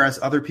attention, whereas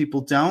other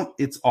people don't?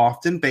 It's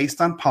often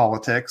based on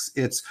politics.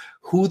 It's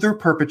who their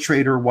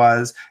perpetrator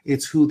was.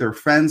 It's who their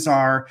friends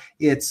are.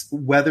 It's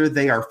whether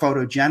they are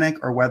photogenic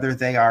or whether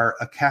they are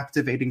a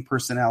captivating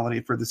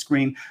personality for the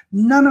screen.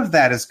 None of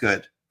that is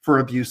good for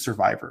abuse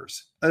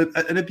survivors.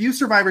 An abuse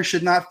survivor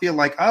should not feel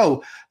like,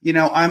 I'm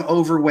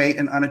overweight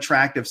and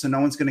unattractive, so no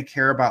one's going to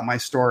care about my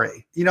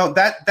story.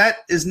 That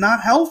is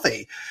not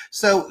healthy.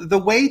 So the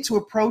way to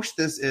approach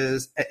this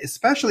is,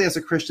 especially as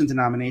a Christian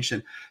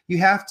denomination, you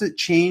have to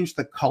change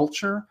the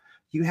culture.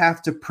 You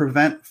have to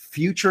prevent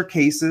future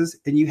cases,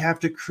 and you have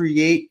to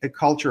create a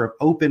culture of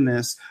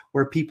openness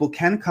where people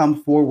can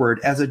come forward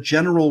as a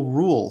general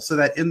rule so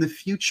that in the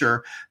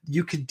future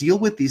you could deal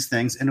with these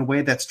things in a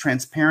way that's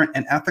transparent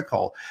and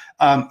ethical.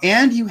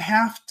 And you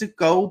have to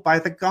go by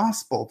the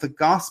gospel. The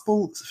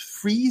gospel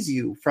frees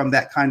you from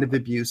that kind of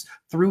abuse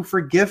through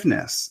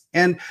forgiveness.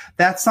 And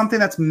that's something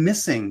that's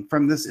missing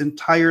from this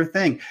entire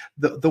thing.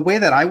 The way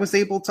that I was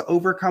able to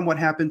overcome what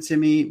happened to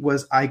me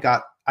was I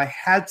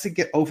had to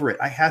get over it.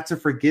 I had to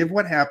forgive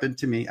what happened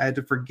to me. I had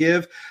to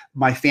forgive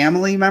my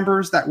family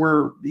members that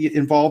were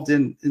involved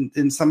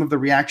in some of the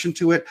reaction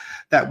to it.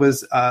 That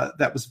was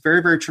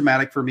very, very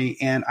traumatic for me.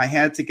 And I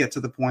had to get to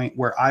the point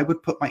where I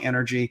would put my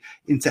energy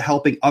into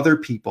helping other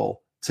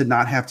people to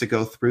not have to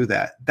go through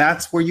that.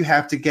 That's where you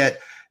have to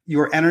get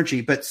your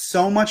energy. But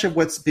so much of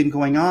what's been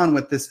going on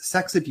with this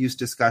sex abuse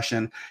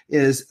discussion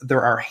is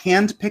there are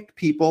handpicked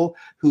people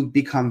who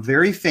become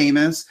very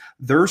famous.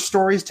 Their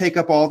stories take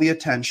up all the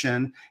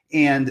attention,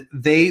 and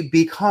they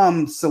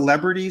become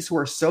celebrities who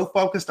are so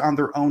focused on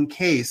their own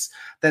case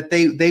that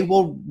they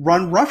will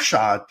run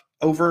roughshod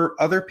over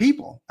other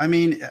people. I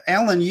mean,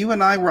 Alan, you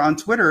and I were on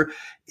Twitter,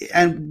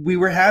 and we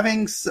were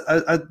having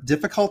a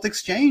difficult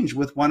exchange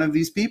with one of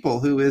these people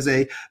who is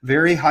a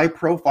very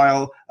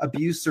high-profile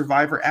abuse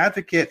survivor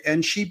advocate,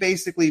 and she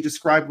basically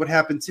described what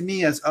happened to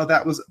me as,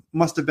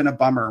 must have been a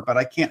bummer, but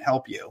I can't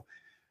help you.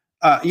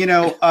 That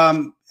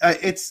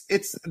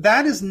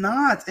is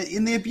not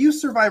in the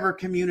abuse survivor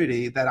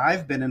community that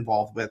I've been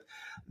involved with.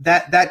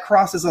 That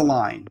crosses a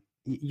line.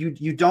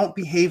 You don't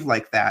behave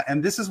like that.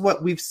 And this is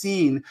what we've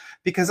seen,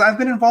 because I've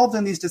been involved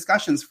in these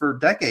discussions for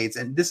decades.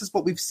 And this is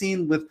what we've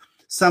seen with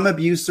some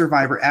abuse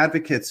survivor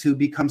advocates who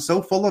become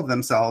so full of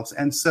themselves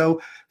and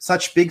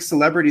such big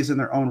celebrities in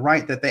their own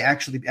right that they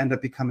actually end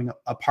up becoming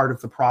a part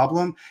of the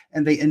problem,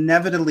 and they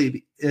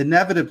inevitably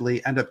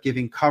end up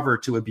giving cover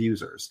to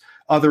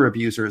other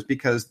abusers,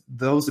 because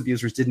those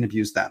abusers didn't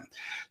abuse them.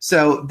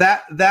 So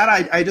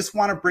I just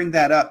want to bring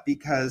that up,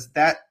 because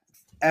that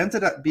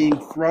ended up being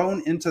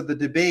thrown into the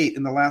debate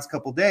in the last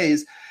couple of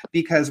days,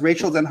 because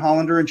Rachel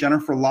Denhollander and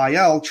Jennifer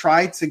Lyell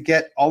tried to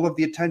get all of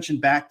the attention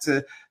back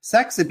to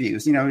sex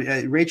abuse.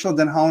 Rachel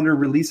Denhollander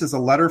releases a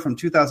letter from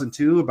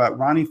 2002 about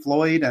Ronnie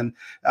Floyd and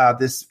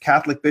this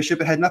Catholic bishop.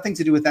 It had nothing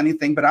to do with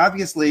anything, but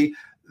obviously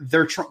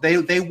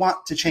they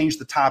want to change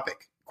the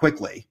topic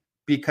quickly,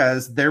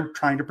 because they're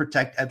trying to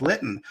protect Ed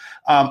Litton.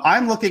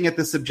 I'm looking at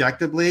this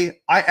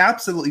objectively. I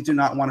absolutely do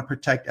not want to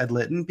protect Ed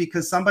Litton,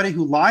 because somebody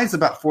who lies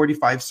about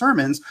 45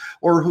 sermons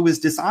or who is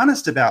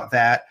dishonest about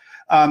that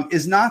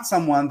is not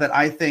someone that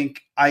I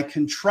think I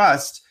can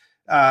trust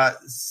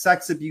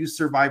sex abuse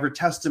survivor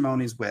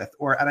testimonies with,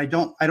 and I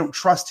don't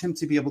trust him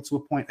to be able to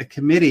appoint a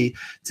committee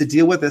to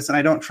deal with this, and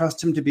I don't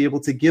trust him to be able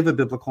to give a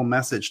biblical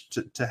message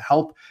to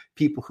help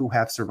people who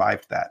have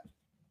survived that.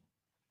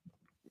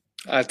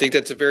 I think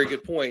that's a very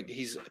good point.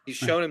 He's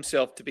shown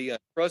himself to be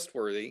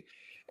untrustworthy.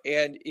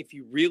 And if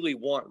you really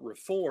want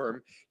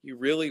reform, you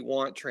really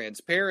want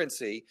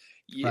transparency,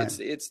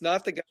 it's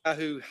not the guy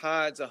who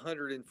hides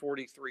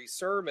 143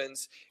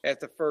 sermons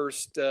at the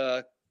first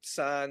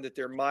sign that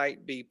there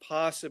might be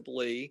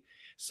possibly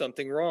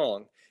something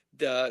wrong.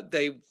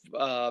 A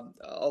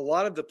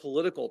lot of the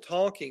political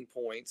talking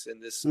points in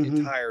this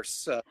entire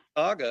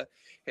saga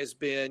has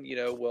been,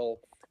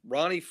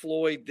 Ronnie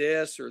Floyd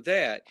this or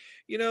that.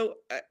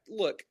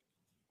 Look,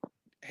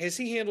 has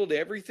he handled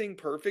everything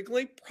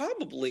perfectly?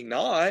 Probably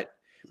not.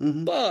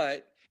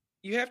 But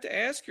you have to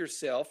ask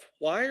yourself,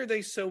 why are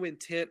they so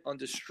intent on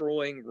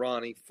destroying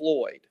Ronnie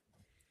Floyd?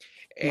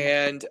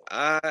 And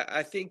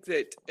I think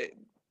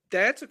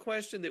that's a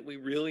question that we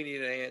really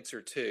need an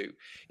answer to.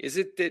 Is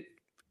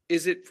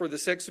it for the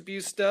sex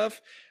abuse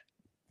stuff?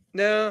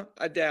 No,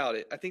 I doubt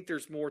it. I think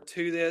there's more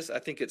to this. I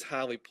think it's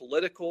highly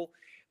political.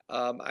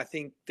 I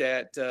think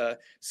that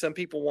some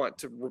people want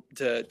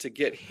to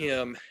get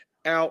him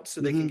out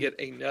so they can get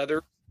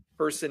another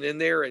person in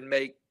there and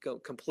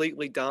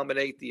completely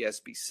dominate the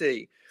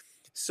SBC.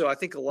 So I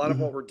think a lot of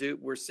what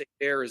we're seeing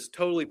there is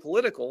totally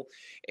political,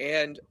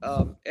 and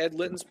Ed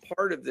Litton's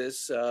part of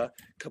this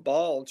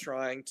cabal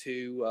trying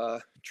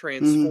to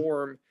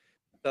transform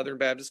Southern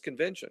Baptist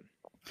Convention.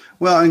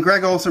 Well, and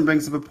Greg Olson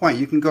brings up a point.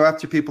 You can go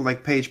after people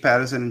like Paige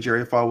Patterson and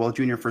Jerry Falwell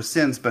Jr. for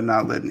sins, but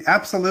not Litton.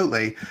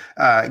 Absolutely,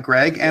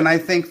 Greg. And I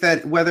think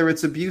that whether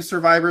it's abuse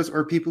survivors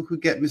or people who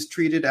get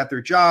mistreated at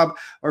their job,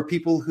 or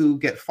people who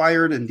get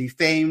fired and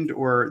defamed,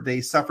 or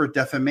they suffer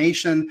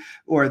defamation,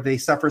 or they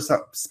suffer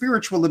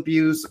spiritual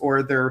abuse,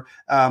 or they're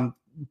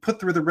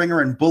put through the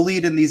ringer and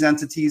bullied in these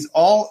entities,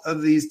 all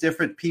of these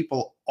different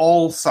people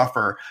all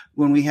suffer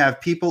when we have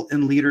people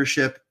in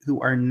leadership who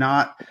are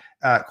not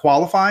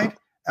qualified.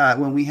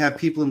 When we have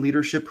people in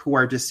leadership who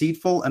are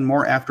deceitful and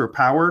more after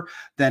power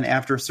than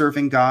after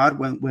serving God,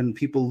 when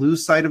people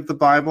lose sight of the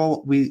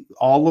Bible,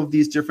 all of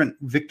these different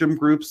victim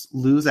groups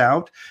lose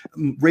out.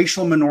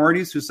 Racial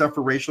minorities who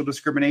suffer racial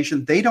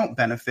discrimination, they don't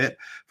benefit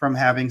from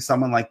having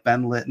someone like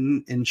Ed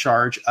Litton in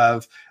charge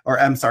of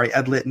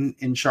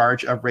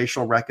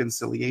racial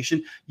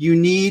reconciliation. You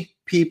need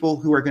people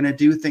who are going to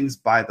do things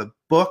by the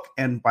book,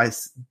 and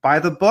by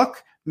the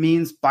book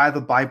means by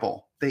the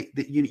Bible.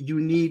 You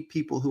need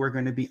people who are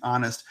going to be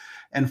honest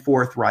and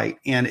forthright,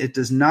 and it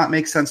does not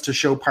make sense to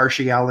show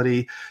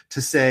partiality,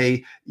 to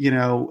say,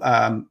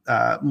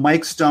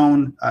 Mike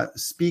Stone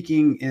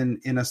speaking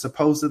in a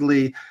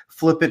supposedly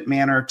flippant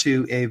manner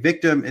to a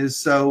victim is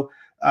so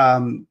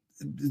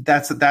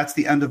that's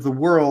the end of the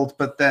world.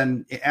 But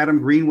then Adam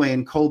Greenway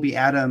and Colby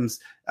Adams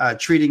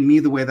treating me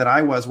the way that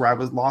I was, where I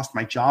lost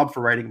my job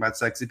for writing about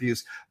sex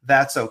abuse,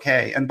 that's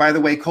okay. And by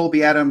the way,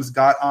 Colby Adams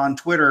got on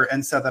Twitter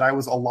and said that I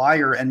was a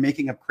liar and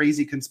making up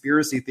crazy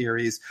conspiracy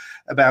theories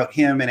about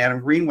him and Adam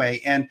Greenway.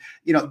 And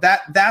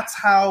that's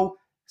how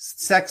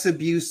sex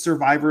abuse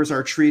survivors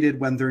are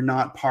treated when they're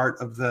not part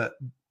of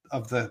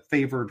the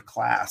favored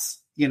class.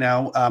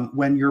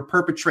 When your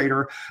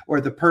perpetrator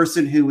or the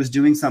person who was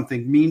doing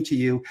something mean to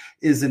you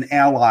is an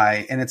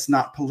ally, and it's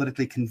not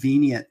politically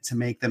convenient to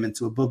make them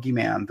into a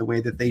boogeyman the way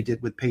that they did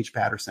with Paige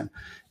Patterson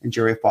and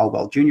Jerry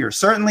Falwell Jr.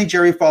 Certainly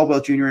Jerry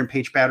Falwell Jr. and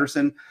Paige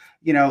Patterson,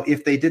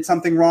 if they did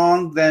something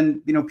wrong,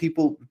 then,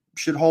 people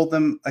should hold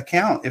them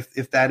account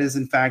if that is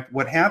in fact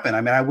what happened.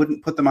 I mean, I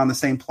wouldn't put them on the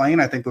same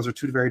plane. I think those are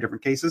two very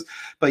different cases.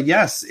 But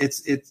yes,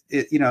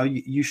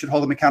 you should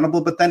hold them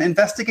accountable, but then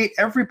investigate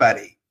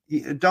everybody.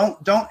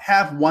 Don't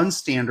have one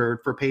standard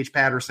for Paige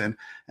Patterson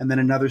and then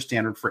another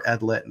standard for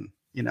Ed Litton,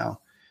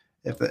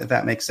 if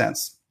that makes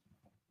sense.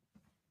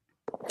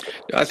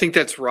 I think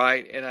that's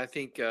right. And I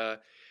think the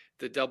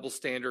double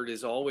standard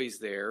is always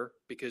there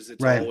because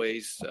it's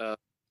always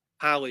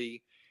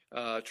highly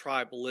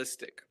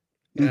tribalistic.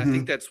 And I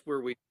think that's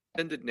where we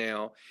ended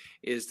now,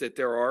 is that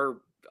there are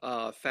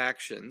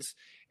factions,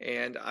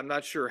 and I'm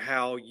not sure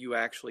how you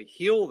actually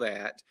heal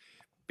that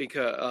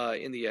because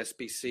in the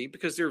SBC,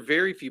 because there are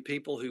very few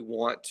people who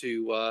want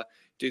to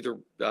do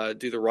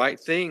the right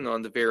thing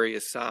on the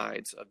various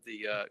sides of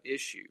the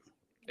issue.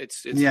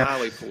 It's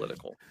highly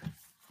political.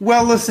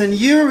 Well, listen,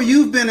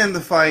 you've been in the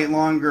fight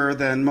longer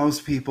than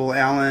most people,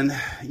 Alan.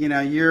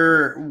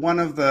 You're one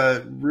of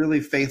the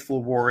really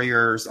faithful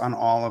warriors on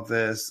all of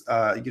this.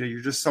 You're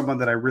just someone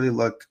that I really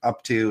look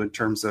up to in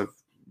terms of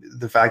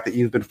the fact that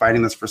you've been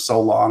fighting this for so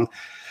long.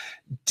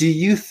 Do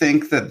you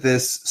think that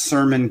this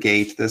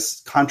Sermongate,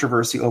 this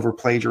controversy over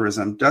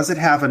plagiarism, does it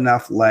have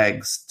enough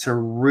legs to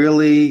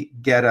really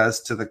get us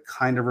to the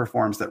kind of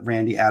reforms that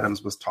Randy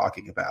Adams was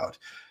talking about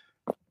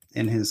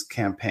in his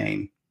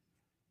campaign?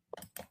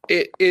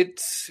 It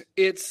has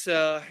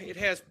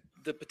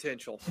the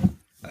potential,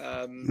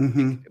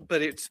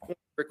 but it's going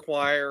to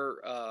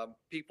require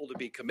people to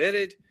be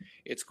committed.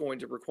 It's going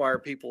to require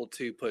people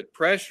to put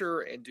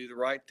pressure and do the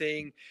right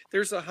thing.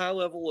 There's a high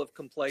level of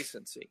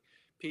complacency.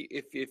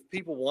 If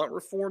people want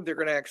reform, they're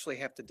going to actually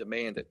have to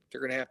demand it. They're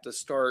going to have to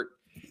start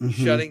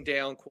shutting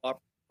down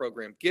cooperative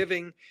program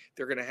giving.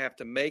 They're going to have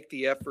to make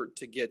the effort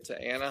to get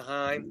to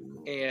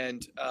Anaheim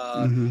and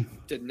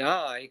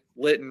deny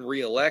Litton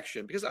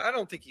re-election, because I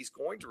don't think he's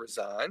going to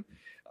resign.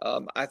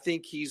 I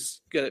think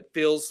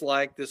feels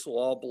like this will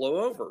all blow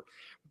over.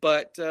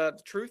 But the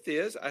truth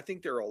is, I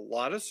think there are a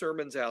lot of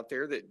sermons out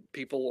there that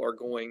people are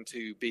going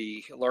to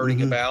be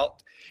learning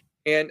about.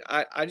 And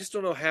I just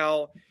don't know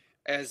how,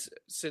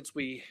 since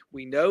we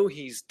know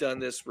he's done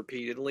this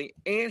repeatedly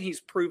and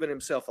he's proven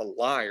himself a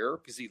liar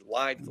because he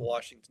lied to the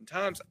Washington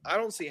Times, I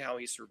don't see how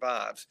he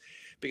survives,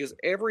 because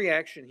every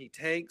action he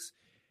takes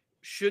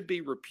should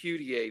be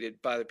repudiated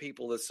by the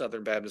people of the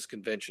Southern Baptist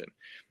Convention.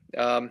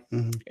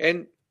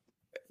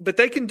 But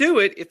they can do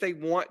it if they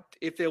want,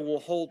 if they will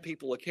hold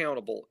people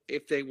accountable,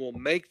 if they will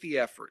make the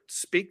effort,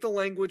 speak the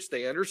language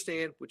they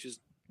understand, which is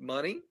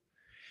money.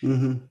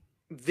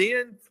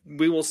 Then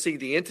we will see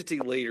the entity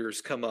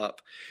leaders come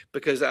up,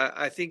 because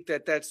I think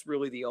that's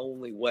really the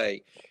only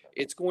way.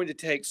 It's going to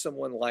take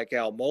someone like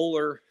Al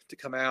Mohler to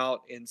come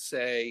out and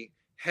say,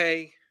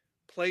 hey,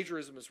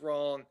 plagiarism is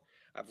wrong.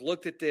 I've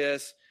looked at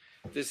this.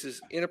 This is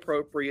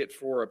inappropriate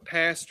for a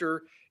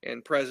pastor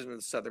and president of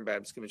the Southern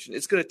Baptist Convention.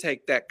 It's going to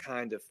take that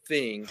kind of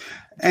thing.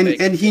 And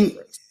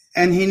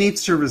he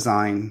needs to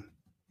resign.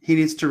 He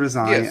needs to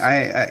resign.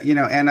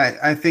 Yes.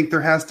 I think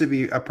there has to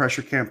be a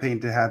pressure campaign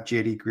to have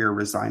J.D. Greer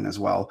resign as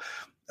well.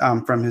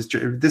 From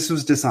this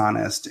was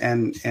dishonest,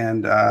 and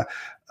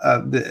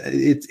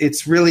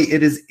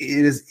it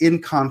is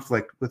in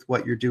conflict with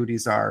what your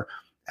duties are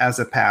as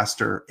a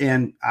pastor.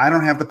 And I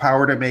don't have the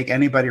power to make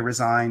anybody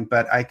resign,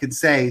 but I could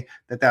say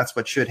that that's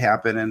what should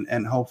happen.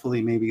 And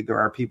hopefully maybe there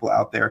are people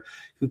out there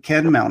who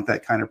can mount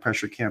that kind of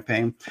pressure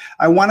campaign.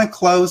 I want to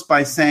close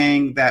by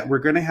saying that we're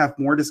going to have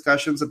more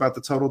discussions about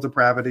the total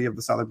depravity of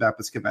the Southern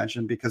Baptist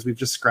Convention, because we've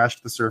just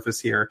scratched the surface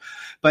here.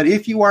 But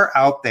if you are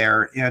out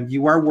there and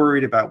you are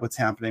worried about what's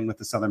happening with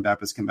the Southern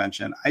Baptist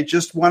Convention, I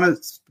just want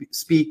to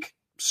speak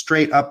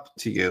straight up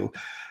to you.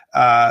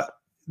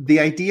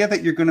 The idea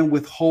that you're going to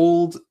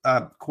withhold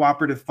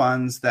cooperative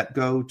funds that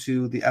go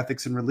to the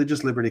Ethics and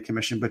Religious Liberty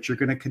Commission, but you're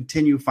going to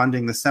continue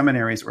funding the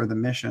seminaries or the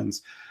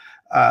missions,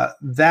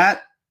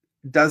 that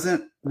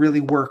doesn't really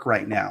work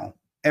right now.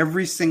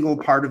 Every single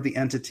part of the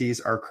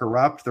entities are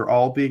corrupt. They're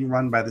all being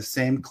run by the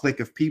same clique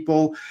of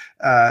people.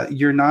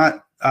 You're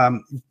not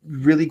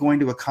really going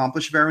to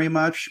accomplish very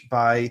much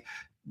by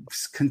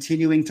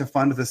continuing to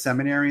fund the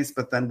seminaries,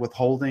 but then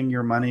withholding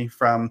your money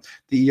from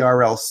the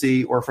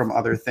ERLC or from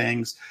other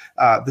things.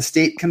 The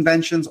state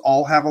conventions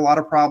all have a lot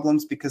of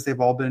problems because they've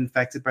all been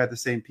infected by the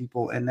same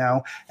people. And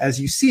now, as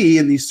you see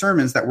in these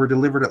sermons that were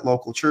delivered at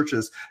local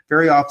churches,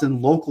 very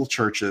often local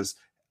churches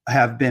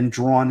have been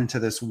drawn into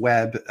this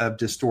web of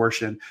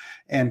distortion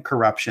and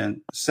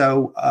corruption.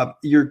 So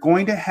you're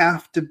going to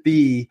have to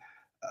be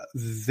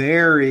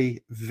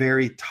very,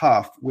 very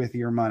tough with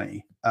your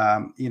money.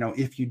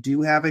 If you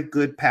do have a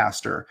good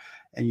pastor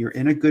and you're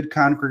in a good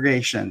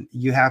congregation,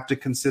 you have to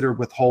consider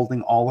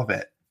withholding all of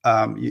it.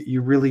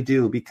 You really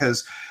do,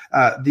 because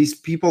these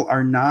people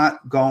are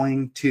not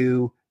going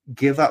to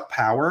give up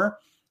power.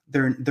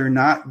 They're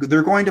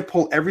going to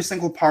pull every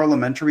single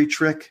parliamentary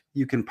trick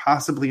you can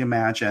possibly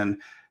imagine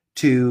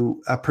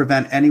to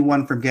prevent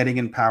anyone from getting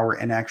in power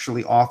and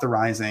actually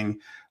authorizing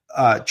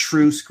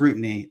true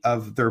scrutiny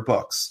of their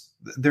books.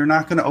 They're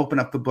not going to open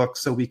up the book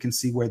so we can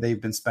see where they've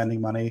been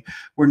spending money.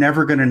 We're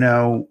never going to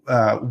know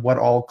what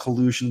all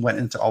collusion went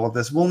into all of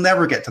this. We'll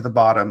never get to the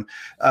bottom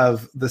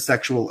of the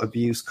sexual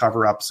abuse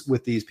cover-ups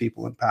with these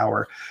people in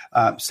power.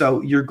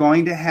 So you're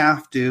going to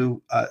have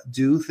to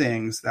do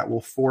things that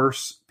will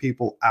force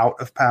people out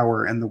of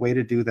power. And the way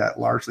to do that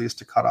largely is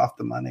to cut off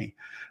the money.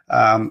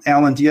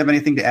 Alan, do you have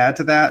anything to add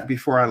to that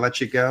before I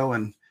let you go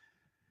and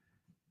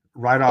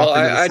ride off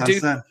into the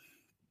sunset?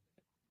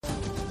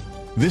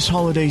 This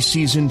holiday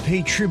season,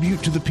 pay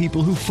tribute to the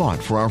people who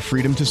fought for our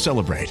freedom to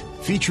celebrate.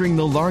 Featuring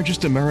the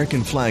largest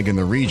American flag in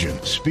the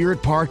region,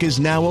 Spirit Park is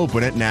now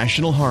open at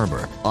National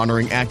Harbor,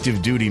 honoring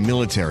active duty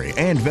military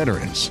and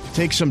veterans.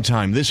 Take some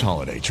time this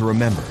holiday to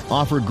remember,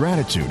 offer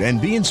gratitude, and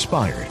be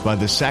inspired by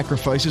the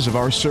sacrifices of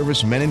our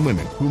servicemen and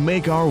women who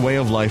make our way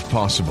of life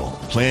possible.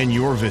 Plan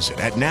your visit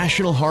at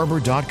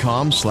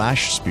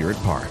nationalharbor.com/Spirit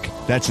Park.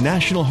 That's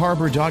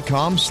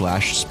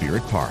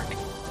nationalharbor.com/Spirit Park.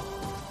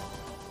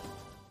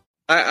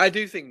 I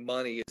do think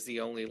money is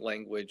the only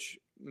language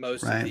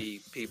most of the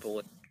people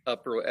in the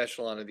upper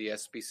echelon of the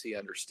SBC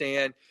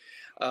understand.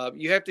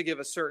 You have to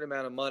give a certain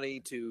amount of money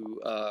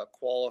to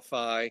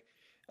qualify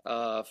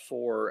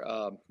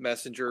for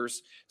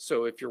messengers.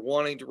 So if you're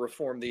wanting to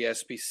reform the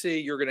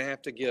SBC, you're going to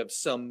have to give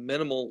some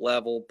minimal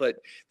level. But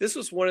this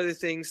was one of the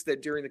things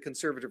that during the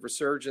conservative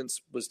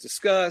resurgence was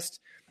discussed.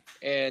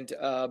 And,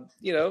 a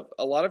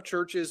lot of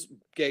churches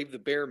gave the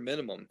bare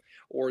minimum,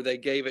 or they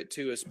gave it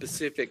to a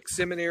specific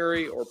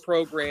seminary or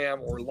program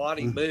or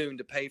Lottie Moon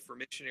to pay for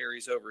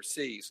missionaries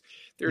overseas.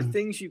 There are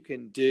things you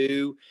can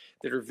do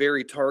that are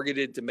very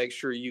targeted to make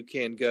sure you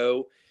can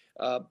go.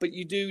 But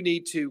you do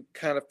need to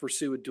kind of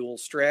pursue a dual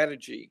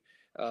strategy,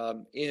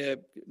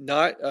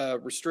 not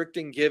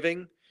restricting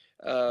giving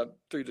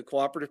through the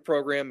cooperative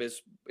program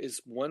is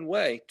one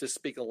way to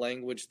speak a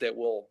language that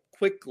will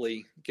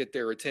quickly get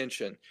their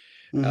attention.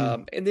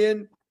 And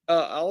then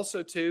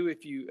also, too,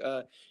 if you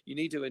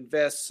need to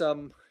invest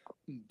some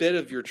bit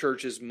of your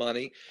church's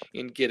money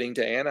in getting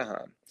to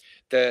Anaheim.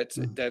 That's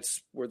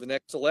where the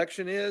next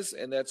election is,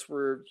 and that's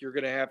where you're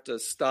going to have to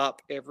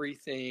stop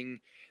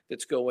everything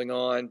that's going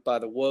on by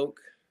the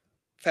woke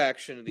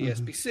faction of the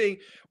SBC,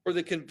 or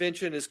the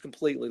convention is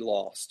completely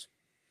lost.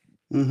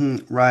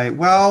 Right.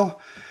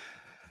 Well,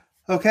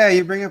 okay,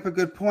 you bring up a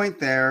good point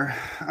there.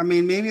 I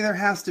mean, maybe there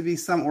has to be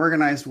some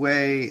organized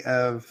way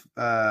of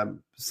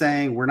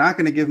saying we're not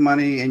going to give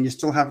money and you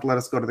still have to let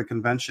us go to the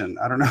convention.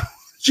 I don't know.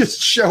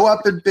 Just show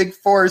up in big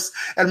force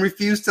and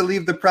refuse to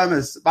leave the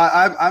premise.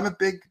 I'm a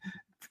big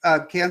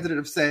candidate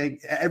of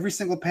saying every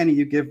single penny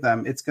you give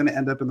them, it's going to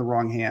end up in the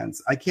wrong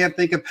hands. I can't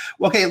think of,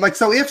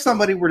 so if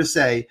somebody were to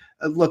say,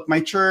 look, my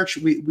church,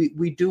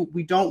 we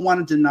don't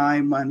want to deny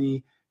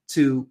money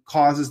to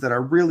causes that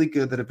are really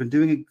good, that have been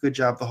doing a good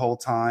job the whole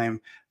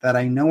time, that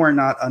I know are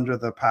not under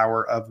the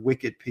power of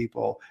wicked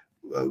people,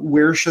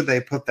 where should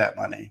they put that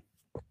money?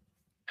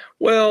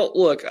 Well,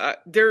 look,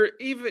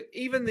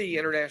 even the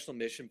International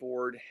Mission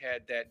Board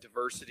had that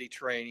diversity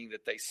training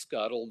that they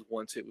scuttled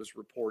once it was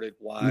reported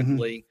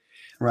widely.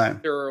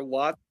 Right. There are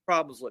lots of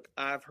problems. Look,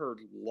 I've heard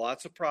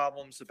lots of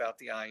problems about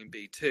the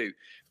IMB too,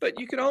 but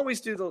you can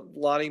always do the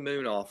Lottie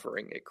Moon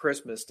offering at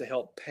Christmas to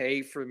help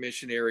pay for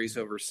missionaries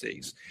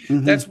overseas.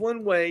 That's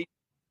one way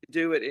to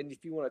do it. And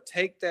if you want to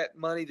take that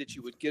money that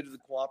you would give to the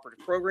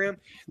cooperative program,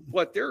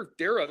 there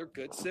are other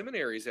good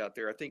seminaries out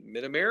there. I think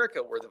Mid-America,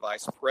 where the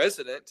vice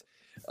president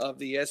of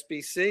the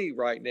SBC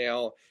right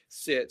now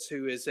sits,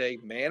 who is a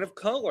man of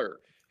color,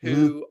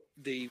 who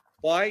the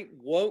white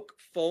woke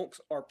folks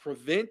are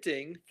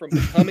preventing from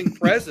becoming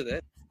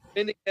president,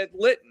 ending at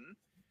Lytton.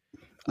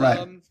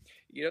 Right.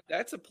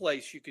 That's a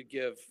place you could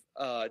give.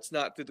 It's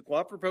not through the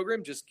cooperative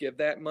program. Just give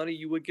that money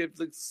you would give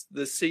the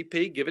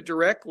CP, give it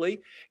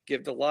directly,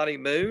 give to Lottie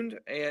Moon,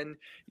 and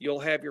you'll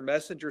have your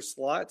messenger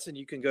slots, and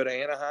you can go to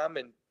Anaheim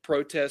and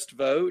protest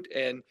vote,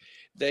 and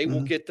they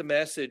will get the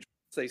message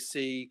once they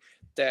see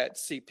that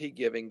CP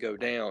giving go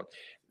down.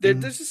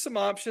 There's just some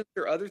options.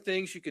 There are other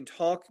things you can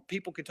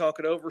people can talk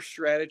it over,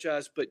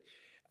 strategize, but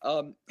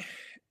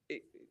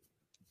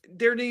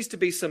there needs to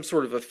be some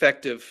sort of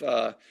effective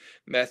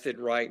method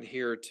right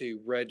here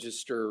to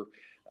register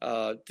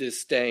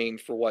disdain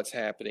for what's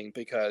happening,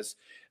 because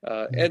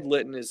Ed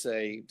Litton is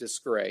a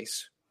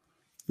disgrace.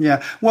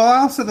 Yeah. Well,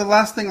 also the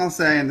last thing I'll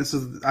say, and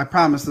I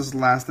promise this is the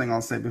last thing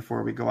I'll say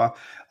before we go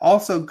off.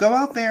 Also, go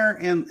out there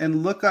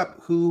and look up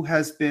who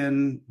has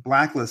been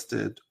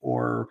blacklisted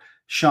or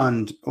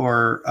shunned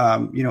or,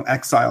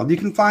 exiled. You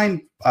can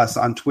find us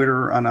on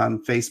Twitter and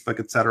on Facebook,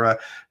 etc.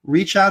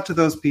 Reach out to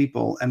those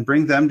people and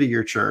bring them to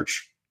your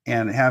church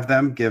and have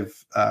them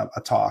give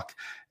a talk.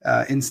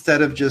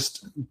 Instead of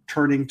just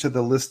turning to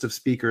the list of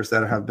speakers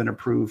that have been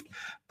approved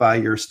by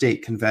your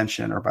state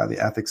convention or by the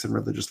Ethics and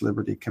Religious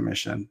Liberty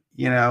Commission.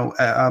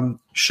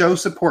 Show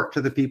support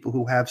to the people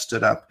who have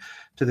stood up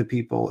to the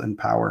people in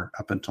power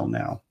up until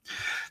now.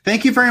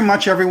 Thank you very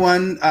much,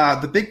 everyone.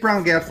 The Big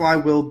Brown Gadfly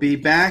will be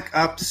back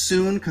up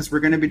soon because we're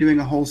going to be doing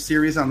a whole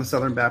series on the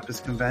Southern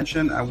Baptist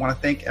Convention. I want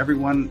to thank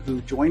everyone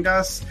who joined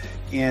us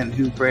and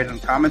who graded in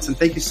comments. And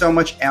thank you so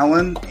much,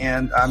 Alan.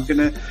 And I'm going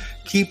to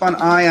keep an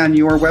eye on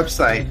your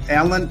website,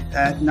 Alan,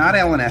 not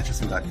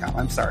AlanAtchison.com.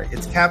 I'm sorry.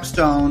 It's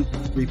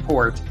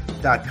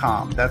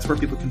CapstoneReport.com. That's where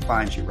people can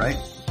find you, right?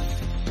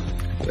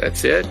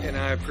 That's it. And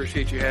I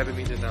appreciate you having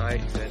me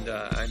tonight. And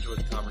I enjoyed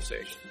the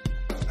conversation.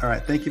 All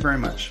right. Thank you very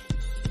much.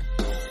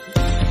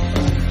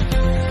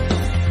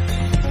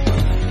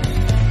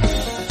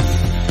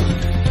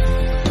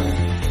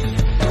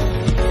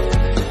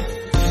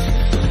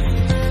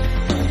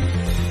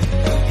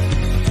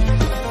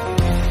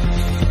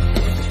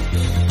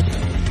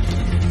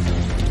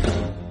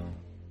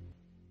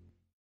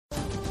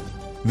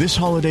 This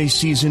holiday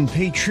season,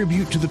 pay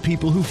tribute to the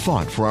people who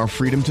fought for our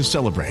freedom to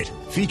celebrate.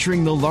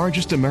 Featuring the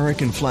largest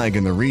American flag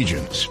in the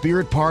region,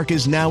 Spirit Park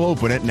is now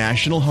open at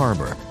National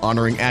Harbor,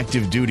 honoring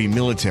active duty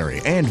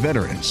military and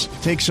veterans.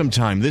 Take some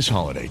time this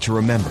holiday to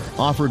remember,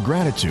 offer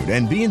gratitude,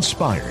 and be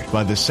inspired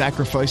by the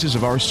sacrifices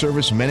of our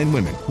service men and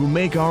women who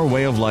make our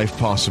way of life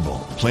possible.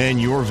 Plan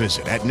your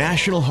visit at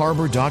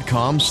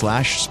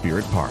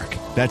nationalharbor.com/Spirit Park.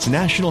 That's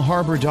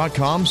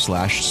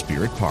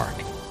nationalharbor.com/Spirit Park.